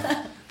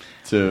enough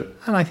to...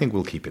 And I think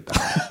we'll keep it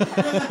that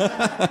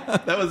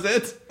way. That was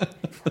it?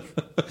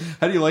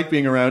 How do you like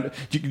being around?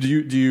 Do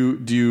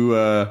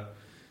you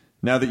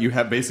now that you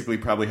have basically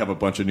probably have a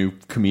bunch of new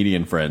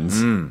comedian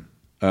friends?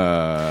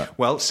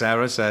 Well,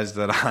 Sarah says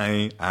that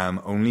I am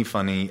only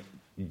funny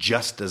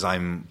just as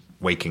I'm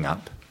waking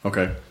up.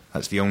 Okay.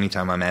 That's the only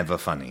time I'm ever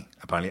funny.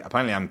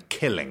 Apparently I'm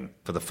killing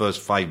for the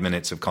first 5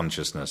 minutes of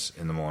consciousness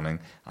in the morning,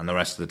 and the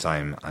rest of the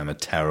time I'm a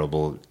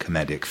terrible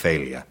comedic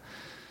failure.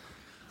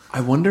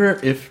 I wonder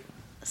if...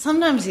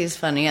 Sometimes he's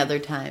funny, other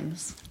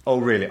times. Oh,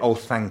 really? Oh,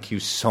 thank you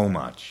so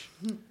much.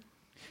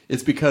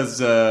 It's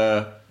because...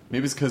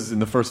 maybe it's because in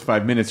the first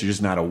 5 minutes you're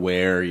just not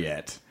aware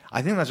yet.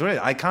 I think that's right.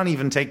 I can't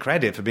even take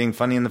credit for being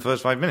funny in the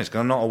first 5 minutes because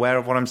I'm not aware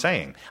of what I'm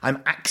saying.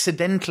 I'm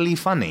accidentally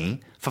funny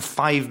for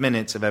 5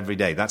 minutes of every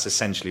day. That's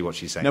essentially what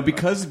she's saying. Now,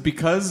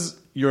 because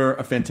you're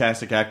a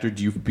fantastic actor,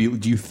 do you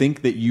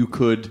think that you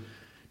could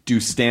do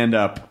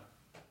stand-up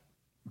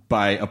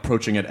by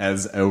approaching it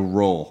as a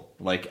role?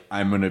 Like,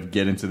 I'm going to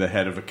get into the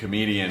head of a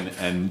comedian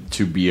and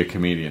to be a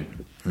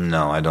comedian.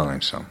 No, I don't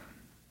think so.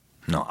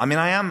 No. I mean,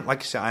 I am,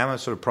 like I said, I am a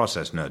sort of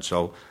process nerd,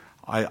 so...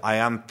 I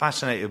am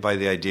fascinated by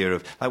the idea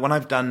of, like, when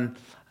I've done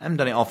I haven't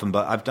done it often,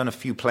 but I've done a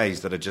few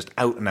plays that are just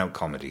out-and-out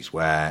comedies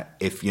where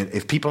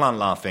if people aren't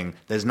laughing,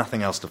 there's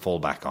nothing else to fall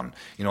back on.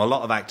 You know, a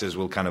lot of actors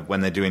will kind of,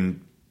 when they're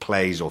doing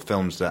plays or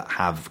films that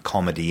have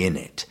comedy in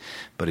it,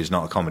 but it's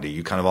not a comedy,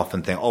 you kind of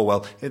often think, oh,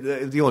 well,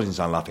 if the audience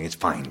aren't laughing, it's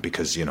fine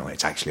because, you know,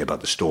 it's actually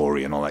about the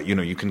story and all that. You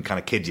know, you can kind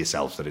of kid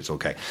yourself that it's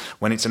okay.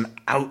 When it's an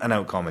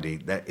out-and-out comedy,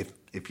 that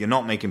if you're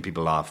not making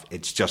people laugh,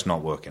 it's just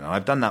not working. And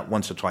I've done that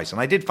once or twice, and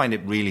I did find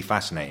it really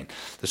fascinating,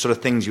 the sort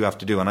of things you have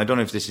to do. And I don't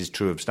know if this is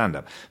true of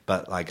stand-up,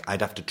 but like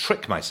I'd have to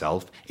trick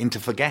myself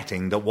into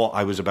forgetting that what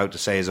I was about to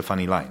say is a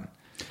funny line.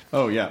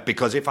 Oh, yeah.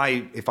 Because if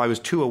I was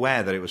too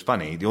aware that it was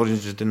funny, the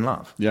audience just didn't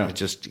laugh. Yeah. It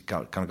just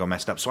kind of got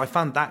messed up. So I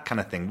found that kind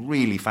of thing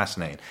really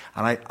fascinating.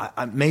 And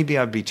I maybe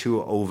I'd be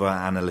too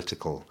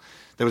over-analytical.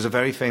 There was a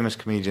very famous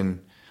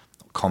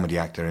comedy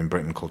actor in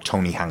Britain called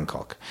Tony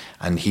Hancock,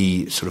 and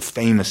he sort of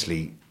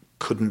famously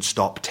couldn't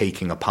stop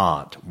taking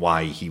apart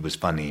why he was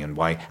funny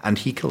and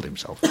he killed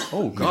himself.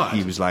 Oh, God.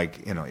 He was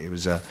like, you know, he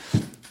was a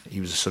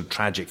sort of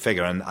tragic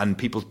figure, and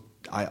people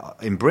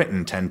in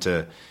Britain tend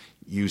to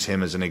use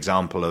him as an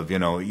example of, you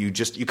know, you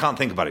can't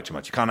think about it too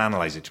much, you can't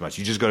analyze it too much,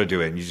 you just got to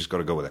do it and you just got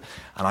to go with it.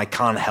 And I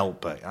can't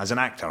help but, as an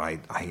actor,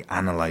 I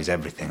analyze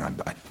everything, I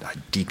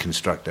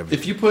deconstruct everything.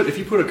 If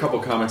you put a couple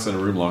comics in a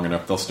room long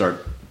enough, they'll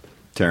start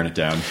tearing it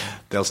down.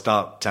 They'll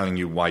start telling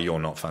you why you're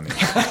not funny.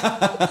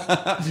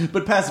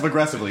 But passive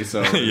aggressively,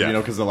 so Yeah. you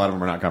know, because a lot of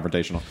them are not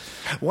confrontational.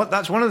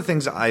 That's one of the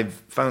things that I've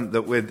found,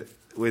 that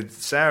with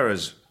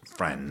Sarah's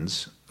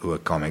friends who are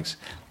comics,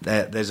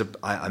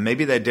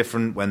 maybe they're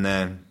different when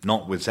they're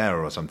not with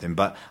Sarah or something,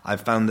 but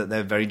I've found that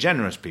they're very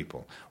generous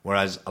people,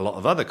 whereas a lot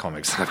of other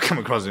comics that I've come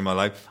across in my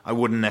life, I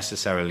wouldn't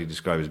necessarily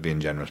describe as being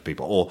generous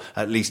people, or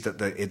at least that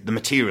the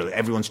material,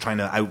 everyone's trying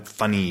to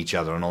out-funny each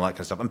other and all that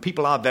kind of stuff, and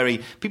people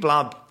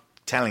are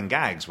telling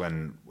gags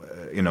when,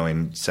 you know,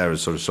 in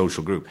Sarah's sort of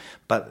social group,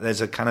 but there's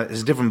a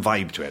different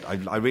vibe to it.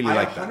 I really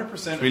like that. 100%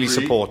 It's really agree.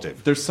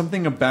 supportive. There's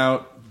something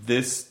about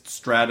this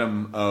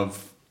stratum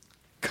of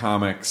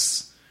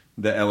comics,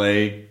 the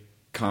LA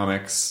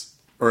comics,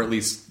 or at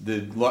least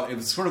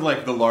it's sort of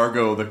like the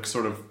Largo, the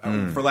sort of,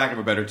 for lack of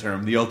a better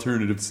term, the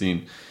alternative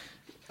scene.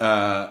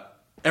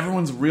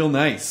 Everyone's real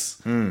nice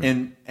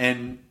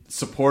and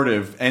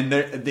supportive, and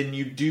then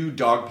you do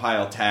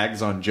dogpile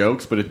tags on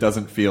jokes, but it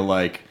doesn't feel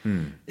like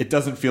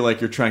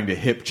you're trying to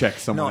hip check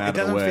someone out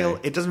of the way.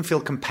 It doesn't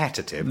feel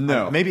competitive.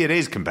 No. Maybe it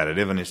is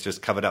competitive and it's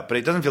just covered up, but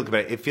it doesn't feel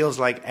competitive. It feels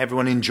like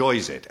everyone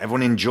enjoys it.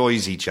 Everyone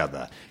enjoys each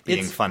other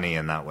being funny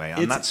in that way,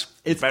 and that's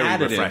very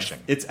additive. refreshing.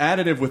 It's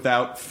additive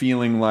without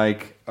feeling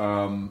like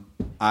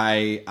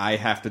I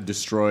have to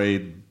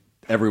destroy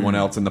everyone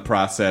else in the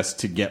process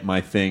to get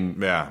my thing.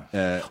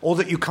 Yeah. Or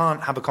that you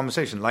can't have a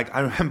conversation. Like, I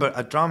remember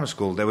at drama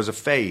school, there was a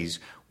phase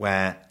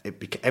where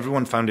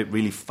everyone found it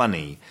really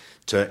funny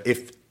to,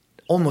 if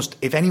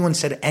anyone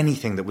said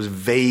anything that was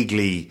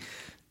vaguely,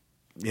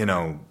 you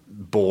know,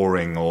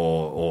 boring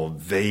or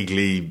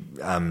vaguely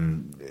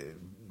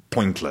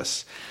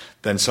pointless,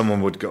 then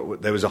someone would go.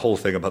 There was a whole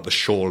thing about the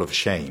shawl of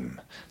shame,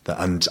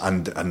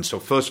 and so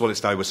first of all, it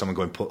started with someone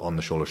going, "Put on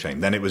the shawl of shame."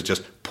 Then it was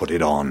just "put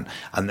it on,"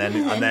 and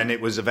then it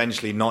was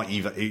eventually not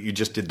even. You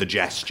just did the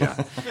gesture,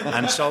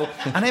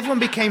 and everyone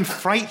became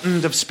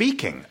frightened of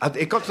speaking.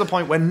 It got to the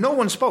point where no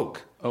one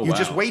spoke. Oh, you wow.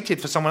 just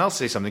waited for someone else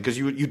to say something because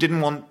you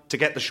didn't want to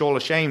get the shawl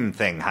of shame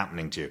thing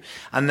happening to you.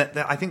 And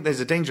I think there's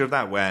a danger of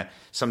that where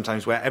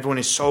everyone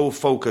is so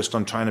focused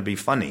on trying to be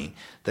funny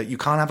that you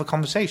can't have a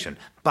conversation.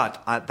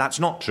 But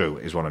that's not true,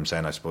 is what I'm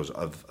saying, I suppose,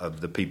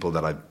 of the people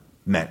that I've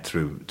met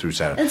through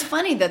Sarah. It's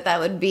funny that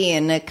would be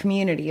in a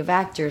community of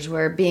actors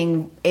where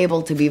being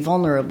able to be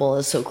vulnerable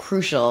is so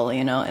crucial,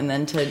 you know, and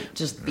then to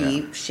just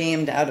be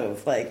shamed out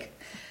of, like...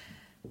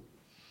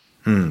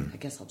 I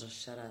guess I'll just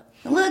shut up.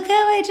 Look how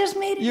I just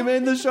made it. You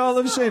made the shawl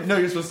of shame. No,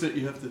 you're supposed to.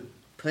 You have to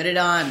Put it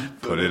on.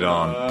 Put it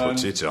on.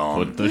 Put it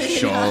on. put the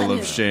shawl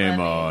of shame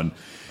on.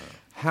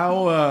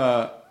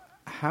 How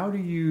do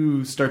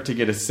you start to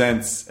get a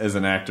sense as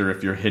an actor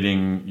if you're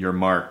hitting your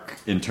mark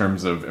in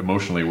terms of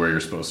emotionally where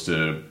you're supposed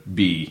to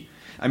be?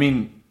 I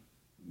mean,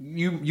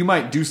 you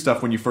might do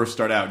stuff when you first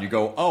start out and you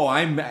go, oh,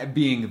 I'm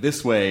being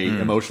this way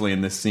emotionally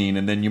in this scene,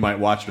 and then you might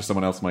watch it or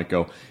someone else might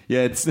go,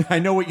 yeah, I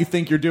know what you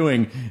think you're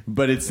doing,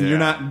 but you're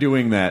not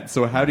doing that.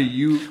 So how do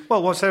you...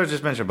 Well, what Sarah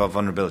just mentioned about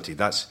vulnerability,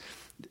 that's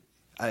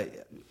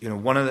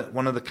one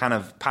of the kind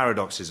of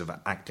paradoxes of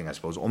acting, I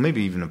suppose, or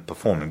maybe even of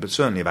performing, but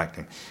certainly of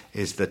acting,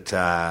 is that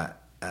to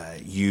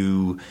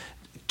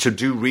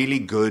do really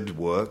good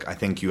work, I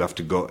think you have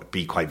to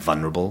be quite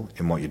vulnerable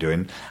in what you're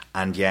doing,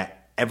 and yet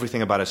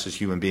everything about us as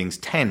human beings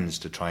tends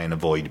to try and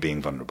avoid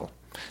being vulnerable.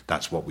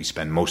 That's what we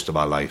spend most of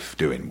our life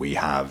doing. We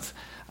have,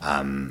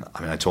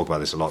 I talk about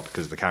this a lot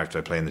because of the character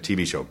I play in the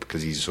TV show,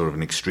 because he's sort of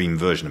an extreme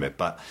version of it,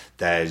 but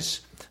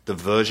there's the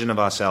version of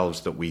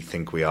ourselves that we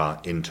think we are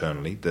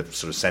internally, the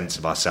sort of sense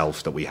of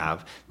ourself that we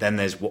have. Then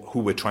there's who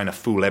we're trying to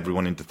fool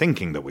everyone into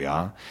thinking that we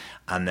are.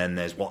 And then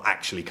there's what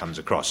actually comes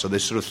across. So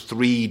there's sort of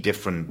three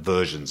different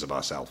versions of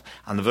ourselves.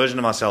 And the version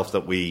of ourselves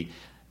that we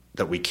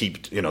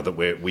keep,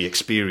 that we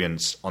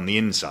experience on the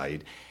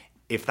inside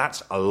if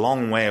that's a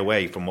long way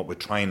away from what we're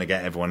trying to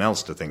get everyone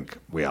else to think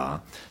we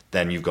are,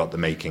 then you've got the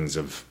makings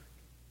of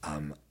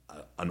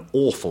an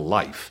awful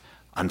life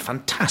and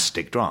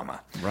fantastic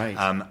drama. Right.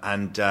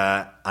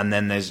 And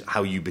then there's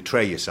how you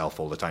betray yourself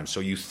all the time. So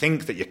you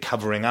think that you're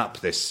covering up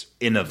this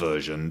inner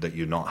version that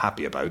you're not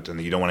happy about and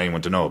that you don't want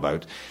anyone to know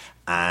about,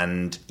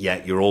 and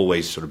yet you're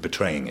always sort of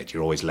betraying it.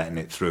 You're always letting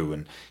it through,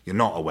 and you're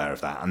not aware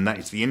of that. And that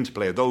it's the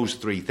interplay of those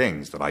three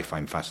things that I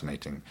find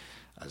fascinating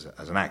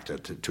as an actor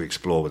to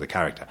explore with a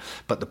character.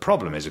 But the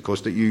problem is, of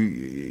course, that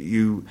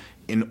you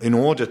in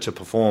order to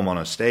perform on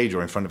a stage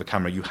or in front of a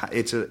camera,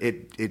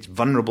 it's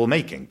vulnerable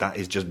making.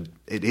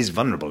 It is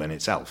vulnerable in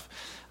itself.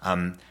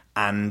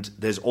 And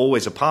there's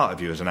always a part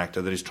of you as an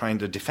actor that is trying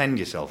to defend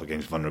yourself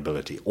against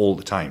vulnerability all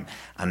the time.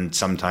 And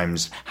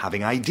sometimes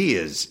having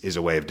ideas is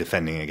a way of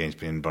defending against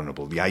being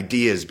vulnerable. The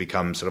ideas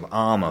become sort of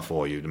armor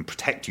for you and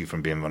protect you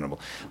from being vulnerable.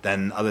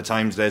 Then other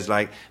times there's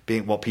like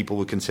being what people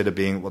would consider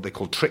being what they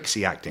call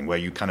tricksy acting, where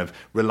you kind of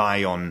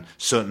rely on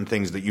certain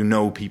things that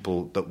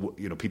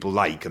people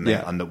like and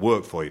that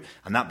work for you,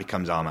 and that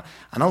becomes armor.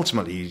 And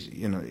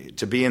ultimately,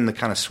 to be in the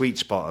kind of sweet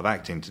spot of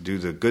acting, to do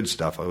the good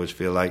stuff, I always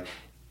feel like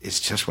it's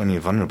just when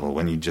you're vulnerable,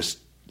 when you just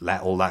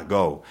let all that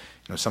go.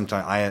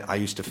 Sometimes I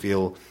used to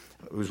feel,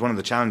 it was one of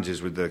the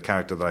challenges with the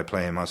character that I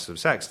play in Masters of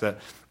Sex, that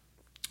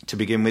to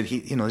begin with,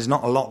 there's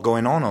not a lot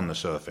going on the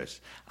surface.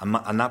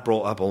 And that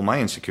brought up all my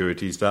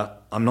insecurities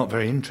that I'm not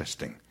very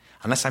interesting.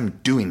 Unless I'm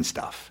doing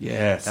stuff,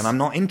 yes, then I'm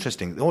not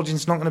interesting. The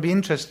audience is not going to be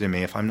interested in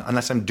me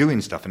unless I'm doing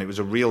stuff. And it was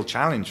a real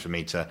challenge for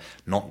me to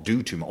not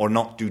do too much, or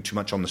not do too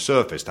much on the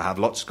surface, to have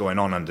lots going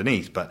on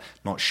underneath, but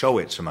not show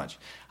it so much.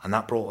 And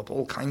that brought up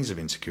all kinds of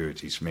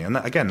insecurities for me. And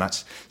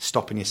that's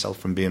stopping yourself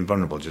from being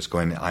vulnerable. Just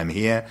going, I'm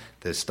here,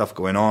 there's stuff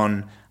going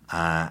on,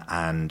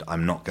 and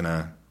I'm not going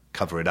to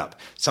cover it up.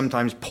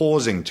 Sometimes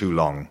pausing too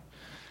long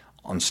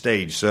on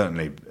stage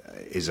certainly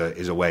is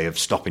a way of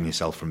stopping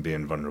yourself from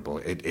being vulnerable.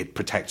 It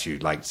protects you.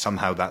 Like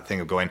somehow that thing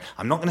of going,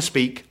 I'm not going to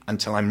speak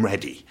until I'm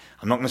ready.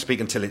 I'm not going to speak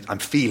until I'm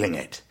feeling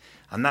it.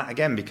 And that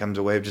again becomes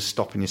a way of just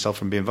stopping yourself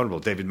from being vulnerable.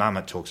 David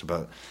Mamet talks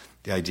about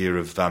the idea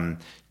of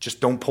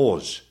just don't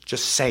pause.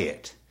 Just say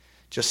it.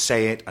 Just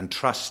say it and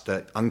trust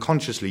that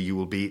unconsciously you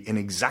will be in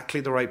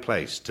exactly the right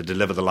place to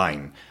deliver the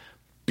line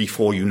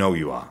before you know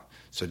you are.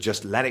 So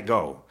just let it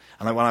go.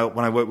 And when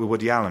I worked with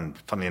Woody Allen,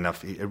 funnily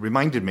enough, it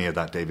reminded me of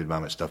that David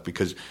Mamet stuff,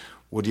 because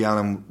Woody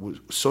Allen was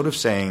sort of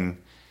saying,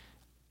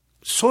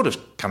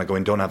 kind of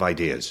going, don't have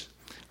ideas.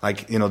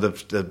 Like,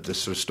 the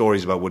sort of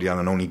stories about Woody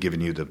Allen only giving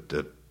you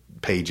the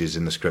pages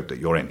in the script that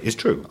you're in is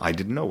true. I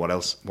didn't know what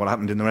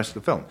happened in the rest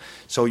of the film.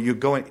 So you're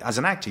going, as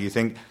an actor, you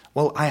think,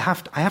 well, I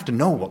have to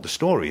know what the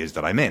story is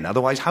that I'm in.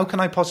 Otherwise, how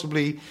can I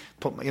possibly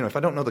if I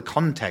don't know the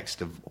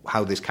context of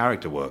how this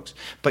character works?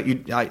 But you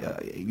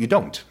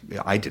don't.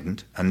 I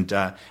didn't. And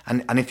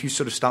if you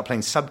sort of start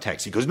playing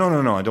subtext, he goes, no,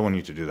 I don't want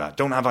you to do that.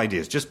 Don't have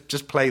ideas.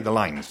 Just play the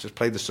lines. Just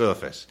play the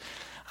surface.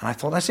 And I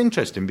thought that's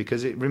interesting,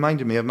 because it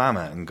reminded me of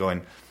Mamet and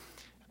going,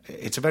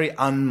 it's a very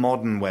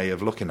unmodern way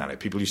of looking at it.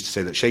 People used to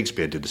say that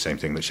Shakespeare did the same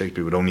thing, that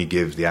Shakespeare would only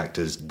give the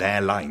actors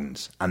their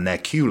lines and their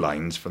cue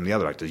lines from the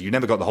other actors. You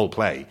never got the whole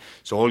play.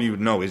 So all you would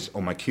know is,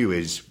 my cue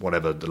is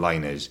whatever the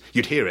line is.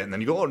 You'd hear it, and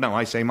then you go, oh, no,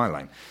 I say my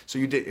line. So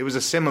it was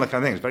a similar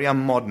kind of thing. It's very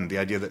unmodern, the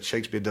idea that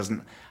Shakespeare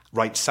doesn't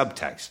write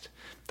subtext,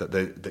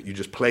 that you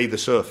just play the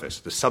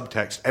surface. The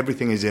subtext,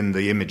 everything is in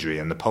the imagery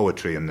and the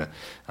poetry and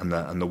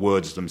the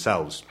words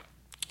themselves.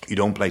 You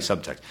don't play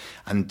subtext.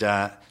 And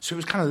so it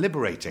was kind of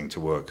liberating to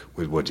work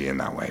with Woody in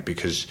that way,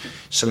 because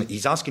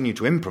he's asking you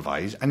to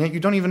improvise, and yet you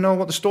don't even know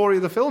what the story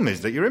of the film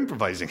is that you're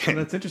improvising in. And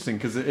that's interesting,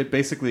 because it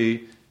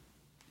basically,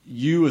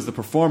 you as the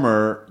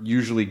performer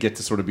usually get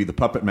to sort of be the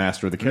puppet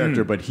master of the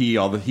character, but he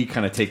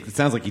kind of takes, it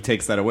sounds like he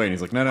takes that away, and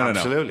he's like, no.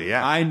 Absolutely,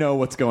 yeah. I know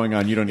what's going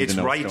on. You don't need to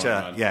know what's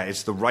going on. Yeah,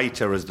 it's the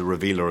writer as the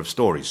revealer of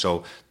stories.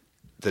 So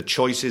the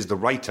choices the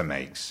writer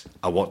makes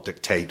are what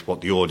dictate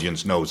what the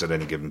audience knows at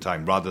any given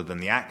time, rather than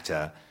the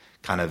actor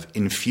kind of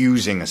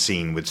infusing a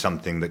scene with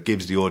something that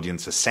gives the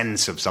audience a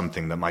sense of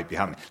something that might be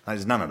happening.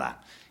 There's none of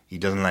that. He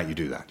doesn't let you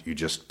do that. You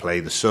just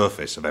play the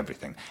surface of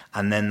everything.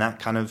 And then that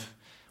kind of,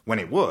 when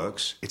it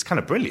works, it's kind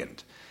of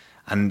brilliant.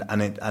 And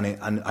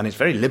it's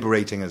very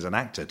liberating as an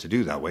actor to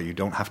do that, where you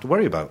don't have to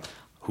worry about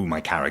who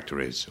my character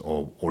is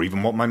or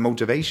even what my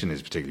motivation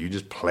is particularly. You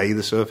just play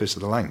the surface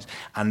of the lines.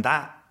 And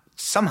that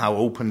somehow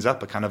opens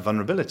up a kind of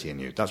vulnerability in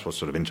you. That's what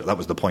sort of that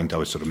was the point I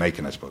was sort of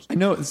making, I suppose. I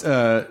know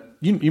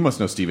you must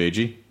know Steve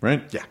Agee,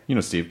 right? Yeah. You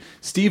know Steve.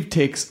 Steve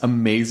takes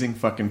amazing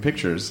fucking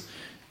pictures,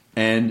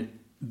 and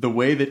the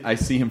way that I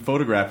see him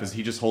photograph is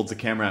he just holds the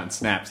camera out and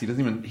snaps. He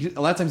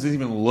a lot of times doesn't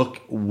even look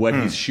what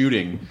he's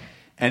shooting,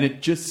 and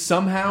it just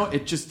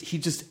he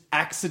just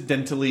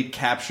accidentally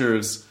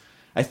captures,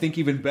 I think,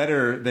 even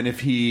better than if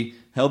he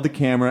held the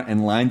camera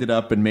and lined it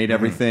up and made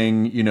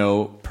everything,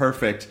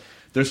 perfect.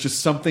 There's just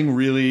something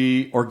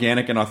really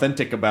organic and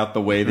authentic about the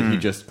way that he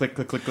just click.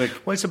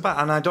 Well, it's about,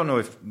 and I don't know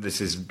if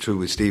this is true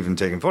with Stephen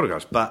taking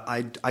photographs, but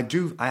I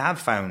have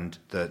found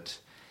that,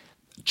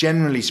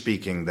 generally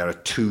speaking, there are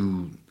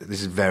two. This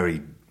is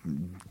very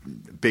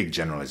big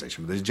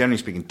generalization, but there's generally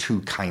speaking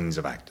two kinds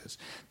of actors.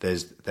 There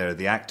are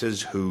the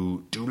actors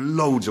who do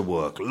loads of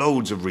work,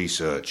 loads of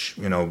research,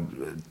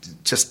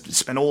 just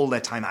spend all their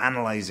time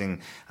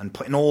analyzing and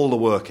putting all the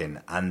work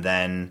in. And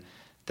then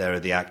there are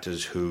the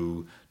actors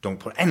who don't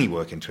put any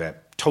work into it,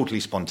 totally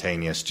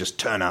spontaneous, just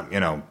turn up,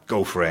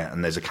 go for it.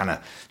 And there's a kind of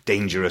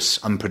dangerous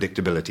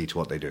unpredictability to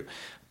what they do,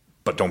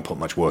 but don't put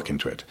much work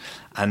into it.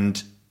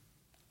 And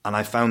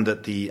I found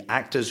that the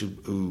actors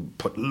who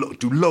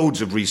do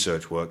loads of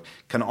research work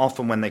can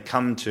often, when they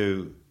come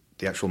to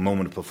the actual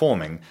moment of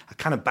performing, are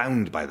kind of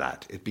bound by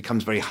that. It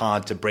becomes very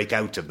hard to break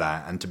out of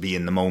that and to be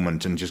in the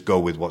moment and just go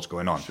with what's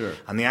going on. Sure.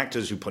 And the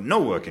actors who put no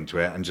work into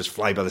it and just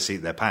fly by the seat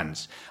of their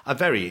pants are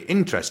very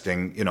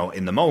interesting,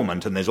 in the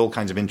moment, and there's all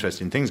kinds of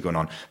interesting things going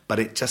on. But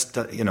it just,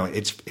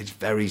 it's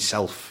very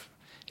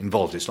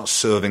self-involved. It's not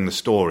serving the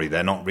story.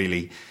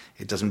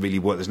 It doesn't really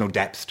work. There's no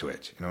depth to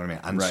it. You know what I mean?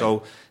 And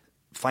so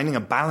finding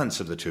a balance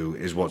of the two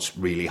is what's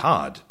really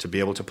hard, to be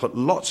able to put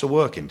lots of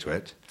work into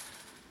it,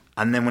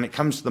 and then when it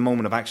comes to the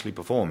moment of actually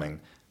performing,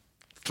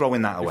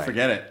 throwing that away.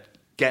 Forget it.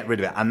 Get rid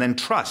of it. And then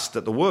trust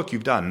that the work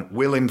you've done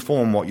will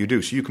inform what you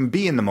do. So you can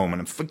be in the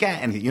moment and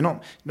forget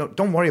anything.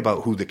 Don't worry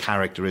about who the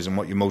character is and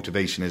what your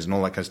motivation is and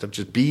all that kind of stuff.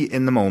 Just be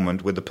in the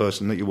moment with the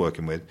person that you're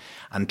working with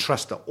and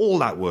trust that all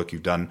that work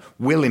you've done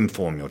will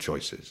inform your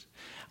choices.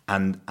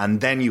 And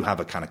then you have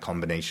a kind of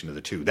combination of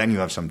the two. Then you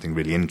have something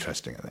really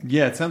interesting, I think.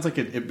 Yeah, it sounds like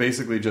it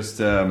basically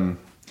just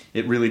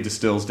it really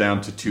distills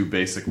down to two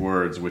basic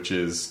words, which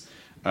is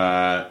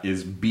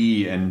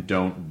be and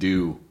don't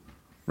do,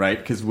 right?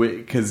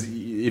 Because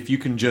if you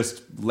can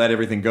just let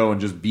everything go and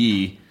just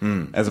be,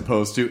 as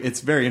opposed to, it's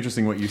very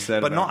interesting what you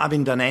said. But not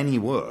having done any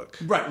work,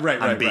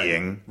 right,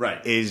 being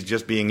is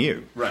just being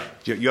you. Right.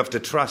 You have to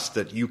trust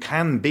that you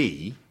can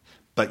be,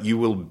 but you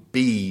will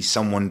be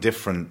someone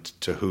different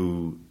to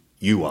who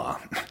you are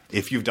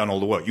if you've done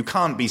all the work. You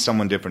can't be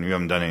someone different if you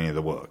haven't done any of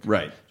the work.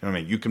 Right. You know what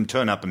I mean? You can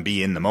turn up and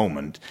be in the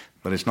moment,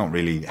 but it's not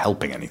really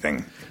helping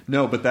anything.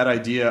 No, but that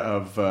idea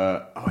of,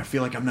 I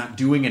feel like I'm not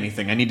doing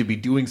anything. I need to be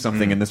doing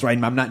something in this, right?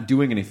 I'm not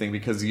doing anything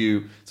because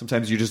you're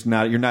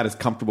not as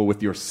comfortable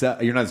with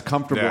yourself. You're not as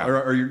comfortable,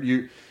 or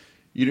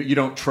you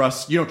don't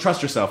trust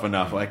yourself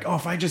enough. Like,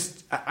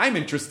 if I'm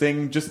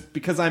interesting just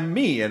because I'm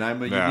me and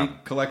I'm a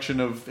unique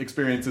collection of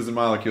experiences and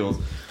molecules.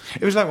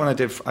 It was like when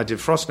I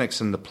did Frost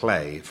Nixon the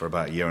play for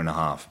about a year and a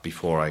half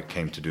before I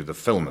came to do the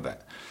film of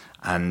it.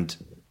 And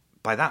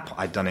by that point,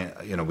 I'd done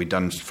it, we'd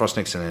done Frost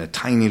Nixon in a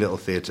tiny little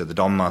theatre, the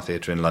Donmar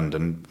Theatre in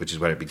London, which is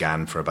where it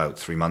began for about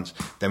 3 months.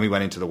 Then we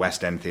went into the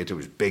West End Theatre,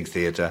 which was big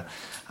theatre.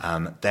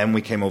 Then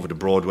we came over to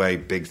Broadway,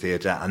 big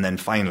theatre. And then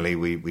finally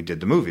we did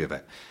the movie of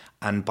it.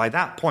 And by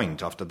that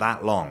point, after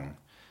that long,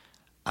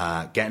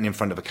 getting in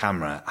front of a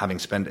camera, having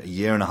spent a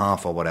year and a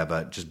half or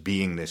whatever just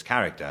being this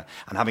character,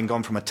 and having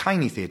gone from a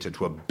tiny theatre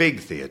to a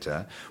big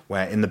theatre,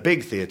 where in the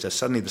big theatre,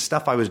 suddenly the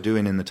stuff I was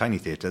doing in the tiny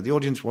theatre, the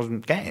audience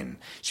wasn't getting.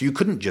 So you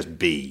couldn't just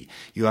be.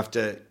 You have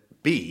to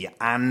be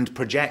and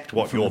project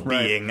what you're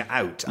being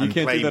out and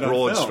play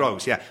broad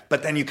strokes. Yeah,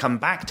 but then you come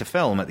back to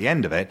film at the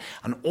end of it,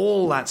 and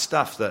all that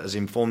stuff that has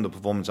informed the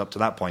performance up to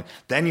that point,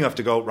 then you have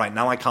to go, right,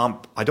 now I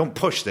don't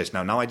push this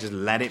now I just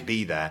let it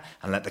be there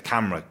and let the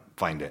camera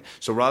find it.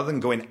 So rather than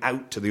going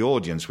out to the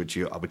audience, which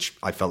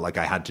I felt like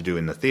I had to do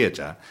in the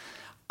theatre,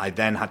 I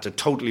then had to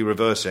totally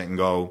reverse it and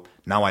go,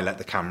 now I let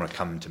the camera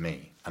come to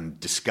me and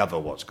discover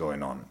what's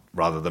going on,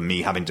 rather than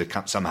me having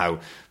to somehow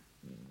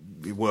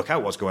work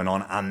out what's going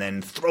on and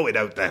then throw it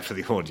out there for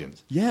the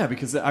audience. Yeah,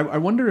 because I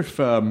wonder if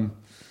are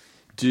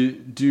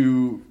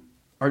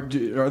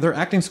there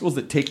acting schools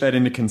that take that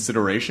into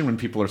consideration when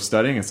people are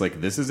studying? It's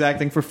like, this is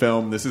acting for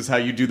film. This is how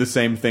you do the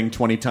same thing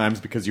 20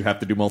 times because you have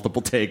to do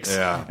multiple takes.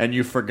 Yeah. And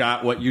you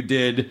forgot what you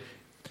did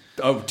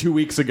 2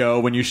 weeks ago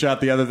when you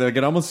shot the other thing.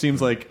 It almost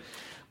seems like...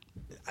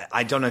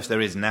 I don't know if there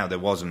is now. There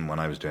wasn't when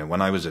I was doing it.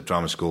 When I was at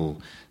drama school,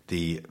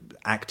 the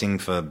acting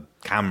for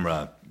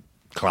camera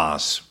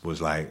class was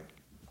like,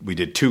 we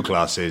did 2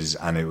 classes,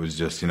 and it was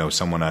just,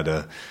 someone had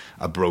a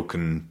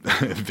broken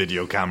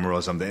video camera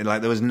or something. Like,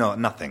 there was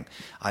nothing.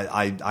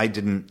 I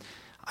didn't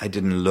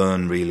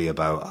learn really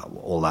about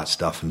all that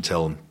stuff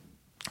until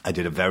I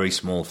did a very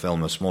small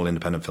film, a small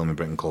independent film in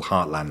Britain called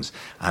Heartlands,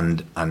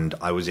 and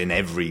I was in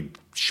every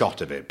shot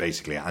of it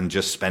basically, and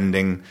just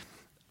spending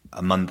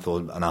a month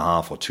and a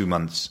half or 2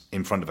 months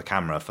in front of a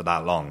camera for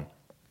that long,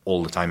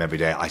 all the time, every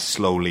day, I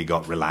slowly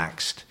got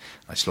relaxed.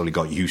 I slowly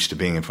got used to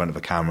being in front of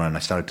a camera, and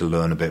I started to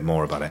learn a bit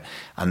more about it.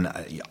 And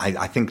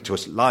I think to a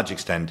large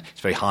extent,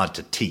 it's very hard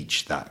to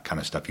teach that kind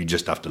of stuff. You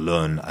just have to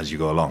learn as you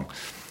go along,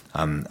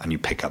 and you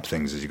pick up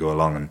things as you go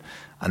along.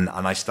 And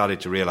I started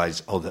to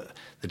realize,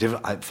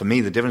 for me,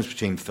 the difference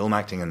between film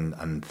acting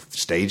and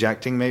stage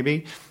acting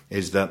maybe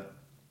is that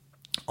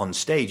on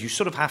stage, you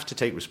sort of have to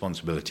take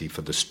responsibility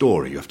for the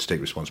story. You have to take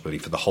responsibility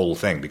for the whole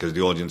thing, because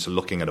the audience are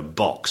looking at a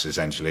box,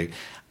 essentially,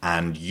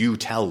 and you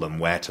tell them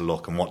where to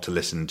look and what to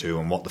listen to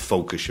and what the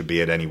focus should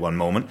be at any one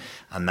moment.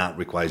 And that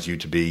requires you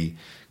to be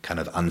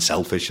kind of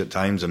unselfish at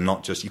times, and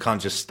not just, you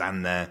can't just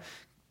stand there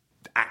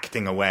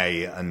acting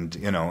away, and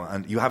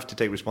you have to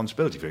take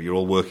responsibility for it. You're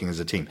all working as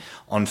a team.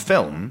 On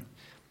film,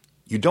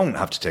 you don't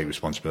have to take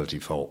responsibility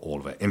for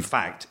all of it. In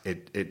fact,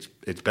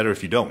 it's better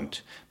if you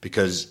don't,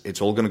 because it's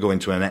all going to go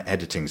into an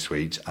editing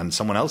suite, and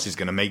someone else is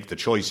going to make the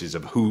choices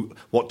of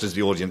what does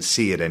the audience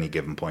see at any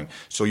given point.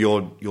 So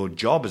your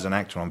job as an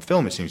actor on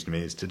film, it seems to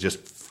me, is to just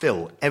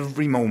fill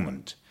every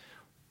moment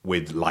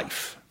with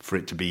life, for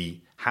it to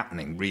be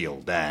happening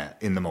real there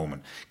in the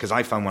moment. Because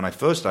I found when I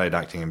first started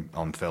acting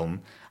on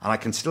film, and I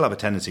can still have a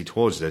tendency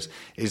towards this,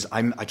 is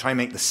I try and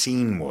make the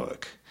scene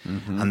work.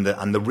 Mm-hmm.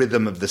 And the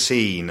rhythm of the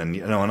scene, and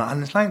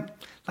it's like,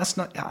 that's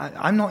not.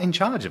 I'm not in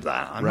charge of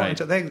that. I'm right.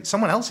 not.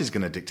 Someone else is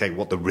going to dictate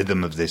what the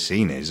rhythm of this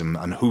scene is, and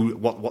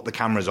what the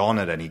camera's on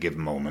at any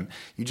given moment.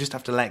 You just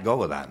have to let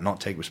go of that,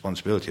 not take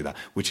responsibility of that.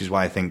 Which is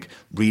why I think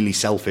really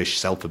selfish,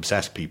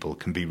 self-obsessed people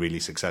can be really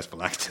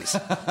successful actors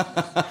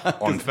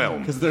on film,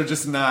 because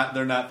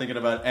they're not thinking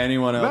about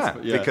anyone else.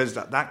 Yeah, because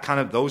that kind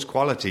of those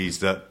qualities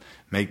that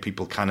make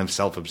people kind of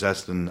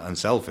self-obsessed and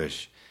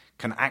selfish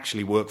can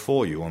actually work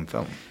for you on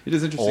film. It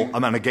is interesting.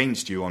 Or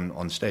against you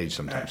on stage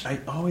sometimes. I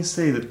always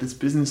say that this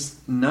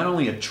business not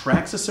only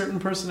attracts a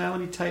certain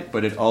personality type,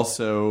 but it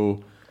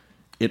also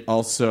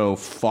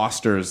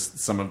fosters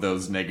some of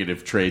those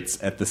negative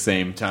traits at the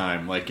same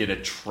time. Like, it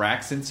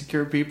attracts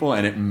insecure people,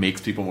 and it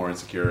makes people more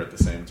insecure at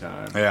the same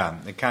time. Yeah,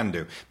 it can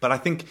do. But I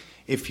think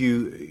if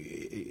you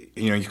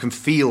can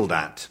feel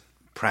that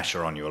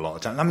pressure on you a lot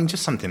of the time. I mean,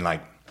 just something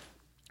like,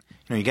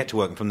 you get to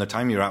work, and from the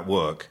time you're at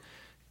work,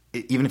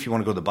 even if you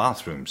want to go to the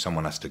bathroom,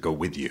 someone has to go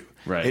with you.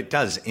 Right. It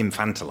does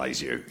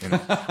infantilize you.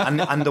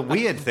 And the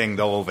weird thing,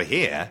 though, over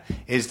here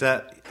is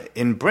that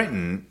in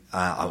Britain,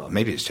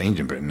 maybe it's changed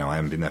in Britain now, I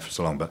haven't been there for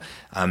so long, but,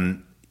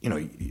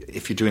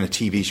 if you're doing a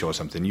TV show or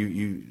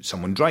something,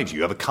 someone drives you.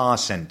 You have a car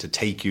sent to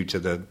take you to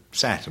the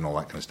set and all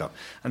that kind of stuff.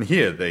 And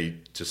here, they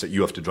just say you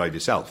have to drive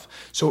yourself.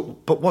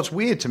 But what's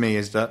weird to me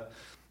is that,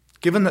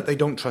 given that they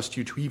don't trust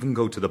you to even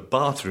go to the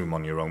bathroom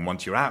on your own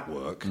once you're at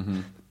work,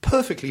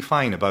 perfectly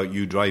fine about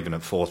you driving at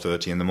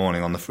 4:30 in the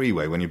morning on the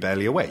freeway when you're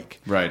barely awake,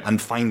 right,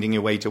 and finding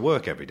your way to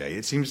work every day.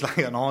 It seems like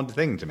an odd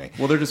thing to me.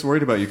 Well, they're just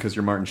worried about you because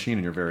you're Martin Sheen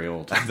and you're very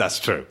old. That's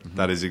true.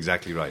 That is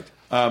exactly right.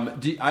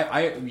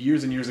 I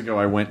years and years ago,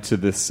 I went to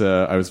this.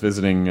 I was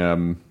visiting.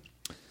 I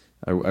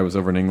was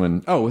over in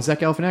England. Oh,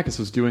 Zach Galifianakis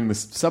was doing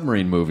this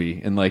submarine movie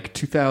in like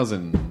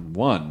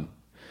 2001.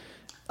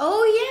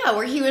 Oh yeah,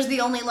 where he was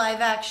the only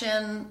live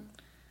action.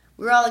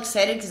 We were all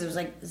excited because it was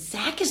like,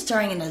 Zach is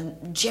starring in a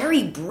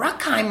Jerry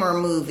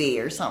Bruckheimer movie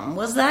or something.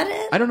 Was that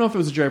it? I don't know if it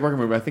was a Jerry Bruckheimer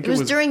movie. I think it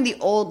was during the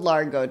old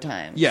Largo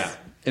times. Yeah,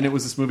 and it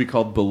was this movie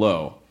called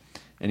Below,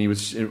 and he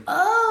was.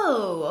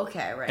 Oh,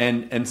 okay, right.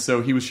 And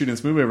so he was shooting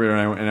this movie over there,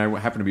 and I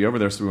happened to be over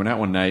there, so we went out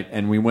one night,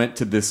 and we went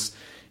to this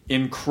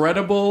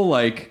incredible,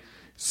 like.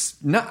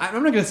 I'm not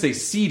going to say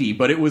seedy,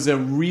 but it was a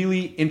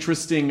really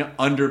interesting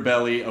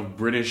underbelly of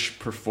British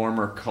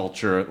performer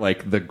culture,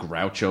 like the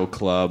Groucho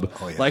Club,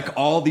 like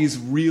all these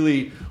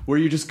really, where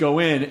you just go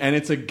in and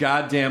it's a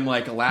goddamn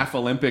like Laugh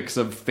Olympics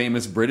of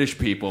famous British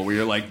people, where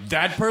you're like,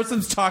 that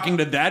person's talking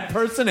to that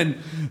person, and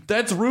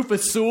that's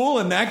Rufus Sewell,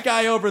 and that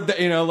guy over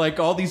there,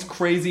 like all these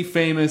crazy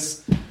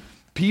famous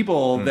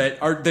people that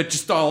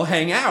just all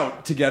hang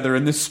out together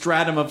in this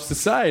stratum of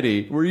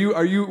society. Were you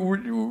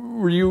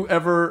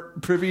ever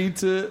privy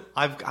to?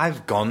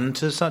 I've gone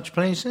to such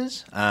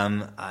places.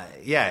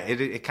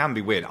 It can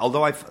be weird.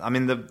 Although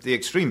the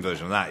extreme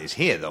version of that is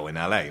here though in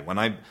LA. When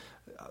I'd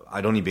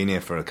only been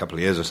here for a couple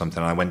of years or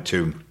something. And I went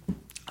to,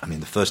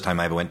 the first time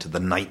I ever went to the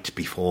night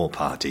before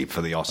party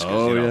for the Oscars.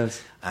 Oh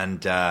yes,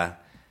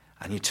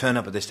 and you turn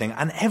up at this thing,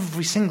 and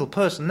every single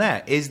person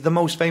there is the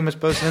most famous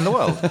person in the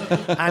world.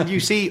 And you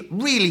see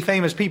really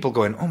famous people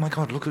going, oh my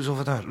God, look who's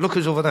over there, look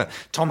who's over there.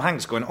 Tom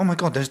Hanks going, oh my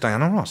God, there's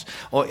Diana Ross.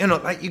 Or,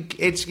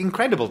 it's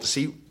incredible to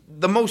see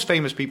the most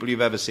famous people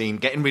you've ever seen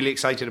getting really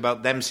excited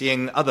about them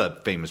seeing other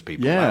famous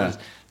people. Yeah.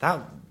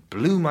 That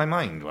blew my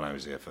mind when I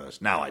was here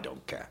first. Now I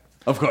don't care.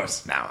 Of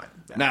course. Now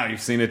you've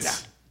seen it. Yeah.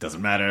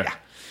 Doesn't matter. Yeah.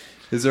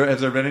 Has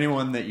there been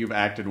anyone that you've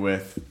acted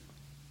with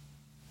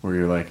where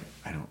you're like,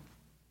 I'm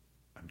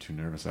too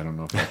nervous. I don't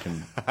know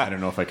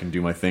if I can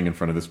do my thing in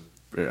front of this.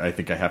 I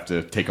think I have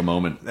to take a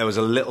moment. There was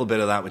a little bit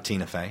of that with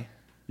Tina Fey.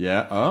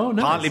 Yeah. Oh,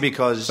 no. Partly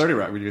because 30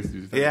 Rock.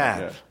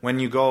 Yeah. When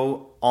you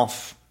go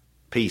off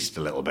piste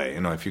a little bit,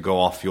 if you go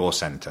off your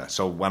center.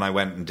 So when I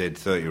went and did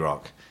 30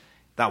 Rock,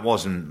 that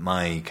wasn't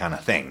my kind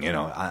of thing,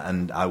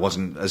 and I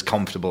wasn't as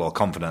comfortable or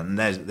confident. And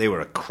they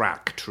were a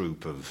crack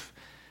troupe of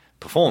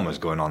performers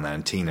going on there,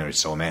 and Tina is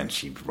so amazing.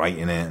 She's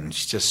writing it, and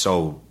she's just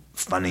so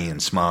funny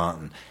and smart,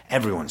 and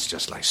everyone's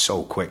just like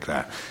so quick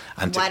there.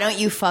 And why don't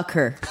you fuck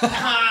her?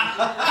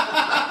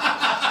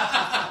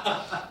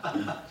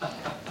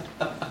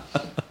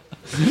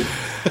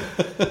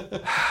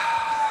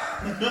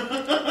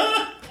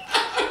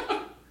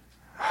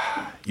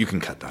 You can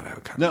cut that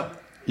out, can't you? No.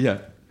 Yeah.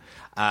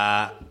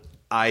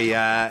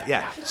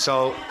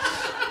 So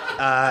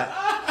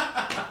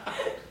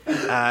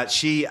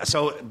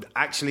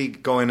actually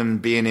going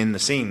and being in the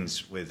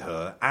scenes with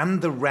her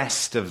and the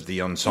rest of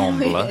the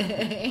ensemble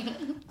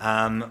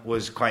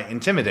was quite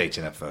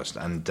intimidating at first,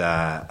 and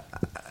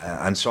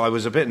so I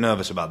was a bit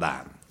nervous about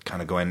that.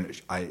 Kind of going,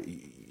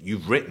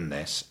 you've written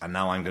this, and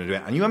now I'm going to do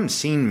it, and you haven't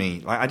seen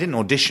me. Like I didn't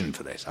audition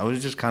for this. I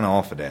was just kind of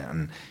offered it,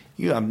 and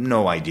you have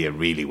no idea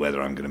really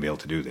whether I'm going to be able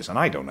to do this, and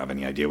I don't have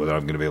any idea whether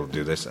I'm going to be able to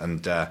do this,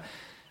 and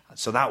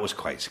so that was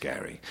quite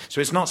scary.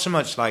 So it's not so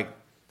much like.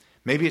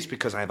 Maybe it's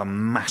because I have a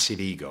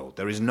massive ego.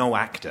 There is no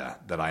actor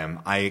that I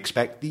am. I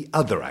expect the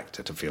other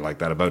actor to feel like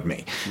that about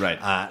me. Right.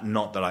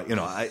 Not that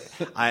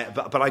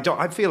but I don't.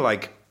 I feel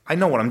like I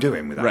know what I'm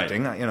doing with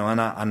acting. Right.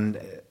 And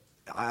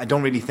I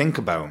don't really think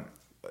about.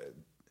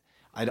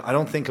 I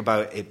don't think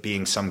about it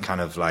being some kind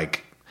of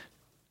like.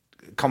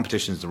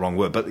 Competition is the wrong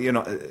word, but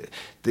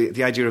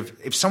the idea of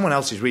if someone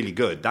else is really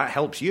good, that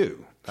helps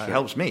you. That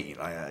helps me.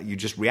 You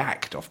just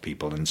react off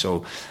people, and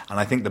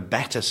I think the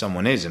better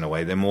someone is in a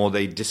way, the more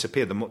they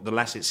disappear, the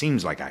less it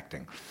seems like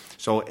acting.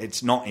 So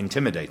it's not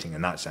intimidating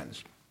in that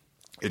sense.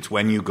 It's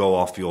when you go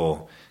off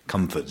your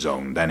comfort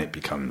zone, then it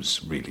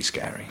becomes really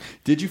scary.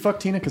 Did you fuck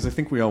Tina? Because I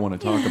think we all want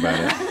to talk about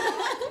it.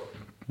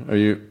 Are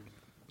you?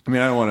 I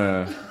mean, I don't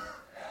want to.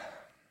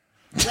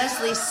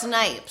 Wesley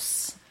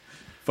Snipes.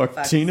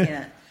 Fuck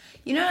Tina?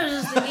 You know what I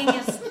was thinking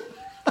is,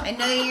 I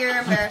know you're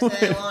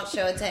embarrassed and I won't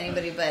show it to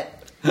anybody, but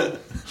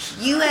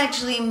you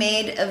actually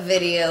made a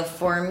video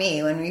for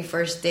me when we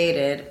first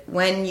dated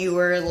when you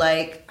were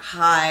like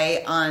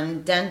high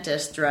on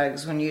dentist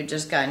drugs when you'd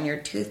just gotten your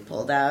tooth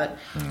pulled out.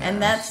 Yes.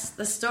 And that's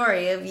the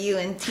story of you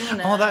and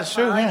Tina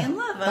falling in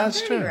love on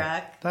 30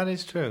 Rock. That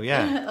is true,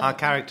 yeah. Our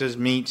characters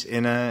meet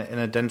in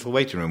a dental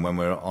waiting room when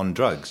we're on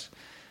drugs.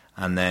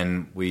 And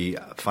then we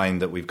find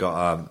that we've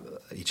got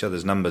each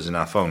other's numbers in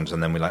our phones,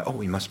 and then we're like, oh,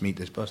 we must meet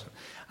this person.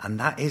 And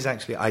that is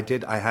actually, I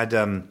had...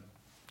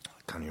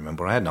 I can't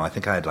remember what I had now. I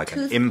think I had like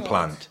an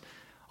implant.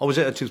 Oh, was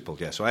it a tooth pull?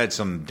 Yeah. So I had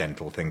some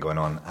dental thing going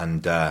on,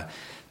 and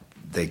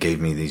they gave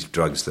me these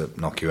drugs that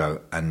knock you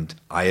out. And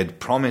I had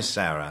promised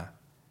Sarah,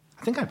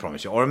 I think I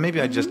promised you, or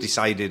maybe I just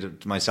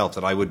decided to myself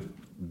that I would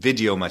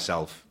video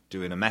myself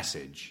doing a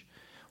message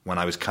when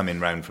I was coming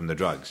round from the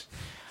drugs.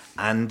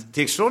 And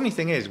the extraordinary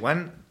thing is,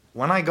 when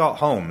I got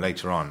home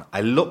later on,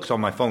 I looked on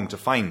my phone to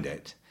find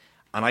it,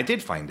 and I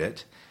did find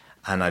it.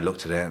 And I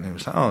looked at it, and it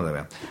was like, oh, there we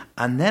are.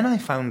 And then I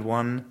found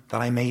one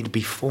that I made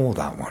before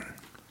that one.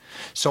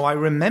 So I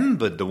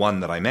remembered the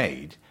one that I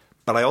made,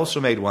 but I also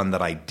made one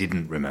that I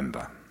didn't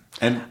remember.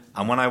 And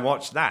when I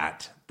watched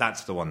that,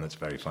 that's the one that's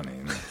very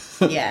funny.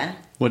 Isn't it? Yeah.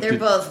 They're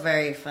both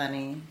very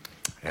funny.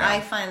 Yeah. I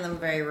find them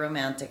very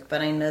romantic, but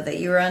I know that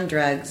you were on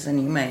drugs,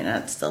 and you might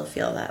not still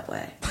feel that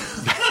way.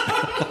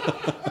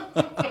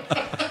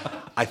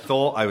 I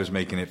thought I was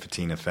making it for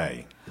Tina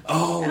Fey.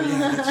 Oh,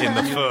 yeah. In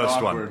the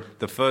first one.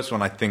 The first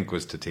one, I think,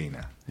 was to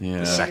Tina. Yeah.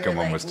 The second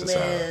one was to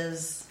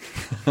Liz.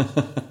 Sarah.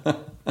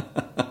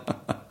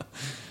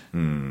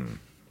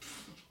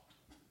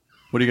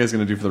 What are you guys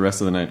going to do for the rest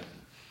of the night?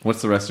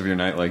 What's the rest of your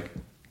night like?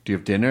 Do you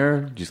have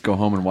dinner? Do you just go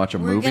home and watch a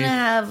movie? We're going to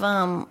have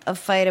a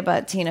fight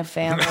about Tina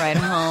Fey on the ride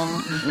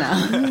home.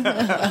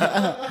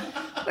 No.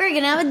 We're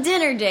going to have a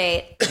dinner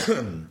date.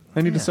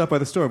 I need to stop by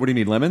the store. What do you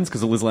need, lemons?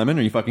 Because of Liz Lemon?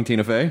 Are you fucking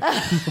Tina Fey?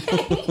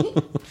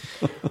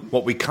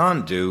 What we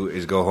can't do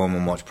is go home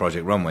and watch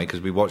Project Runway, because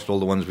we watched all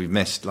the ones we've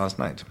missed last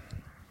night.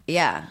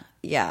 Yeah.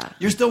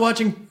 You're still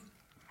watching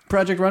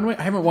Project Runway?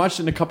 I haven't watched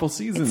it in a couple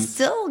seasons. It's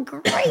still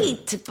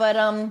great,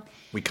 but...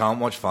 We can't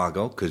watch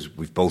Fargo, because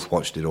we've both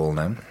watched it all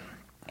now.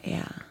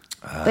 Yeah.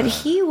 But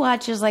he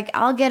watches, like,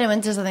 I'll get him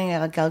into something,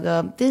 like, I'll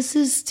go, this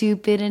is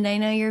stupid, and I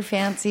know you're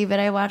fancy,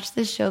 but I watched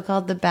this show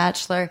called The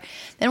Bachelor.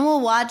 Then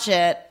we'll watch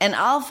it, and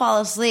I'll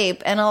fall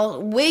asleep, and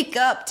I'll wake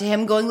up to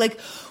him going,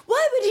 like,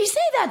 why would he say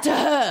that to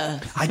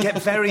her? I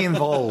get very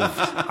involved.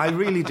 I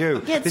really do.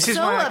 This is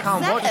why I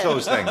can't watch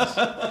those things.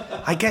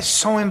 I get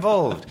so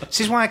involved. This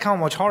is why I can't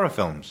watch horror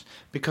films.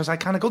 Because I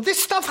kind of go,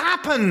 this stuff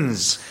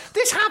happens.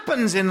 This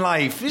happens in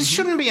life. This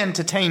shouldn't be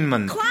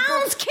entertainment.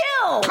 Clowns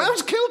kill.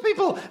 Clowns kill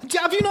people.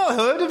 Have you not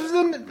heard of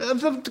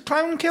the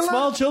clown killer?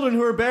 Small children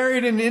who are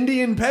buried in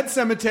Indian pet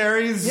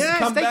cemeteries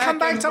come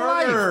back to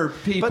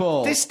life.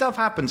 People. But this stuff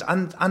happens.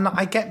 And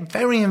I get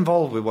very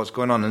involved with what's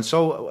going on. And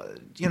so...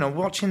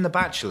 watching The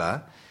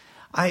Bachelor,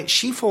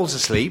 she falls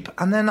asleep,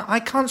 and then I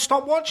can't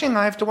stop watching.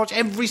 I have to watch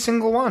every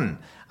single one.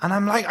 And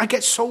I'm like, I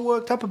get so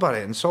worked up about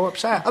it and so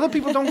upset. Other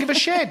people don't give a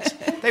shit.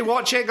 They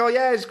watch it, go,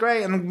 yeah, it's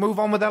great, and move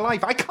on with their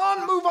life. I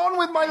can't move on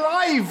with my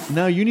life.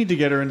 No, you need to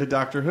get her into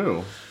Doctor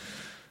Who.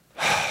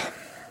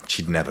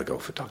 She'd never go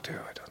for Doctor Who,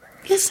 I don't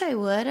think. Yes, I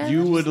would.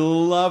 You would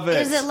love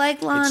it. Is it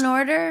like Law and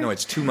Order? No,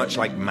 it's too much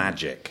like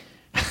magic.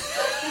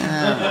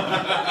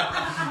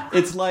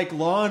 It's like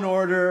Law and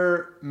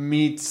Order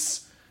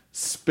meets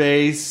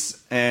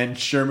space and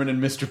Sherman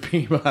and Mr.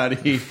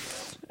 Peabody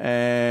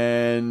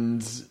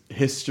and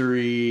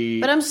history.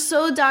 But I'm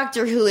so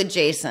Doctor Who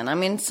adjacent. I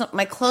mean,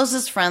 my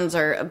closest friends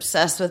are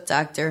obsessed with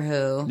Doctor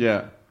Who.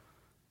 Yeah.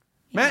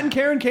 Matt and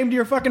Karen came to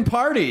your fucking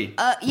party.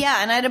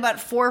 Yeah, and I had about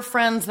 4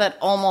 friends that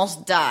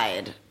almost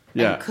died.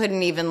 Yeah. And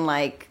couldn't even,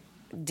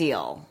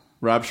 deal.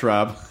 Rob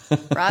Schraub.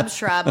 Rob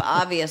Schraub,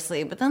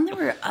 obviously. But then there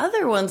were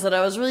other ones that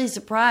I was really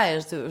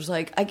surprised. It was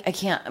like, I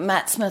can't,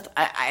 Matt Smith,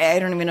 I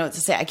don't even know what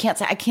to say. I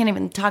can't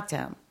even talk to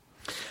him.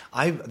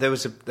 There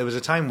was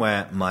a time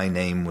where my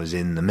name was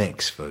in the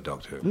mix for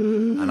Doctor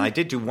Who, and I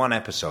did do one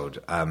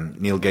episode.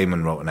 Neil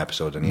Gaiman wrote an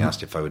episode, and he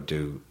asked if I would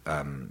do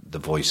the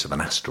voice of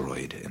an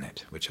asteroid in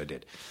it, which I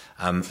did.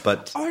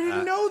 But I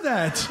didn't know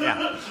that.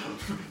 Yeah,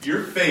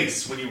 Your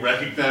face when you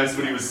recognized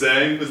what he was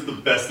saying was the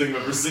best thing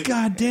I've ever seen.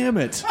 God damn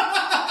it.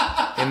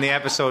 in the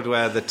episode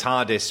where the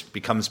TARDIS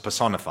becomes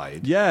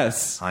personified.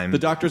 Yes. I'm the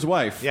Doctor's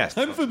wife. Yes.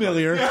 I'm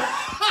familiar. Yeah.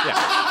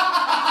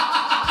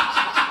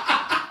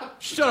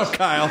 Shut up,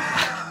 Kyle.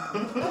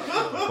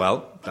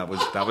 Well, that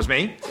was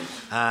me,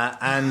 That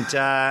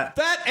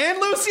and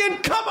Lucian.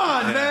 Come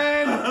on,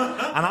 man.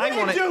 and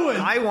What are you doing?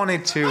 I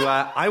wanted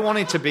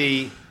to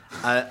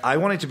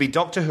be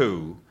Doctor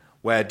Who,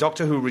 where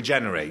Doctor Who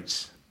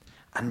regenerates,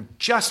 and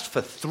just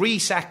for 3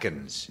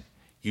 seconds,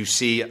 you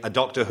see a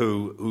Doctor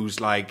Who who's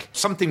like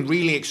something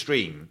really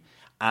extreme,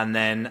 and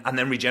then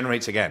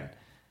regenerates again.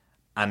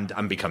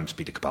 And becomes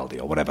Peter Capaldi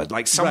or whatever.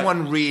 Like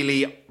someone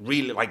really,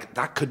 really like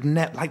that could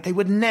they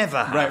would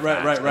never have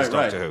that as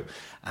Doctor Who.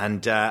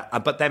 And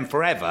but then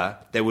forever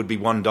there would be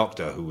one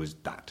Doctor who was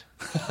that.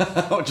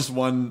 Oh, just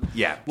one.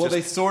 Yeah. Well,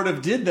 they sort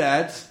of did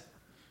that.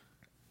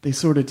 They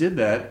sort of did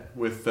that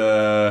with.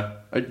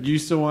 Do you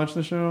still watch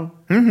the show?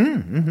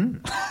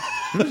 Well,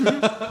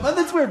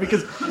 that's weird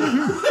because.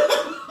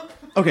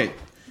 Okay,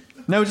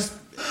 now just.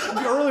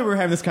 Earlier we were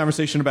having this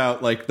conversation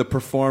about like the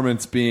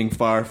performance being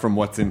far from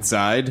what's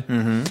inside,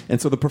 and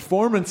so the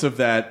performance of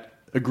that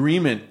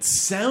agreement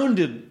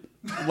sounded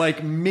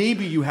like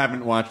maybe you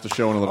haven't watched the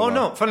show in a little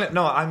while.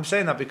 No, I'm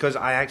saying that because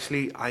I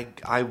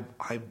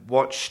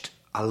watched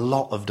a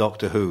lot of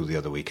Doctor Who the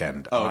other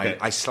weekend. Oh, okay.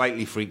 I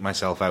slightly freaked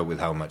myself out with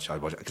how much I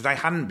watched it because I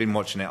hadn't been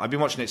watching it. I've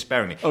been watching it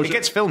sparingly. Oh, it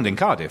gets filmed in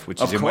Cardiff,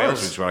 which is Of in course.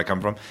 Wales, which is where I come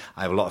from.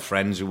 I have a lot of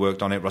friends who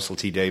worked on it. Russell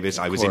T Davies,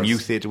 I was in course.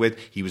 youth theatre with.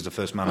 He was the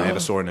first man I ever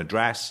saw in a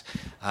dress.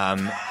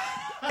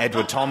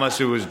 Edward Thomas,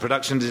 who was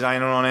production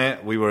designer on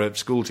it. We were at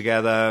school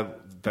together.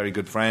 Very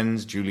good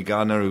friends. Julie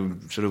Gardner, who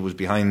sort of was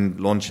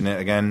behind launching it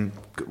again.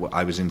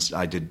 I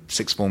did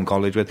sixth form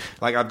college with.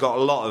 Like, I've got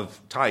a lot of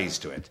ties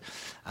to it.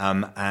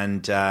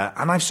 And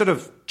I've sort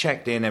of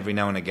checked in every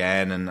now and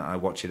again, and I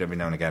watch it every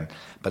now and again.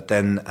 But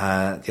then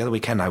the other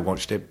weekend I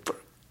watched it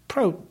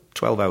pro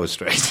 12 hours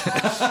straight.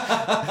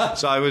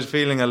 So I was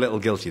feeling a little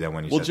guilty then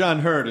when you said Well, John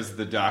Hurt is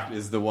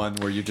the one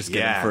where you just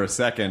get him for a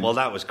second. Well,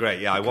 that was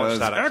great. Yeah, I watched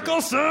that. Actually.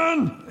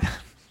 Eccleston!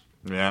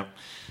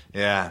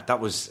 Yeah, that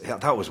was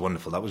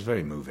wonderful. That was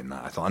very moving,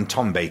 that I thought. And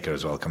Tom Baker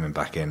as well coming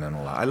back in and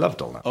all that. I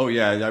loved all that. Oh,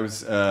 yeah, I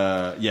was,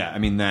 I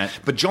mean that...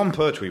 But John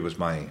Pertwee was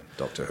my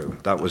Doctor Who.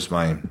 That was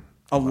my...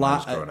 A when lot. I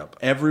was growing up.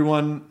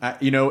 Everyone,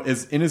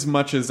 is in as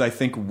much as I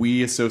think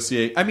we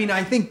associate. I mean,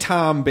 I think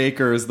Tom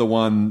Baker is the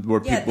one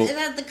where Yeah, people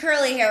and the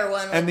curly hair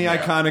one. and the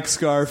iconic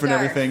scarf and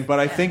Scarf, everything. But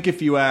I yeah. think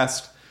if you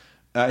ask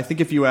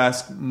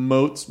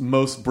most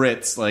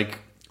Brits like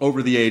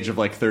over the age of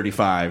like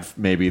 35,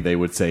 maybe they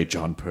would say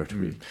John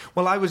Pertwee.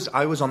 Well, I was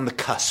on the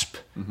cusp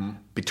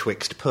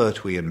betwixt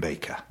Pertwee and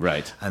Baker.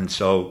 Right. And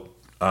so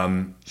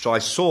I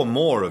saw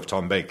more of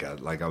Tom Baker.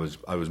 Like I was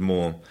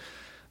more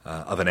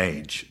of an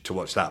age to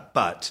watch that.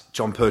 But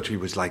John Pertwee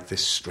was like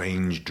this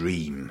strange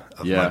dream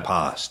of my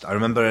past. I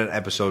remember an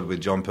episode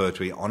with John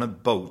Pertwee on a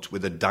boat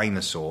with a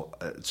dinosaur,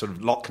 a sort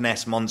of Loch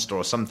Ness monster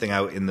or something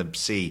out in the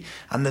sea.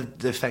 And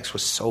the effects were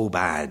so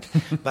bad.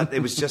 But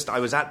it was just, I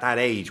was at that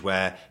age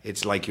where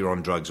it's like you're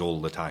on drugs all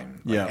the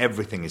time. Like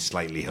everything is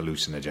slightly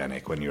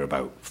hallucinogenic when you're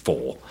about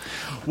 4.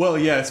 Well,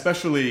 yeah,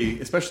 especially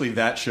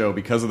that show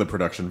because of the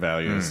production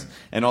values,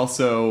 and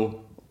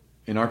also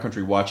in our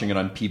country watching it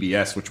on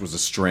PBS, which was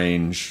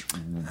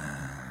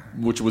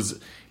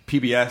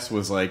PBS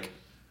was like,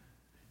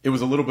 it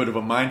was a little bit of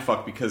a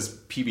mindfuck because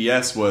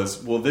PBS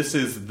was, well, this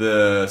is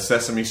the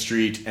Sesame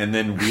Street and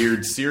then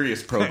weird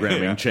serious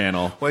programming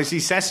channel. Well, you see,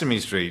 Sesame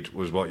Street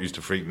was what used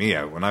to freak me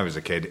out when I was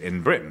a kid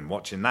in Britain,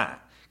 watching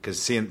that. Because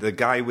seeing the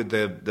guy with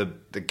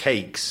the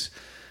cakes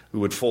who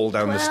would fall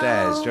down the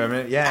stairs. Do you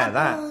remember? Yeah,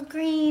 apple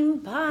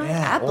cream pie. Yeah,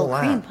 apple all that.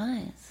 cream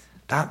pies.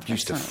 That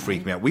used to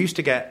freak me out. We used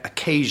to get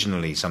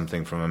occasionally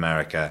something from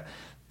America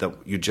that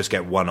you'd just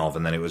get one of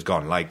and then it was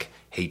gone, like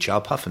HR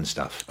Puff and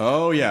stuff.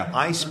 Oh, yeah.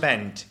 I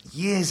spent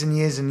years and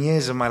years and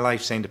years of my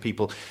life saying to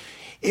people,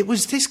 it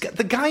was this guy,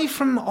 the guy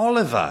from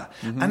Oliver,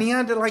 and he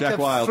had Jack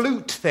Wilde.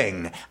 flute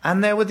thing,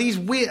 and there were these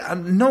weird,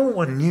 and no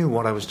one knew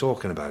what I was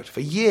talking about.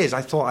 For years,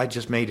 I thought I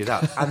just made it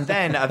up. And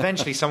then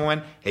eventually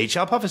someone went,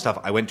 HR Puff and stuff.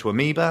 I went to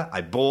Amoeba, I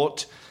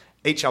bought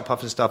HR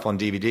Puff and stuff on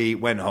DVD,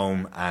 went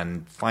home,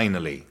 and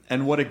finally...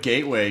 And what a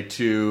gateway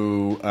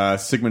to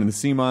Sigmund and the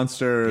Sea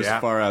Monsters,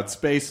 Far Out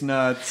Space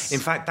Nuts. In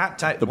fact, that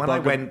time, when I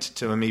went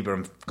to Amoeba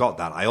and got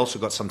that, I also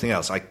got something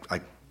else.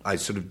 I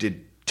sort of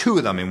did 2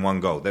 of them in one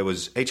go. There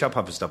was HR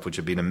Puff and stuff, which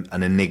had been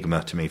an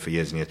enigma to me for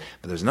years and years.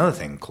 But there was another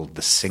thing called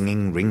the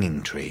Singing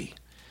Ringing Tree.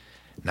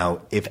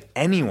 Now, if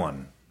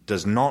anyone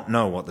does not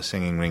know what the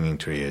Singing Ringing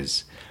Tree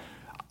is,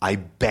 I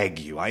beg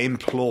you, I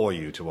implore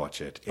you to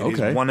watch it. It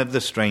is one of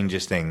the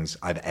strangest things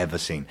I've ever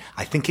seen.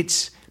 I think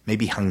it's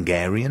maybe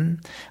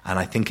Hungarian, and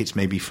I think it's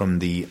maybe from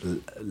the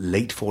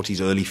late 40s,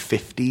 early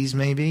 50s,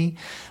 maybe.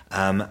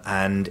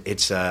 And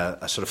it's a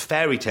sort of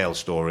fairy tale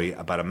story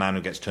about a man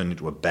who gets turned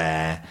into a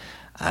bear,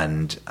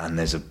 and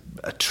there's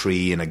a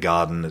tree in a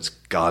garden that's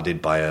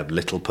guarded by a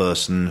little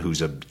person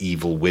who's an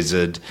evil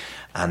wizard,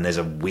 and there's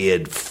a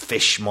weird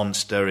fish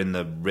monster in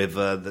the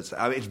river.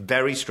 It's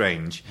very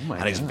strange,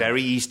 and it's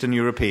very Eastern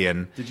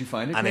European. Did you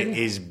find it, And Katie? it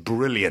is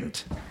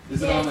brilliant.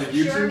 Is it on like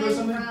YouTube or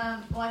something?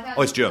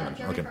 It's German.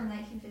 German Okay. from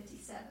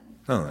 1957.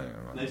 Oh,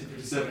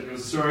 1957. It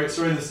was a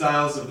story in the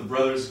styles of the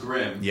Brothers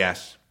Grimm.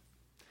 yes.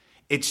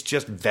 It's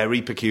just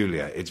very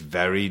peculiar. It's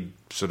very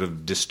sort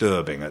of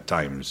disturbing at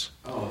times.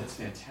 Oh, that's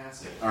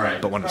fantastic. All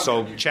right.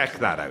 So check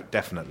that out.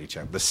 Definitely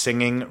check The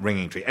Singing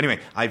Ringing Tree. Anyway,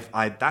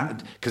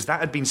 because that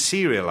had been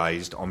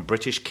serialized on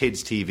British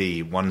kids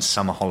TV one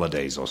summer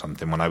holidays or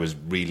something when I was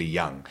really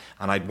young,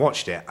 and I'd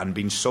watched it and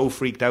been so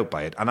freaked out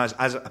by it. And as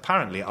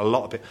apparently a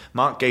lot of people,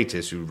 Mark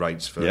Gatiss, who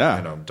writes for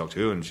Doctor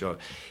Who and sure,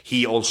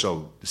 he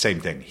also the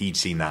same thing. He'd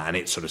seen that and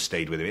it sort of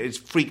stayed with him. It's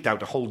freaked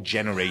out a whole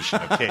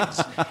generation of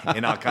kids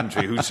in our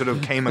country who sort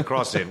of came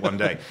across it one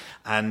day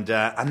and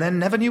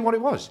then never knew what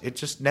it was. It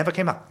just never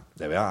came up.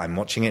 There we are. I'm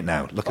watching it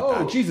now. Look at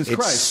that. Oh, Jesus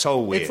Christ. It's so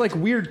weird. It's like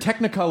weird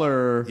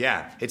Technicolor.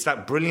 Yeah, it's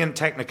that brilliant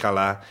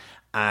Technicolor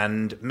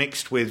and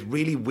mixed with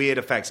really weird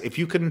effects. If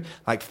you can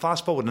like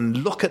fast forward and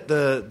look at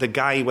the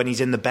guy when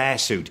he's in the bear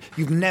suit,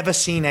 you've never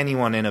seen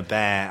anyone in a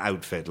bear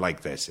outfit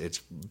like this.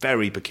 It's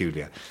very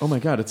peculiar. Oh my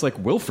God, it's like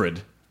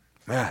Wilfred.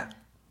 Yeah.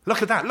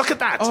 Look at that. Look at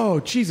that. Oh,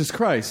 Jesus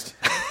Christ.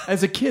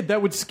 As a kid,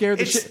 that would scare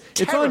the shit.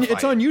 It's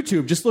on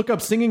YouTube. Just look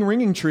up Singing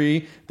Ringing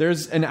Tree.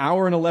 There's an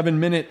hour and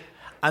 11-minute.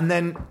 And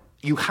then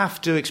you have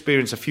to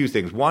experience a few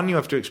things. One, you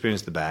have to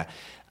experience the bear.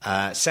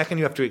 Second,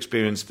 you have to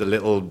experience the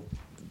little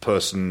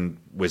person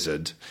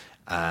wizard.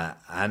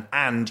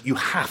 And you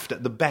have to.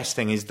 The best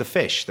thing is the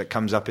fish that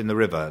comes up in the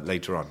river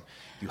later on.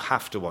 You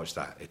have to watch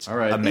that. It's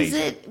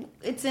amazing.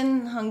 It's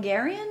in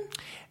Hungarian?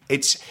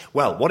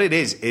 What it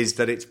is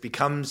that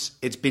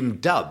it's been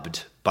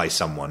dubbed by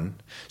someone,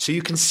 so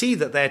you can see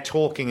that they're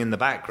talking in the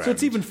background. So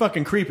it's even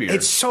fucking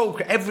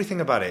creepier. Everything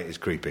about it is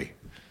creepy.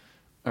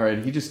 All right,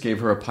 he just gave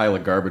her a pile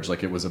of garbage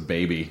like it was a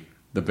baby,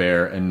 the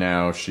bear, and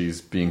now she's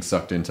being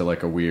sucked into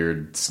like a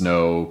weird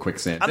snow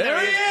quicksand. And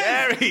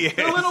there he is!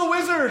 The little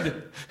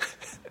wizard!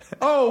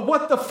 Oh,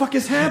 what the fuck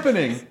is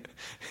happening?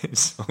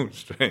 It's so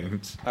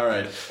strange. All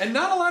right. And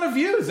not a lot of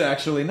views,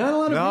 actually. Not a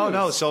lot of views.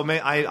 No. So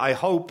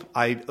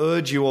I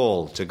urge you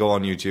all to go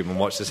on YouTube and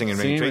watch The Singing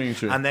Ringing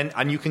Tree.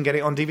 And you can get it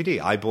on DVD.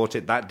 I bought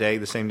it that day,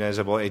 the same day as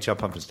I bought HR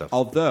Pump and Stuff.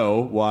 Although,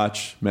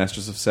 watch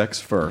Masters of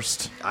Sex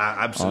first.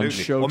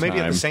 Absolutely. On or maybe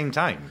at the Showtime. same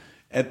time.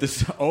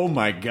 Oh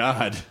my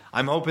God.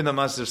 I'm hoping that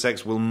Masters of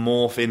Sex will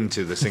morph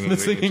into The Singing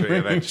Ringing Tree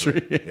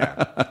eventually.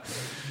 Yeah.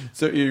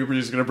 So you're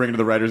just going to bring it to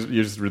the writers.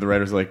 You just read the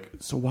writers like,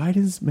 so why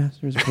does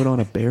Masters put on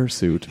a bear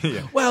suit?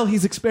 Yeah. Well,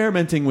 he's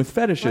experimenting with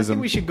fetishism. I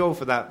think we should go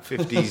for that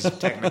 50s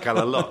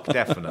Technicolor look,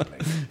 definitely.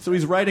 So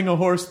he's riding a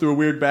horse through a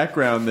weird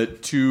background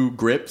that two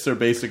grips are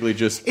basically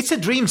just It's a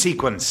dream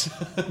sequence.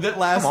 that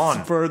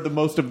lasts for the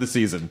most of the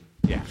season.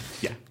 Yeah.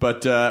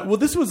 But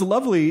this was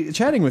lovely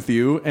chatting with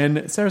you,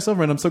 and Sarah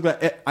Silverman. I'm so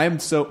glad.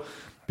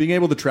 Being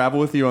able to travel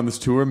with you on this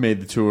tour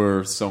made the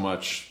tour so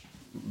much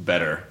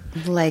better.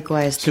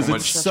 Likewise, Because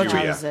it's so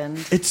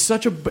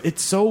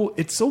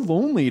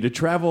lonely to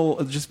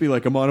travel. Just be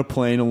like, I'm on a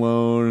plane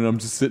alone and I'm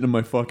just sitting in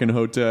my fucking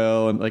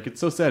hotel, and like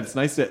it's so sad. It's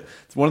nice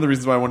it's one of the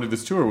reasons why I wanted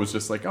this tour was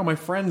just like, oh, my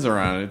friends are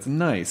on it. It's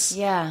nice.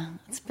 Yeah,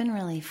 it's been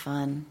really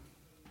fun.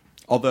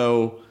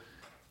 Although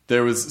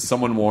there was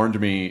someone warned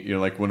me,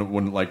 like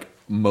when like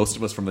most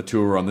of us from the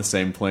tour were on the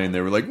same plane, they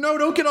were like, no,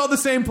 don't get on the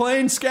same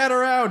plane,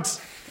 scatter out.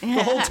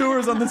 The whole tour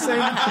is on the same.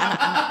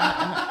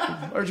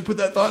 Why'd you put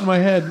that thought in my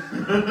head?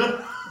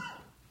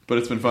 But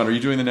it's been fun. Are you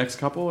doing the next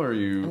couple, or are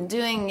you? I'm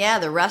doing,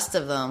 the rest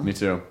of them. Me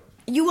too.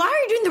 You are?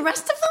 You're doing the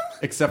rest of them?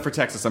 Except for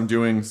Texas. I'm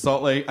doing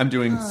Salt Lake. I'm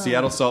doing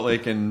Seattle, Salt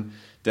Lake, and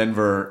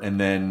Denver, and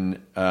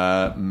then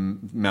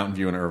Mountain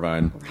View and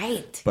Irvine.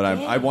 Right. But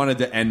I wanted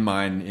to end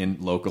mine in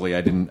locally.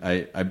 I didn't.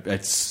 I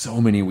had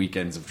so many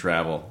weekends of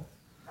travel.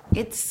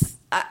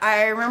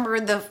 I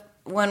remember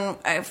when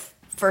I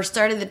first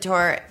started the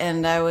tour,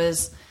 and I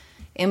was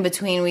in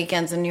between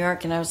weekends in New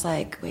York, and I was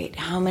like, wait,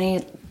 how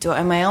many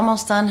am I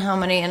almost done? How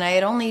many? And I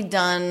had only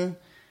done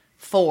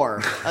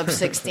 4 of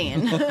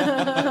 16.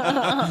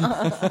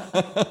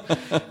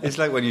 It's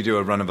like when you do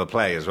a run of a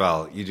play as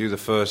well. You do the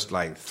first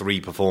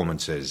 3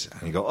 performances,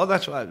 and you go, "Oh,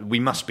 that's right.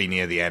 We must be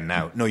near the end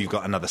now." No, you've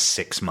got another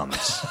 6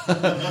 months,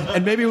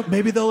 and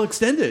maybe they'll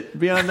extend it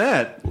beyond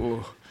that.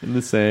 In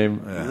the same,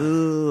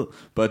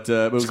 but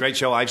it was a great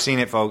show. I've seen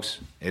it, folks.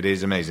 It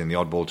is amazing. The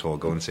Oddball Tour.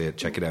 Go and see it.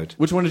 Check it out.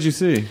 Which one did you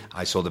see?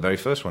 I saw the very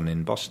first one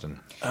in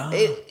Boston.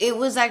 It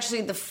was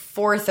actually the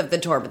 4th of the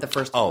tour, but the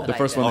first one. The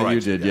first one that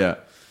you did, yeah.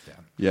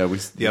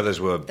 The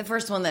others were the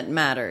first one that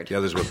mattered. The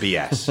others were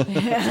BS.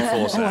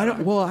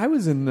 I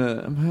was in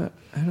the.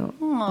 I don't.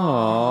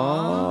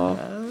 Aww.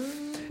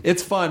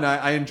 It's fun.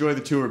 I enjoy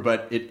the tour,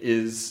 but it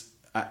is.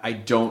 I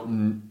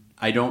don't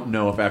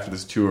know if after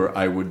this tour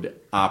I would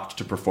opt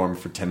to perform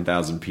for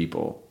 10,000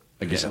 people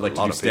again. Like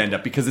to do stand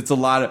up because it's a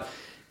lot of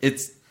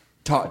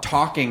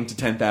talking to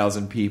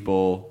 10,000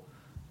 people.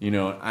 You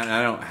know,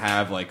 I don't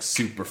have like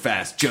super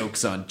fast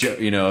jokes on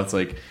you know, it's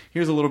like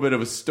here's a little bit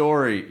of a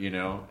story, you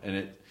know,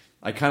 and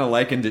I kind of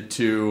likened it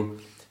to.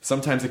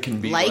 Sometimes it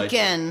can be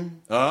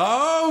Lichen.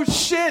 Oh,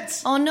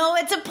 shit! Oh, no,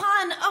 it's a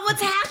pun. Oh,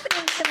 what's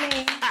happening to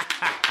me?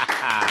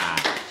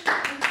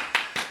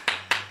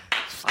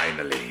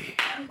 Finally,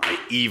 my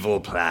evil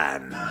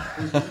plan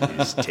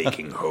is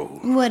taking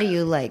hold. What are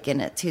you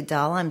liking it to,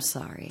 doll? I'm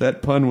sorry.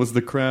 That pun was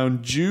the crown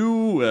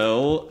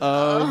jewel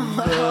of...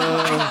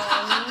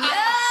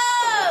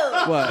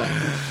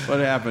 What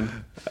happened?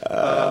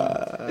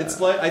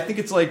 It's like I think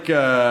it's like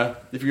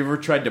if you ever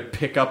tried to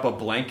pick up a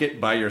blanket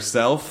by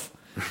yourself...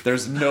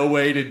 There's no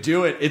way to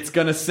do it. It's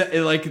gonna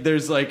say like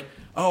there's like,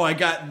 oh, I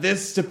got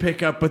this to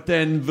pick up, but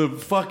then the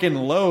fucking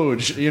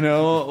load, you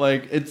know,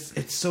 like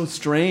it's so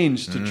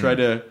strange to try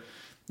to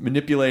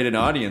manipulate an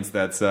audience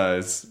that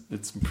size.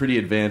 It's pretty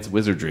advanced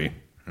wizardry.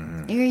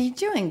 You're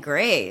doing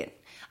great.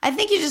 I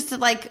think you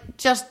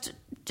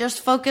just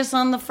focus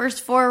on the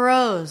first 4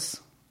 rows.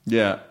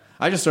 Yeah,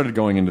 I just started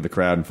going into the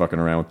crowd and fucking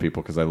around with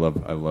people because I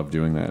love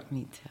doing that.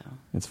 Me too.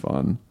 It's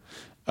fun.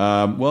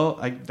 Well,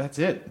 that's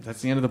it.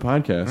 That's the end of the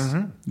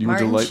podcast.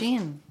 Martin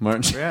Sheen.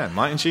 Yeah,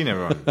 Martin Sheen,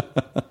 everyone.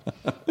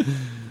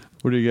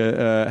 What do you get?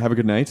 Have a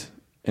good night.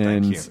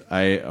 And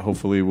I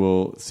hopefully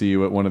will see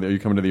you at one of the... Are you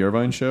coming to the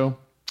Irvine show?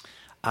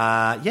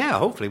 Yeah,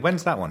 hopefully.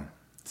 When's that one?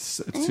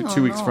 It's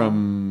 2 weeks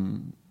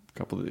from...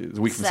 a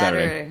week from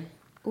Saturday.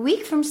 A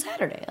week from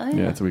Saturday. Oh,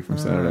 yeah, it's a week from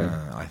Saturday.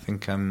 I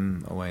think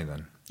I'm away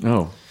then.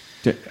 Oh.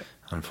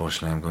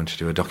 Unfortunately, I'm going to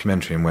do a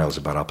documentary in Wales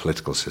about our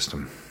political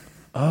system.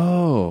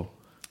 Oh.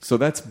 So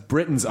that's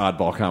Britain's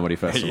Oddball Comedy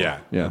Festival.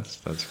 Yeah.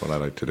 That's what I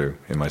like to do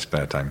in my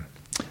spare time.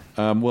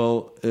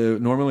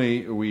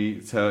 Normally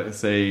we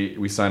say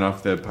we sign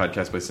off the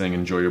podcast by saying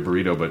enjoy your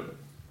burrito, but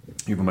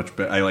you have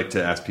I like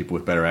to ask people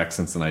with better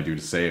accents than I do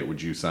to say it.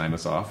 Would you sign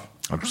us off?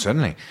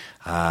 Certainly.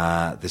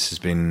 This has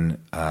been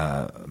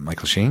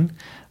Michael Sheen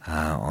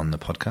on the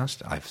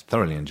podcast. I've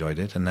thoroughly enjoyed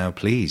it, and now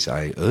please,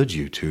 I urge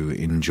you to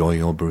enjoy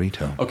your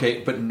burrito.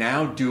 Okay, but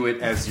now do it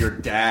as your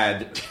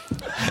dad.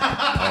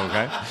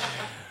 Okay.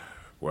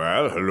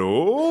 Well,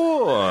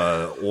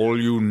 hello, all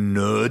you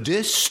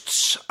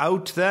nerdists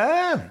out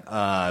there.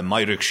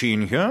 Myrick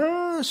Sheen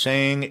here,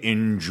 saying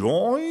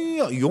enjoy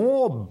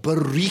your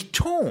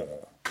burrito.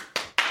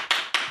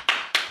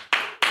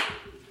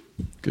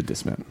 Good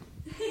dismount.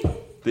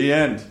 The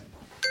end.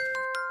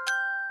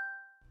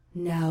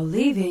 Now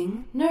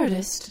leaving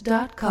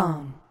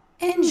Nerdist.com.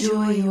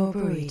 Enjoy your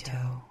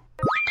burrito.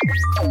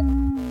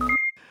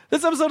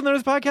 This episode of the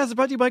Nerdist Podcast is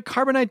brought to you by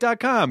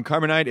Carbonite.com.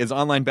 Carbonite is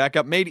online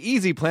backup made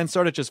easy. Plans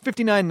start at just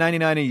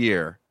 $59.99 a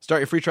year. Start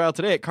your free trial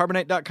today at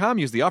Carbonite.com.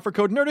 Use the offer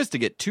code NERDIST to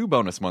get 2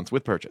 bonus months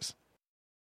with purchase.